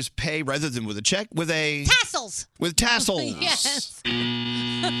wants me to pay rather than with a check, with a... Tassels. With tassels. Yes.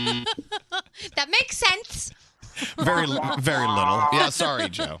 That makes sense. Very little. Yeah, sorry,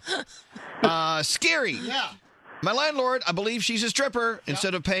 Joe. Scary. Yeah. My landlord, I believe she's a stripper.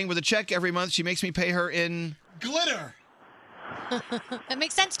 Instead of paying with a check every month, she makes me pay her in... Glitter. That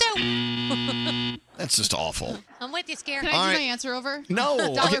makes sense too. That's just awful. I'm with you, Scare. Can I do my answer over? No.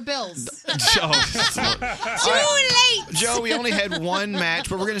 Dollar Okay. bills. Joe. Too late. Joe, we only had 1 match,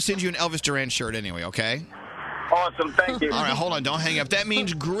 but we're going to send you an Elvis Duran shirt anyway, okay? Awesome, thank you. All right, hold on. Don't hang up. That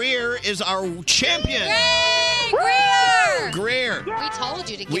means Greer is our champion. Yay, Greer! Greer. We told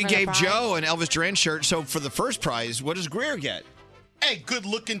you to give We her gave the prize. Joe an Elvis Duran shirt, so for the first prize, what does Greer get? Hey,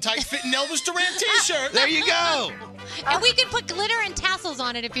 good-looking, tight-fitting Elvis Duran T-shirt. There you go. And we could put glitter and tassels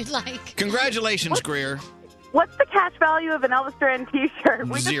on it if you'd like. Congratulations, Greer. What's the cash value of an Elvis Duran T-shirt?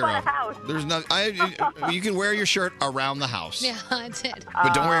 We just Zero. bought a house. There's no. You can wear your shirt around the house, Yeah, that's it.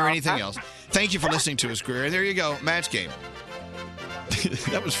 but don't wear anything else. Thank you for listening to us, Greer. There you go, match game.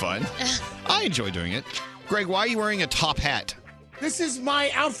 That was fun. I enjoy doing it. Greg, why are you wearing a top hat? This is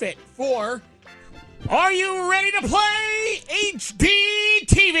my outfit for Are You Ready to Play HD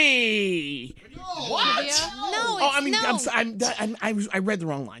TV? What? No, Oh, I mean, no. I read the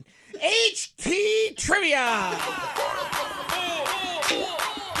wrong line. HT Trivia.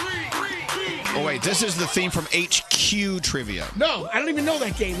 Oh, wait. This is the theme from HQ Trivia. No, I don't even know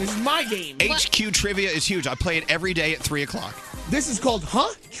that game. This is my game. HQ Trivia is huge. I play it every day at 3 o'clock. This is called,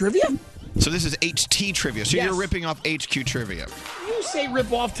 Trivia? So this is HT Trivia. So Yes. you're ripping off HQ Trivia. You say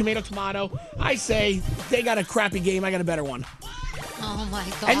rip off tomato. I say they got a crappy game. I got a better one. Oh, my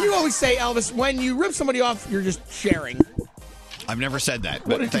God. And you always say, Elvis, when you rip somebody off, you're just sharing. I've never said that,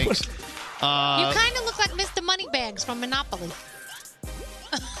 but thanks. You kind of look like Mr. Moneybags from Monopoly.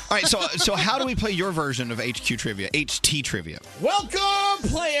 All right, so how do we play your version of HQ Trivia, HT Trivia? Welcome,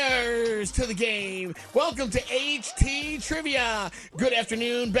 players, to the game. Welcome to HT Trivia. Good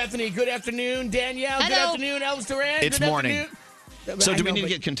afternoon, Bethany. Good afternoon, Danielle. Good afternoon, Elvis Duran. It's Good morning. afternoon. So I do we know, need to but-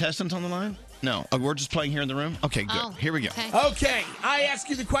 get contestants on the line? No, we're just playing here in the room? Okay, good. Oh, Here we go. Okay, I ask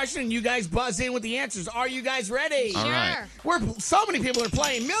you the question, and you guys buzz in with the answers. Are you guys ready? All right. So many people are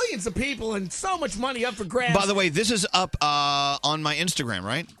playing, millions of people, and so much money up for grabs. By the way, this is up on my Instagram,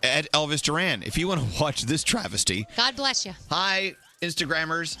 right? At Elvis Duran. If you want to watch this travesty, God bless you. hi,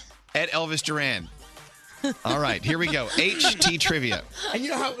 Instagrammers, at Elvis Duran. All right, here we go. HT Trivia. And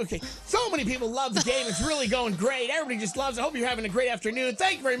you know how, so many people love the game. It's really going great. Everybody just loves it. I hope you're having a great afternoon.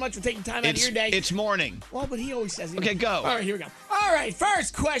 Thank you very much for taking time out of your day. It's morning. Well, but he always says it. Okay, go. All right, here we go. All right,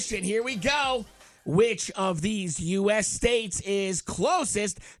 first question. Here we go. Which of these U.S. states is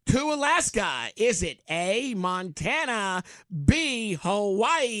closest to Alaska? Is it A, Montana, B,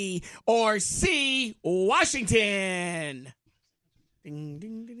 Hawaii, or C, Washington? Ding,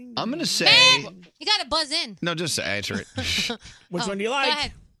 ding, ding, ding. I'm going to say... You got to buzz in. No, just answer it. Which one do you like? Go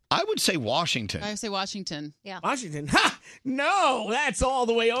ahead. I would say Washington. I say Washington. Yeah. Washington. Ha! No, that's all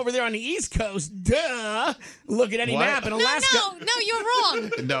the way over there on the East Coast. Duh. Look at any What? map in Alaska. No, you're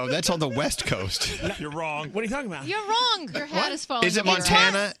wrong. No, that's on the West Coast. You're wrong. What are you talking about? You're wrong. Your hat is falling. Is it over your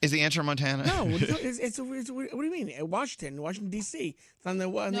Montana? Is the answer Montana? No, what do you mean? Washington, D.C. It's on the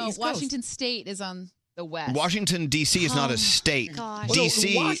No, East Coast. Washington State is on the West. Washington, D.C. is not a state. gosh. Well, no,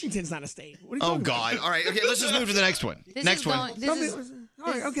 D.C. Washington's not a state. What are you Oh, talking God. about? All right. Okay, let's just move to the next one. This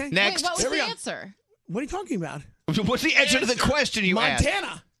All right, okay. Next. Wait, what was There we the go. answer? What are you talking about? What's the answer to the question you asked?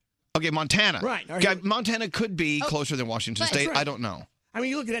 Montana. Okay, Montana. Right, all right. Okay, Montana could be closer than Washington But- State. That's right. I don't know. I mean,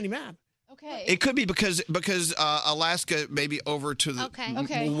 you look at any map. Okay. It could be because Alaska maybe over to the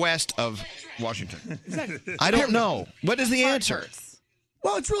Okay. west of Washington. Exactly. I don't know. What is the answer?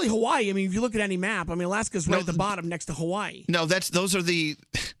 Well, it's really Hawaii. I mean, if you look at any map, I mean, Alaska's right at the bottom next to Hawaii. No, those are the.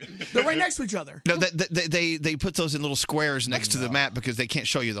 They're right next to each other. No, they put those in little squares next to the map because they can't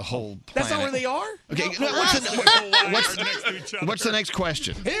show you the whole planet. That's not where they are? Okay, what's the next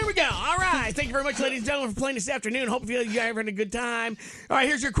question? Here we go. All right. Thank you very much, ladies and gentlemen, for playing this afternoon. Hope you guys are having a good time. All right,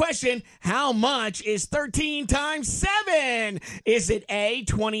 here's your question. How much is 13 times 7? Is it A,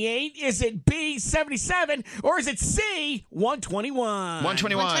 28? Is it B, 77? Or is it C, 121?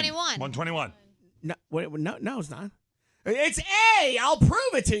 121. 121. No, it's not. It's A. I'll prove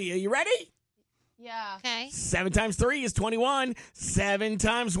it to you. You ready? Yeah. Okay. 7 times 3 is 21. 7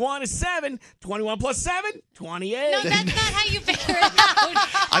 times 1 is 7. 21 plus 7, 28. No, that's not how you figure it out.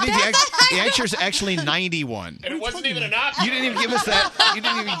 I think the answer is actually 91. And it wasn't even an option. You didn't even give us that. You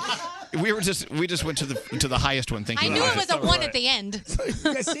didn't even. We just went to the highest one. I Thinking knew that it was a 1 at the end.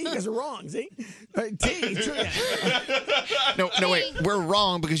 You guys are wrong. See? T. No, wait. We're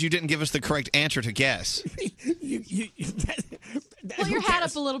wrong because you didn't give us the correct answer to guess. Pull your hat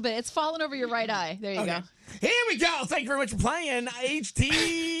up a little bit. It's falling over your right eye. There you go. Here we go. Thank you very much for playing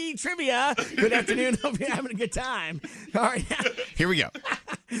HT Trivia. Good afternoon. Hope you're having a good time. All right. Here we go.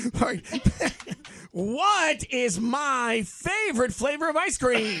 All right. What is my favorite flavor of ice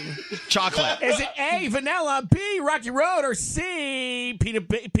cream? Chocolate. Is it A, vanilla, B, Rocky Road, or C, butter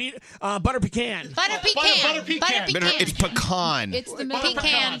pecan? Butter pecan. Butter pecan. It's pecan. It's the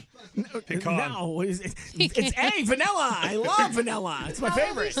pecan. No, it's A, vanilla. I love vanilla. It's my How are we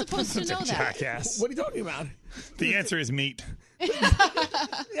favorite. supposed to know that? Jackass. What are you talking about? The answer is meat.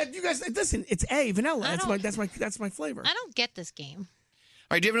 Yeah, you guys, listen. It's A, vanilla. That's my flavor. I don't get this game.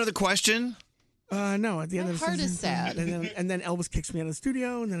 All right. Do you have another question? No, at the end of the heart season, is sad. and then Elvis kicks me out of the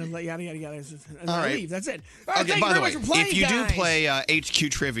studio, and then I'm like yada yada yada, and then All I right. leave. That's it. All right, Okay, thank by you the very way, much for playing, if you do guys. play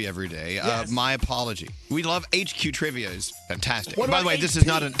HQ Trivia every day, Yes. my apology. We love HQ Trivia is fantastic. What By the about way, this HT? is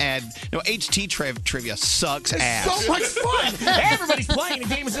not an ad. No, HT Trivia sucks It's ass. so much fun. Everybody's playing.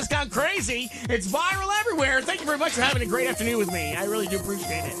 The game has just gone crazy. It's viral everywhere. Thank you very much for having a great afternoon with me. I really do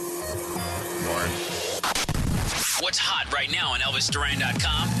appreciate it. What's hot right now on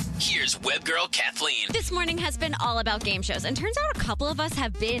ElvisDuran.com? Here's web girl Kathleen. This morning has been all about game shows, and turns out a couple of us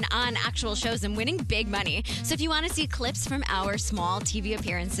have been on actual shows and winning big money. So if you want to see clips from our small TV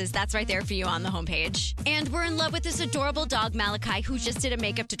appearances, that's right there for you on the homepage. And we're in love with this adorable dog, Malachi, who just did a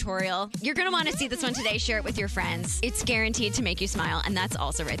makeup tutorial. You're going to want to see this one today. Share it with your friends. It's guaranteed to make you smile, and that's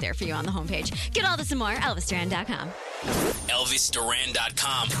also right there for you on the homepage. Get all this and more, ElvisDuran.com.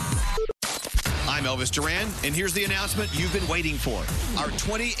 ElvisDuran.com. I'm Elvis Duran, and here's the announcement you've been waiting for. Our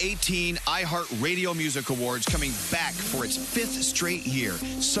 2018 iHeartRadio Music Awards coming back for its 5th straight year,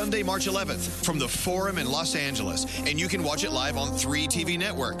 Sunday, March 11th, from the Forum in Los Angeles. And you can watch it live on 3 TV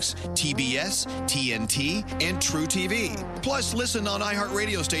networks, TBS, TNT, and True TV. Plus, listen on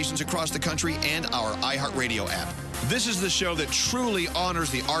iHeartRadio stations across the country and our iHeartRadio app. This is the show that truly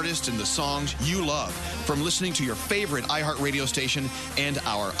honors the artists and the songs you love, from listening to your favorite iHeartRadio station and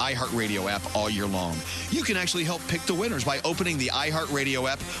our iHeartRadio app all year long. You can actually help pick the winners by opening the iHeartRadio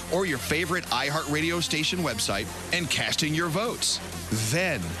app or your favorite iHeartRadio station website and casting your votes.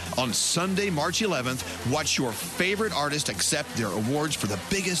 Then, on Sunday, March 11th, watch your favorite artist accept their awards for the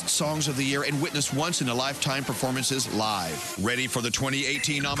biggest songs of the year and witness once-in-a-lifetime performances live. Ready for the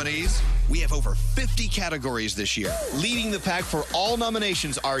 2018 nominees? We have over 50 categories this year. Leading the pack for all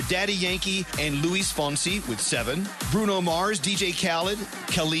nominations are Daddy Yankee and Luis Fonsi with 7, Bruno Mars, DJ Khaled,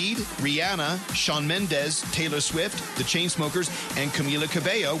 Rihanna, Shawn Mendes, Taylor Swift, The Chainsmokers, and Camila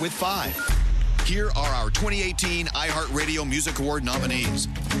Cabello with 5. Here are our 2018 iHeartRadio Music Award nominees.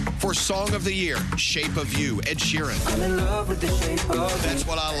 For Song of the Year, Shape of You, Ed Sheeran. I'm in love with the shape of That's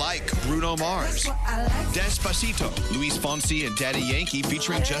What I Like, Bruno Mars. Despacito, Luis Fonsi and Daddy Yankee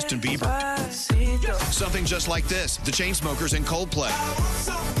featuring Justin Bieber. Something Just Like This, The Chainsmokers and Coldplay.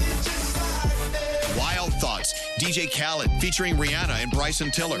 Wild Thoughts, DJ Khaled featuring Rihanna and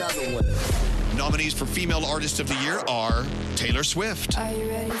Bryson Tiller. Nominees for Female Artist of the Year are Taylor Swift,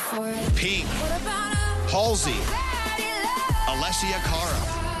 Pink, Halsey, Alessia Cara,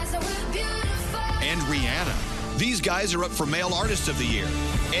 and Rihanna. These guys are up for Male Artist of the Year.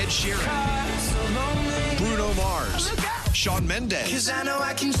 Ed Sheeran, Bruno Mars, Shawn Mendes, The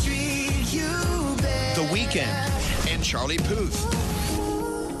Weeknd, and Charlie Puth.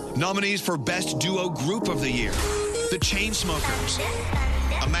 Nominees for Best Duo Group of the Year: The Chainsmokers,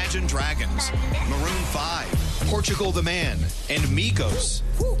 Imagine Dragons, Maroon 5, Portugal the Man, and Migos.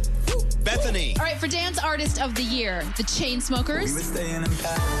 Bethany. All right, for Dance Artist of the Year, The Chainsmokers,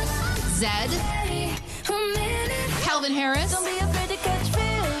 Zed, Calvin Harris,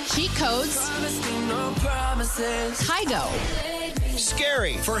 Cheat Codes, Kygo.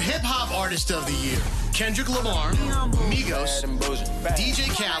 Scary. For Hip Hop Artist of the Year, Kendrick Lamar, Migos, DJ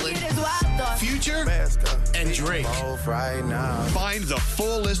Khaled, Future, and Drake. Find the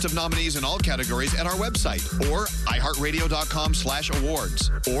full list of nominees in all categories at our website or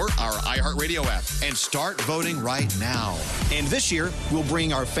iHeartRadio.com/awards or our iHeartRadio app and start voting right now. And this year, we'll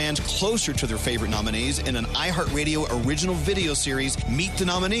bring our fans closer to their favorite nominees in an iHeartRadio original video series, Meet the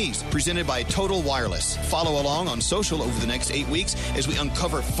Nominees, presented by Total Wireless. Follow along on social over the next 8 weeks as we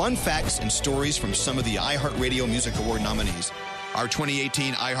uncover fun facts and stories from some of the iHeartRadio Music Award nominees. Our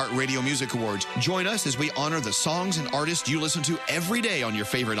 2018 iHeartRadio Music Awards. Join us as we honor the songs and artists you listen to every day on your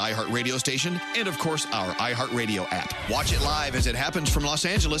favorite iHeartRadio station and, of course, our iHeartRadio app. Watch it live as it happens from Los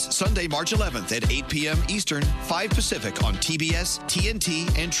Angeles, Sunday, March 11th at 8 p.m. Eastern, 5 Pacific on TBS, TNT,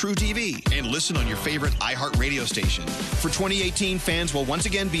 and True TV. And listen on your favorite iHeartRadio station. For 2018, fans will once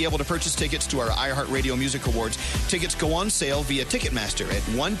again be able to purchase tickets to our iHeartRadio Music Awards. Tickets go on sale via Ticketmaster at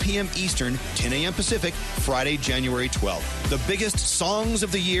 1 p.m. Eastern, 10 a.m. Pacific, Friday, January 12th. The biggest songs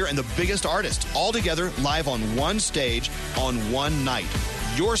of the year and the biggest artists all together live on one stage on one night.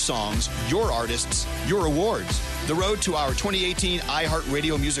 Your songs, your artists, your awards. The road to our 2018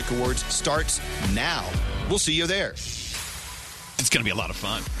 iHeartRadio Music Awards starts now. We'll see you there. It's going to be a lot of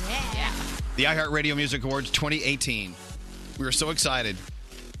fun. Yeah. The iHeartRadio Music Awards 2018. We are so excited.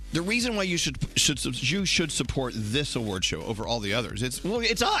 The reason why you should support this award show over all the others, it's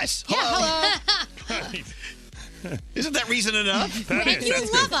us. Yeah, hello. Isn't that reason enough? And you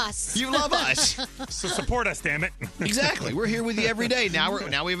love us. You love us. So support us, damn it. Exactly. We're here with you every day. Now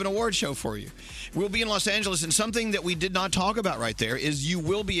we have an award show for you. We'll be in Los Angeles, and something that we did not talk about right there is you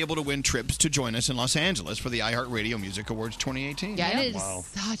will be able to win trips to join us in Los Angeles for the iHeartRadio Music Awards 2018. Yeah, it is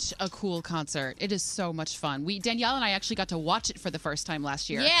such a cool concert. It is so much fun. Danielle and I actually got to watch it for the first time last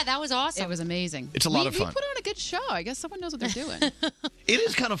year. Yeah, that was awesome. It was amazing. It's a lot of fun. We put on a good show. I guess someone knows what they're doing. It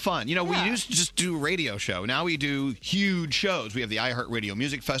is kind of fun. You know, we used to just do a radio show. Now we do do huge shows. We have the iHeartRadio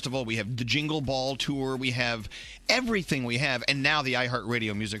Music Festival. We have the Jingle Ball Tour. We have everything we have. And now the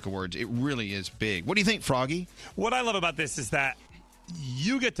iHeartRadio Music Awards. It really is big. What do you think, Froggy? What I love about this is that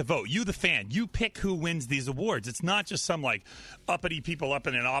you get to vote. You, the fan, you pick who wins these awards. It's not just some like uppity people up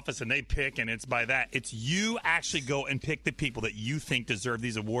in an office and they pick and it's by that. It's you actually go and pick the people that you think deserve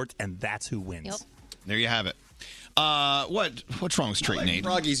these awards, and that's who wins. Yep. There you have it. What's wrong with Straight Nate?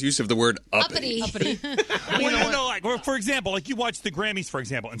 Froggy's use of the word uppity. Well, no, like, or for example, like you watch the Grammys, for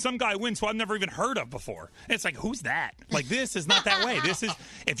example, and some guy wins who I've never even heard of before. And it's like, who's that? Like, this is not that way. This is,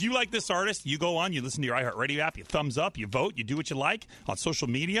 if you like this artist, you go on, you listen to your iHeartRadio app, you thumbs up, you vote, you do what you like on social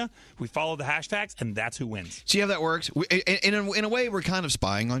media. We follow the hashtags, and that's who wins. See how that works? In a way, we're kind of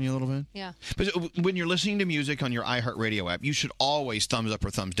spying on you a little bit. Yeah. But when you're listening to music on your iHeartRadio app, you should always thumbs up or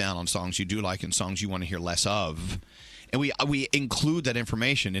thumbs down on songs you do like and songs you want to hear less of. And we include that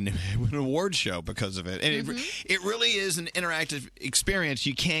information in an award show because of it. And it really is an interactive experience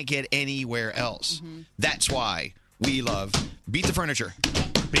you can't get anywhere else. That's why we love Beat the Furniture.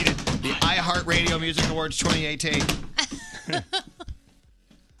 Beat it. The iHeartRadio Music Awards 2018.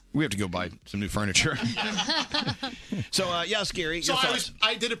 We have to go buy some new furniture. So, yeah, Scary. So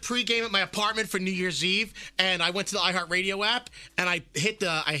I did a pregame at my apartment for New Year's Eve, and I went to the iHeartRadio app, and I hit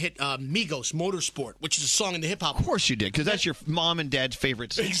Migos Motorsport, which is a song in the hip hop. Of course you did, because that's your mom and dad's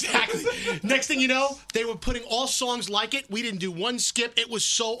favorites. Exactly. Next thing you know, they were putting all songs like it. We didn't do one skip. It was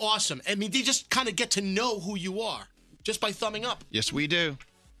so awesome. I mean, they just kind of get to know who you are just by thumbing up. Yes, we do.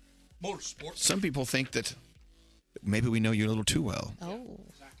 Motorsport. Some people think that maybe we know you a little too well. Oh.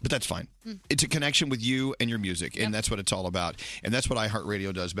 But that's fine. It's a connection with you and your music, and that's what it's all about. And that's what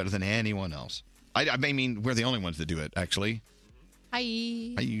iHeartRadio does better than anyone else. I mean, we're the only ones that do it, actually.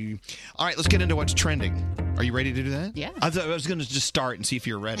 Hi. All right, let's get into what's trending. Are you ready to do that? Yeah. I thought I was going to just start and see if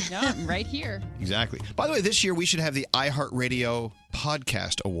you're ready. No, I'm right here. Exactly. By the way, this year we should have the iHeartRadio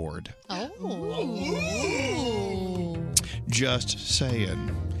Podcast Award. Oh. Just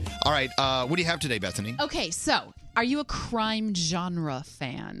saying. All right, what do you have today, Bethany? Okay, so are you a crime genre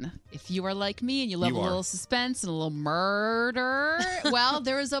fan? If you are like me and you love a little suspense and a little murder, well,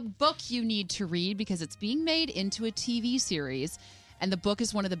 there is a book you need to read because it's being made into a TV series. And the book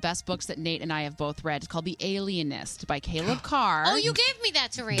is one of the best books that Nate and I have both read. It's called The Alienist by Caleb Carr. Oh, you gave me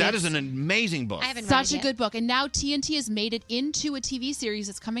that to read. That is an amazing book. I haven't read Such it a yet. good book. And now TNT has made it into a TV series.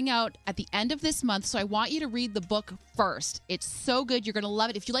 It's coming out at the end of this month. So I want you to read the book first. It's so good. You're going to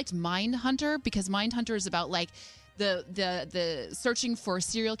love it. If you liked Mindhunter, because Mindhunter is about like the searching for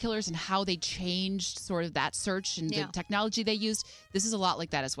serial killers and how they changed sort of that search and the technology they used. This is a lot like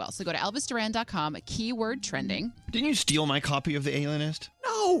that as well. So go to ElvisDuran.com, keyword trending. Didn't you steal my copy of The Alienist?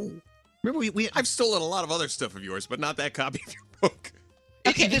 No. Remember, I've stolen a lot of other stuff of yours, but not that copy of your book.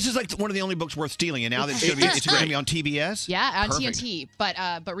 Okay. This is like one of the only books worth stealing, and now that it's going to be on TBS? Yeah, on Perfect. TNT.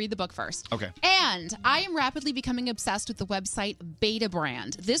 But read the book first. Okay. And I am rapidly becoming obsessed with the website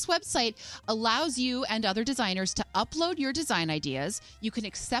Betabrand. This website allows you and other designers to upload your design ideas. You can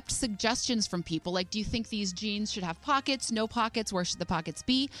accept suggestions from people, like, do you think these jeans should have pockets, no pockets, where should the pockets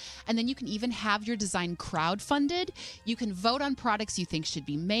be? And then you can even have your design crowdfunded. You can vote on products you think should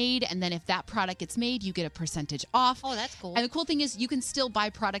be made, and then if that product gets made, you get a percentage off. Oh, that's cool. And the cool thing is you can still buy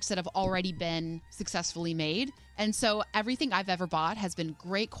products that have already been successfully made. And so everything I've ever bought has been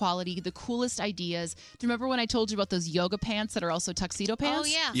great quality, the coolest ideas. Do you remember when I told you about those yoga pants that are also tuxedo pants? Oh,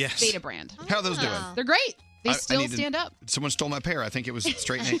 yeah. Yes. Betabrand. How are those doing? They're great. They I still need to- stand up. Someone stole my pair. I think it was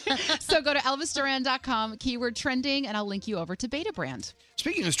Straight Nate. So go to ElvisDuran.com, keyword trending, and I'll link you over to Betabrand.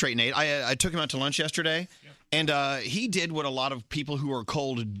 Speaking of Straight Nate, I took him out to lunch yesterday, and he did what a lot of people who are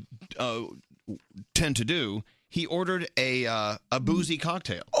cold tend to do. He ordered a boozy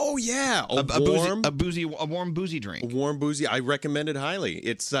cocktail. Oh yeah, a warm boozy drink. A warm boozy. I recommend it highly.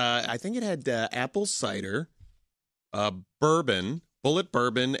 It's I think it had apple cider, bourbon, bullet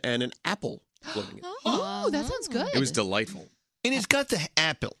bourbon, and an apple floating in it. Oh, that sounds good. It was delightful. And it's got the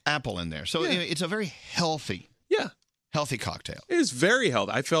apple in there, so it's a very healthy cocktail. It is very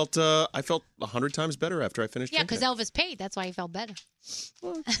healthy. I felt 100 times better after I finished. Yeah, drinking because Elvis paid. That's why he felt better.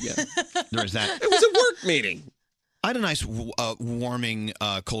 Yeah, there is that. It was a work meeting. I had a nice warming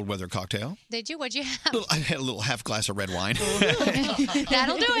cold weather cocktail. Did you? What'd you have? I had a little half glass of red wine.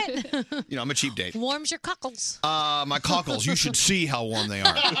 That'll do it. You know, I'm a cheap date. Warms your cockles. My cockles, you should see how warm they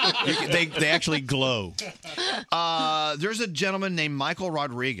are. They actually glow. There's a gentleman named Michael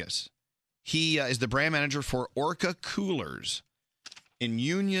Rodriguez. He is the brand manager for Orca Coolers in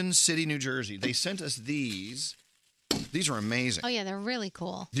Union City, New Jersey. They sent us these. These are amazing. Oh, yeah, they're really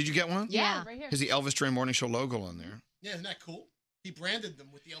cool. Did you get one? Yeah. Right here. Has the Elvis Duran Morning Show logo on there. Yeah, isn't that cool? He branded them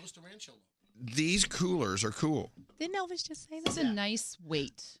with the Elvis Duran Show logo. these coolers are cool. Didn't Elvis just say that? It's a nice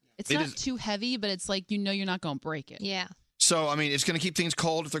weight. It's It not is- too heavy, but it's like you're not going to break it. Yeah. So, I mean, it's going to keep things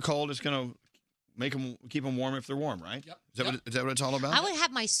cold. If they're cold, it's going to keep them warm if they're warm, right? Yep. Is that what it's all about? I would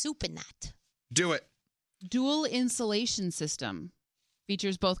have my soup in that. Do it. Dual insulation system.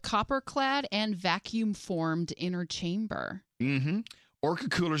 Features both copper-clad and vacuum-formed inner chamber. Mm-hmm. Orca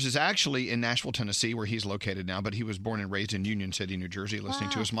Coolers is actually in Nashville, Tennessee, where he's located now, but he was born and raised in Union City, New Jersey, listening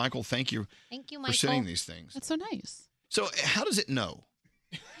to Wow. us. Michael, thank you, Thank you, for Michael. sending these things. That's so nice. So how does it know?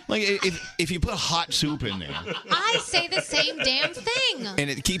 Like, if you put hot soup in there I say the same damn thing. and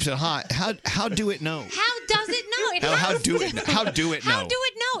it keeps it hot, how do it know? How does it know? It How has do to. it know? How do it know? How do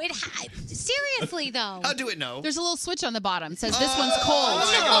it know? Seriously, though. How do it know? There's a little switch on the bottom. It says this one's cold.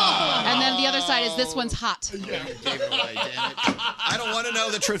 And then the other side is this one's hot. I don't want to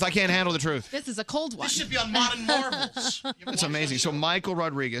know the truth. I can't handle the truth. This is a cold one. This should be on Modern Marvels. That's amazing. So Michael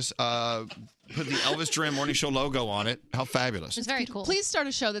Rodriguez put the Elvis Duran Morning Show logo on it. How fabulous. It's very cool. Please start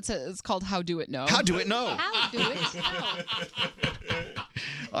a show that says it's called How Do It Know. How do it know? How do it know?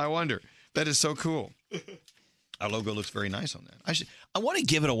 I wonder. That is so cool. Our logo looks very nice on that. I want to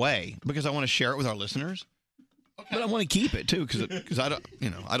give it away because I want to share it with our listeners. But I want to keep it too because I don't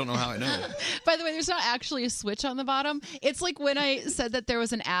know how I know. By the way, there's not actually a switch on the bottom. It's like when I said that there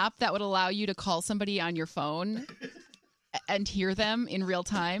was an app that would allow you to call somebody on your phone and hear them in real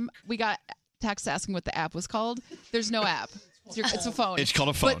time. We got text asking what the app was called. There's no app. It's a phone. It's called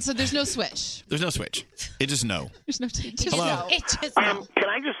a phone. But, so there's no switch. There's no switch. It just no. There's no. Hello. It just Can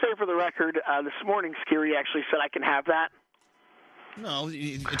I just say for the record, this morning Scary actually said I can have that. No,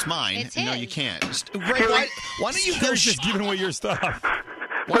 it's mine. It's No, his. you can't. Greg, why don't you go just giving away your stuff?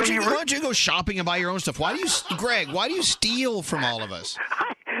 Why don't you go shopping and buy your own stuff? Why do you steal from all of us?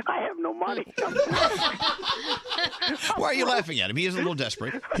 I have no money. Why are you laughing at him? He is a little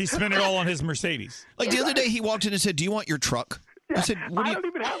desperate. He spent it all on his Mercedes. Like the other day, he walked in and said, "Do you want your truck?" I said, "What do I you?" don't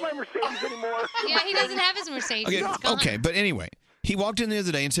even have my Mercedes anymore. Yeah, he doesn't have his Mercedes. Okay, It's gone. okay, but anyway, he walked in the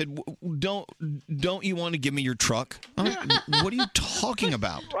other day and said, "Don't you want to give me your truck?" I'm like, what are you talking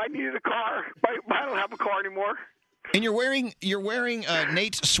about? I needed a car. I don't have a car anymore. And you're wearing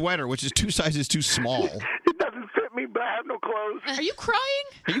Nate's sweater, which is 2 sizes too small. It doesn't fit me, but I have no clothes. Are you crying?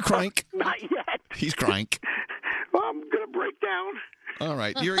 Are you crying? Not yet. He's crying. I'm gonna break down. All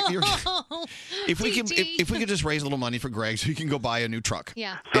right, you're if we could just raise a little money for Greg so he can go buy a new truck.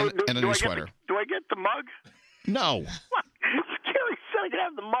 Yeah. And a do new I sweater. Do I get the mug? No. Scary said I could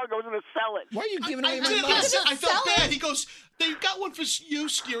have the mug. I was gonna sell it. Why are you giving I away my did. mug? I felt bad. He goes, they got one for you,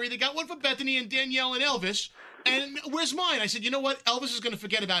 Scary. They got one for Bethany and Danielle and Elvis. And where's mine? I said, you know what? Elvis is going to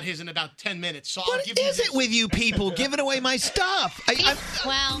forget about his in about 10 minutes. So I'll give Is it with you people giving away my stuff?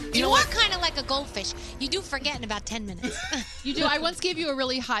 Well, you know are what? kind of like a goldfish. You do forget in about 10 minutes. You do. I once gave you a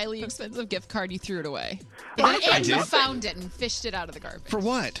really highly expensive gift card. You threw it away. I And you did? found it and fished it out of the garbage. For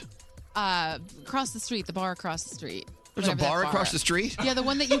what? Across the street, the bar across the street. There's a Whatever that bar across the street? Yeah, the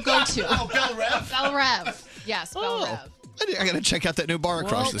one that you go to. Oh, Bell Rev? Bell Rev. Yes, Bell Rev. I got to check out that new bar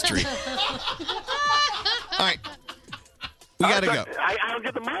across the street. All right. We got to go. I don't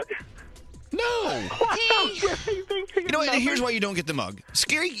get the mug. No. You know what? Here's why you don't get the mug.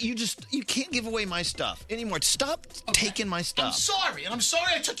 Scary, you can't give away my stuff anymore. Stop taking my I'm stuff. sorry. And I'm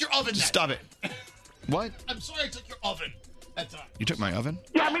sorry I took your oven. Just stop it. What? I'm sorry I took your oven that time. You took my oven?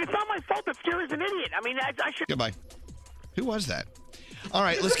 Yeah, I mean, it's not my fault that Scary's an idiot. I mean, I should. Goodbye. Who was that? All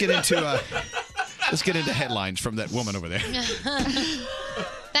right, let's get into headlines from that woman over there.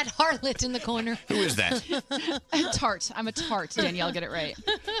 That harlot in the corner. Who is that? Tart. I'm a tart. Danielle, get it right.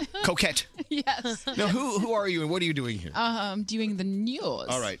 Coquette. Yes. Now, who are you and what are you doing here? Doing the news.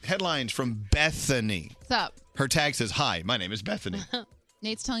 All right, headlines from Bethany. What's up? Her tag says, "Hi, my name is Bethany."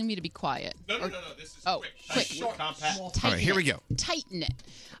 Nate's telling me to be quiet. No. This is quick. Short, compact. All right, here we go. Tighten it.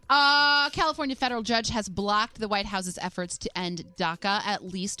 California federal judge has blocked the White House's efforts to end DACA, at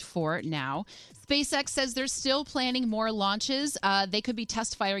least for now. SpaceX says they're still planning more launches. They could be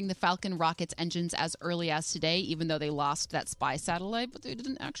test firing the Falcon rocket's engines as early as today, even though they lost that spy satellite, but they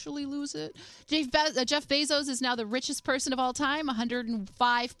didn't actually lose it. Jeff Bezos is now the richest person of all time,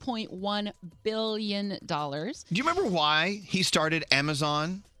 $105.1 billion. Do you remember why he started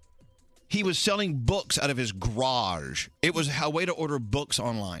Amazon? He was selling books out of his garage. It was a way to order books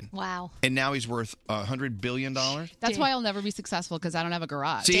online. Wow. And now he's worth $100 billion. That's why I'll never be successful, because I don't have a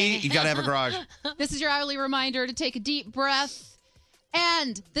garage. See, you got to have a garage. This is your hourly reminder to take a deep breath.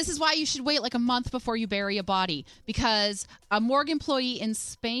 And this is why you should wait like a month before you bury a body, because a morgue employee in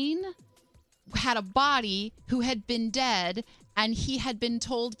Spain had a body who had been dead, And he had been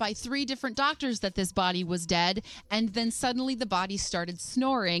told by 3 different doctors that this body was dead. And then suddenly the body started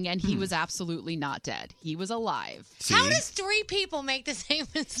snoring, and he was absolutely not dead. He was alive. How does 3 people make the same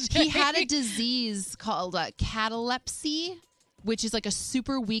mistake? He had a disease called catalepsy, which is like a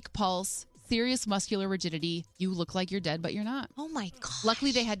super weak pulse, serious muscular rigidity. You look like you're dead, but you're not. Oh, my God.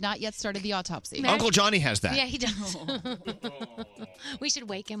 Luckily, they had not yet started the autopsy. Uncle Johnny has that. Yeah, he does. We should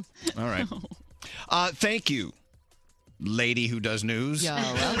wake him. All right. Thank you, lady who does news.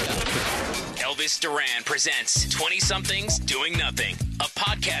 Elvis Duran presents 20-somethings doing nothing, a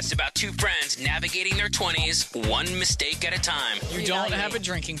podcast about 2 friends navigating their 20s one mistake at a time. You don't have a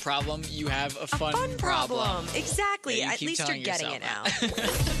drinking problem. You have a fun problem. Exactly. Yeah, you At keep least you're telling getting it now.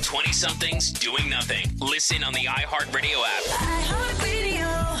 20-somethings doing nothing. Listen on the iHeartRadio app.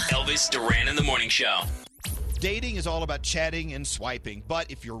 Elvis Duran in the Morning Show. Dating is all about chatting and swiping,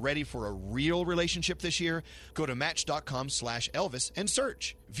 but if you're ready for a real relationship this year, go to Match.com/Elvis and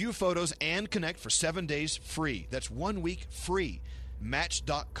search. View photos and connect for 7 days free. That's 1 week free.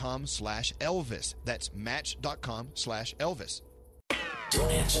 Match.com/Elvis. That's Match.com/Elvis.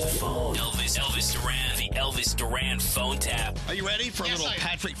 Don't answer the phone. Elvis Duran, the Elvis Duran phone tap. Are you ready for a little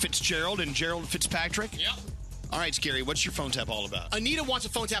Patrick Fitzgerald and Gerald Fitzpatrick? Yep. All right, Scary, what's your phone tap all about? Anita wants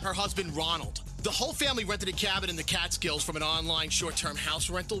to phone tap her husband, Ronald. The whole family rented a cabin in the Catskills from an online short-term house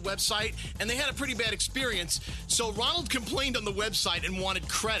rental website, and they had a pretty bad experience. So Ronald complained on the website and wanted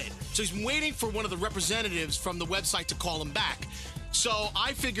credit. So he's waiting for one of the representatives from the website to call him back. So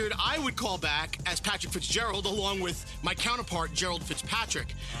I figured I would call back as Patrick Fitzgerald along with my counterpart, Gerald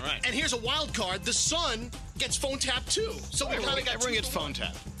Fitzpatrick. All right. And here's a wild card. The son gets phone tap, too. So we kind of got everyone gets phone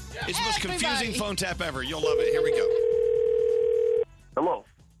tap. It's the most Everybody. confusing phone tap ever. You'll love it. Here we go. Hello.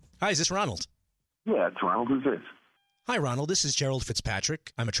 Hi, is this Ronald? Yeah, it's Ronald. Who's this? Hi, Ronald. This is Gerald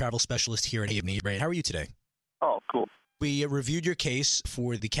Fitzpatrick. I'm a travel specialist here at Abney. How are you today? Oh, cool. We reviewed your case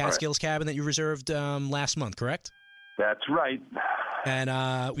for the Catskills cabin that you reserved last month, correct? That's right.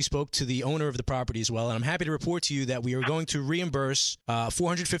 And we spoke to the owner of the property as well, and I'm happy to report to you that we are going to reimburse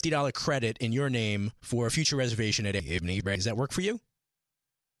 $450 credit in your name for a future reservation at Abney. Does that work for you?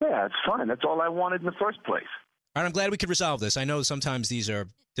 Yeah, it's fine. That's all I wanted in the first place. All right, I'm glad we could resolve this. I know sometimes these are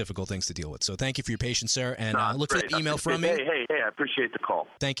difficult things to deal with, so thank you for your patience, sir, and look for Great. that email from me. Hey, I appreciate the call.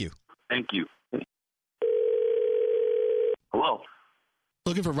 Thank you. Thank you. Hello.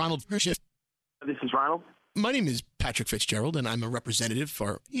 Looking for Ronald Hirsch. This is Ronald. My name is Patrick Fitzgerald, and I'm a representative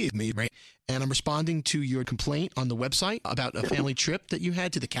for me, right? And I'm responding to your complaint on the website about a family trip that you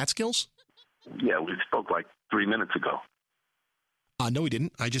had to the Catskills. Yeah, we spoke like 3 minutes ago. No, we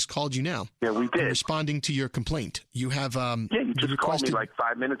didn't. I just called you now. Yeah, we did. I'm responding to your complaint. You have Yeah, you just called me like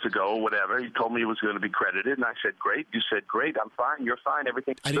 5 minutes ago or whatever. You told me it was going to be credited, and I said, great. You said, great, I'm fine, you're fine,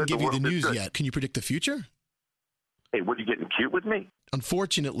 everything's I didn't good. give you the world is news good. yet. Can you predict the future? Hey, what, are you getting cute with me?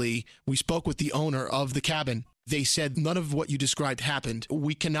 Unfortunately, we spoke with the owner of the cabin. They said none of what you described happened.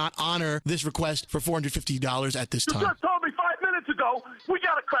 We cannot honor this request for $450 at this You time. just told me 5 minutes ago we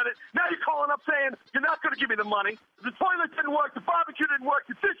got a credit. Now you're calling up saying you're not going to give me the money. The toilet didn't work. The barbecue didn't work.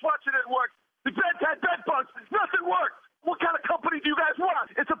 The dishwasher didn't work. The bed had bed bugs. Nothing worked. What kind of company do you guys want?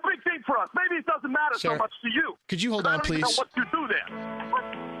 It's a big thing for us. Maybe it doesn't matter so Sir, much to you. could you hold I on, don't even know please? what you do there.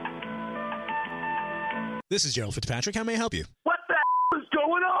 This is Gerald Fitzpatrick. How may I help you? What the is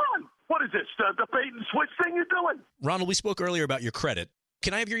going on? What is this, the bait and switch thing you're doing? Ronald, we spoke earlier about your credit.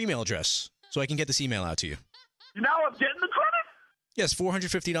 Can I have your email address so I can get this email out to you? Now I'm getting the credit? Yes,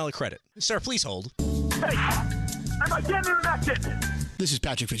 $450 credit. Sir, please hold. Hey, am I getting it or not getting it? This is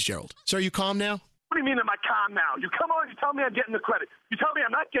Patrick Fitzgerald. Sir, are you calm now? What do you mean am I calm now? You come on, you tell me I'm getting the credit. You tell me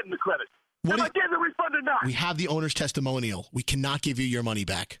I'm not getting the credit. Am I getting the refund or not? We have the owner's testimonial. We cannot give you your money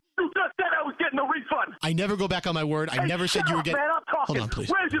back. You just said I was getting a refund. I never go back on my word. I Hey, never said shut you were up, getting... Man, I'm talking. Hold on, please.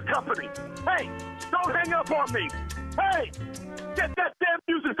 Where's your company? Hey, don't hang up on me. Hey, get that damn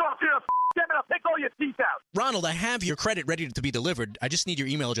music off here. Damn it, I'll take all your teeth out. Ronald, I have your credit ready to be delivered. I just need your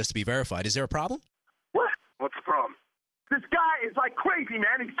email address to be verified. Is there a problem? What? What's the problem? This guy is like crazy,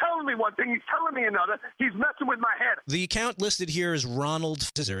 man. He's telling me one thing, he's telling me another. He's messing with my head. The account listed here is Ronald.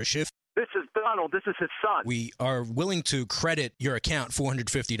 Is there a shift? This is Donald. This is his son. We are willing to credit your account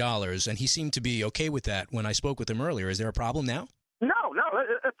 $450, and he seemed to be okay with that when I spoke with him earlier. Is there a problem now? No,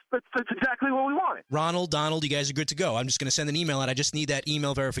 that's exactly what we wanted. Ronald, Donald, you guys are good to go. I'm just going to send an email out. I just need that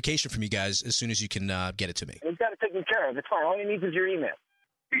email verification from you guys as soon as you can get it to me. We've got it taken care of. It's fine. All he needs is your email.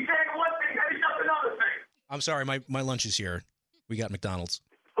 He's saying one thing, he's up another thing. I'm sorry, my lunch is here. We got McDonald's.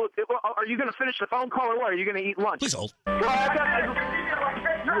 Look, are you going to finish the phone call or what? Are you going to eat lunch? Please hold. Well,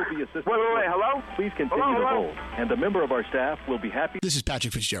 You will be assisted. Wait, hello? Please continue to hold, and a member of our staff will be happy. This is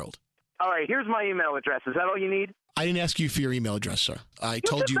Patrick Fitzgerald. All right, here's my email address. Is that all you need? I didn't ask you for your email address, sir. I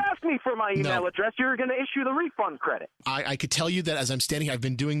told you. You just asked me for my email No. address. You're going to issue the refund credit. I could tell you that as I'm standing here, I've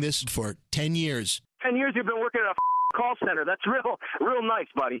been doing this for 10 years. 10 years you've been working at a call center. That's real nice,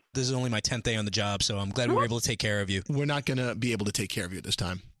 buddy. This is only my 10th day on the job, so I'm glad we were able to take care of you. We're not going to be able to take care of you at this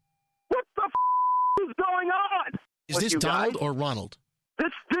time. What the is going on? Is with this you Donald guys? or Ronald?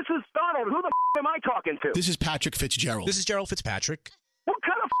 This is Donald. Who the am I talking to? This is Patrick Fitzgerald. This is Gerald Fitzpatrick. What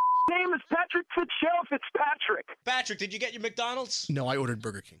kind of name is Patrick Fitzgerald Fitzpatrick? Patrick, did you get your McDonald's? No, I ordered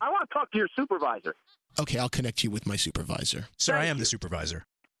Burger King. I want to talk to your supervisor. Okay, I'll connect you with my supervisor. Sir, I am the supervisor.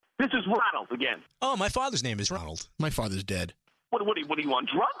 This is Ronald again. Oh, my father's name is Ronald. My father's dead. What are you on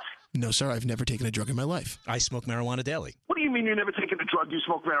drugs? No, sir, I've never taken a drug in my life. I smoke marijuana daily. What do you mean you've never taken a drug? You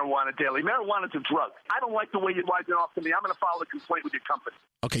smoke marijuana daily. Marijuana's a drug. I don't like the way you're wiping off to me. I'm going to file a complaint with your company.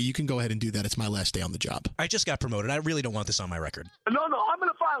 Okay, you can go ahead and do that. It's my last day on the job. I just got promoted. I really don't want this on my record. No, I'm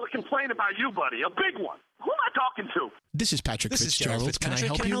going to file a complaint about you, buddy. A big one. Who am I talking to? This is Patrick This is Gerald Fitzgerald. Can I Fitzpatrick.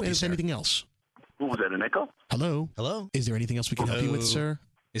 help Can I you? help you, Is sir? there anything else? Who was that, an echo? Hello? Hello? Is there anything else we can help you with, sir?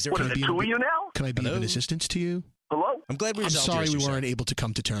 Is there What is it, two of you now? Can I be of Hello? an assistance to you? Hello? I'm glad we I'm resolved sorry your we issue, weren't sir. able to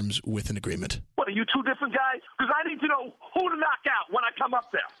come to terms with an agreement. What, are you two different guys? Because I need to know who to knock out when I come up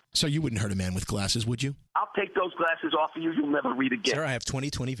there. So you wouldn't hurt a man with glasses, would you? I'll take those glasses off of you. You'll never read again. Sir, I have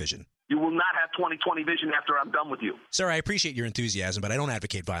 20/20 vision. You will not have 20/20 vision after I'm done with you. Sir, I appreciate your enthusiasm, but I don't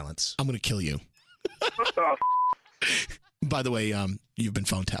advocate violence. I'm going to kill you. What the By the way, you've been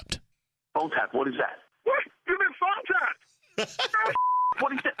phone tapped. phone tap? What is that? What? You've been phone tapped.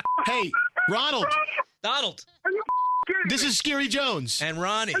 What is that? Hey, Ronald. Donald. Are you kidding This me? is Scary Jones. And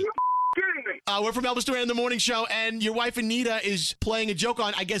Ronnie. Are you kidding me? We're from Elvis Duran in the Morning Show, and your wife Anita is playing a joke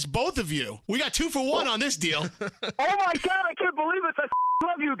on, I guess, both of you. We got 2 for 1 on this deal. Oh my God! I can't believe it. I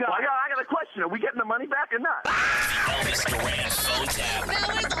love you guys. I got a question. Are we getting the money back or not? Elvis Duran phone tap. That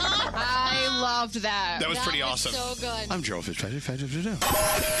was awesome. I loved that. That was pretty awesome. So good. I'm Gerald Fitzpatrick.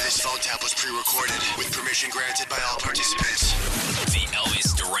 This phone tap was pre-recorded with permission granted by all participants. The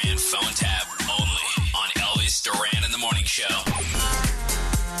Elvis Duran phone tap only on Elvis Duran in the Morning Show.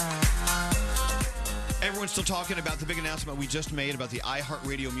 Everyone's still talking about the big announcement we just made about the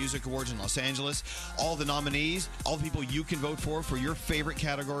iHeartRadio Music Awards in Los Angeles. All the nominees, all the people you can vote for your favorite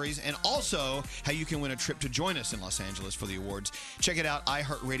categories, and also how you can win a trip to join us in Los Angeles for the awards. Check it out,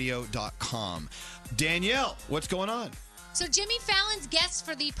 iHeartRadio.com. Danielle, what's going on? So Jimmy Fallon's guests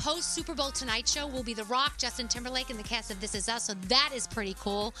for the post-Super Bowl Tonight Show will be The Rock, Justin Timberlake, and the cast of This Is Us, so that is pretty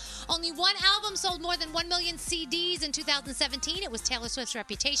cool. Only one album sold more than 1 million CDs in 2017. It was Taylor Swift's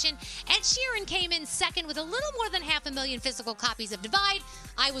Reputation. Ed Sheeran came in second with a little more than 500,000 physical copies of Divide.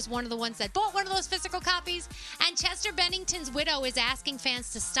 I was one of the ones that bought one of those physical copies. And Chester Bennington's widow is asking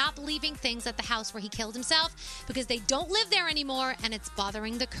fans to stop leaving things at the house where he killed himself because they don't live there anymore, and it's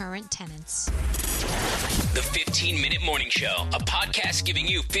bothering the current tenants. The 15-Minute Morning Show, a podcast giving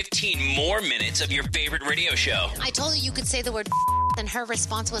you 15 more minutes of your favorite radio show. I told her you could say the word and her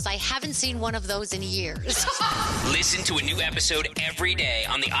response was, I haven't seen one of those in years. Listen to a new episode every day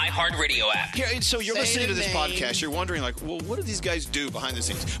on the iHeartRadio app. Yeah, and so you're Say listening to the this name. podcast. You're wondering, like, well, what do these guys do behind the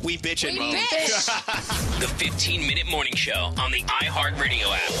scenes? We bitch and We moan. bitch. The 15-Minute Morning Show on the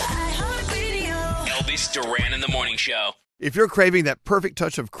iHeartRadio app. Elvis Duran in the Morning Show. If you're craving that perfect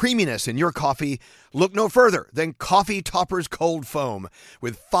touch of creaminess in your coffee, look no further than Coffee Topper's Cold Foam.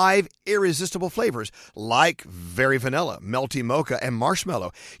 With 5 irresistible flavors like very vanilla, melty mocha, and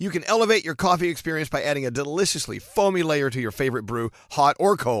marshmallow, you can elevate your coffee experience by adding a deliciously foamy layer to your favorite brew, hot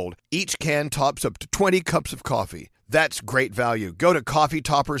or cold. Each can tops up to 20 cups of coffee. That's great value. Go to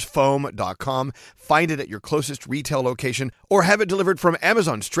coffeetoppersfoam.com, find it at your closest retail location, or have it delivered from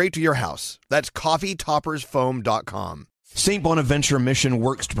Amazon straight to your house. That's coffeetoppersfoam.com. St. Bonaventure Mission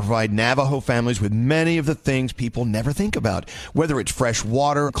works to provide Navajo families with many of the things people never think about. Whether it's fresh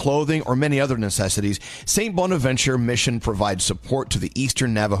water, clothing, or many other necessities, St. Bonaventure Mission provides support to the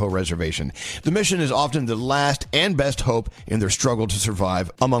Eastern Navajo Reservation. The mission is often the last and best hope in their struggle to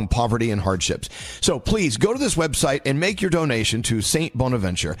survive among poverty and hardships. So please go to this website and make your donation to St.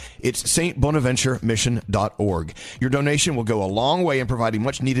 Bonaventure. It's stbonaventuremission.org. Your donation will go a long way in providing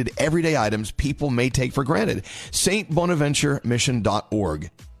much needed everyday items people may take for granted. stbonaventuremission.org.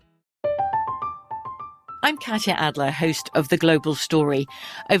 I'm Katya Adler, host of The Global Story.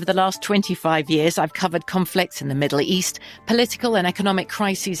 Over the last 25 years, I've covered conflicts in the Middle East, political and economic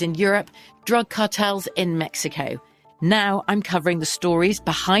crises in Europe, drug cartels in Mexico. Now I'm covering the stories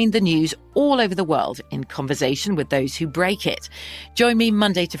behind the news all over the world in conversation with those who break it. Join me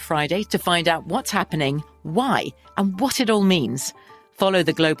Monday to Friday to find out what's happening, why, and what it all means. Follow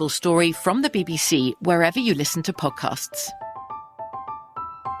The Global Story from the BBC wherever you listen to podcasts.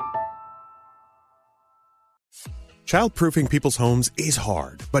 Childproofing people's homes is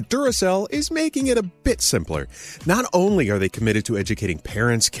hard, but Duracell is making it a bit simpler. Not only are they committed to educating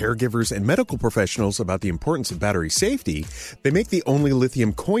parents, caregivers, and medical professionals about the importance of battery safety, they make the only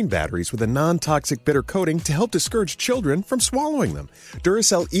lithium coin batteries with a non-toxic bitter coating to help discourage children from swallowing them.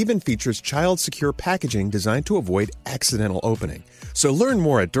 Duracell even features child-secure packaging designed to avoid accidental opening. So learn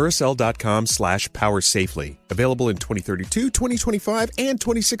more at Duracell.com/powersafely. Available in 2032, 2025, and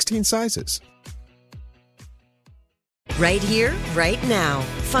 2016 sizes. Right here, right now.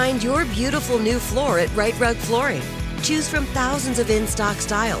 Find your beautiful new floor at Right Rug Flooring. Choose from thousands of in-stock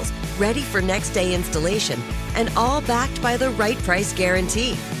styles, ready for next day installation, and all backed by the right price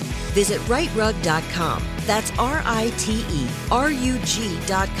guarantee. Visit rightrug.com. That's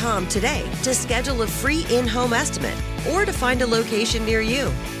RITERUG.com today to schedule a free in-home estimate or to find a location near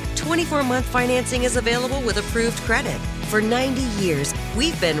you. 24-month financing is available with approved credit. For 90 years,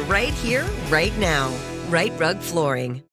 we've been right here, right now. Right Rug Flooring.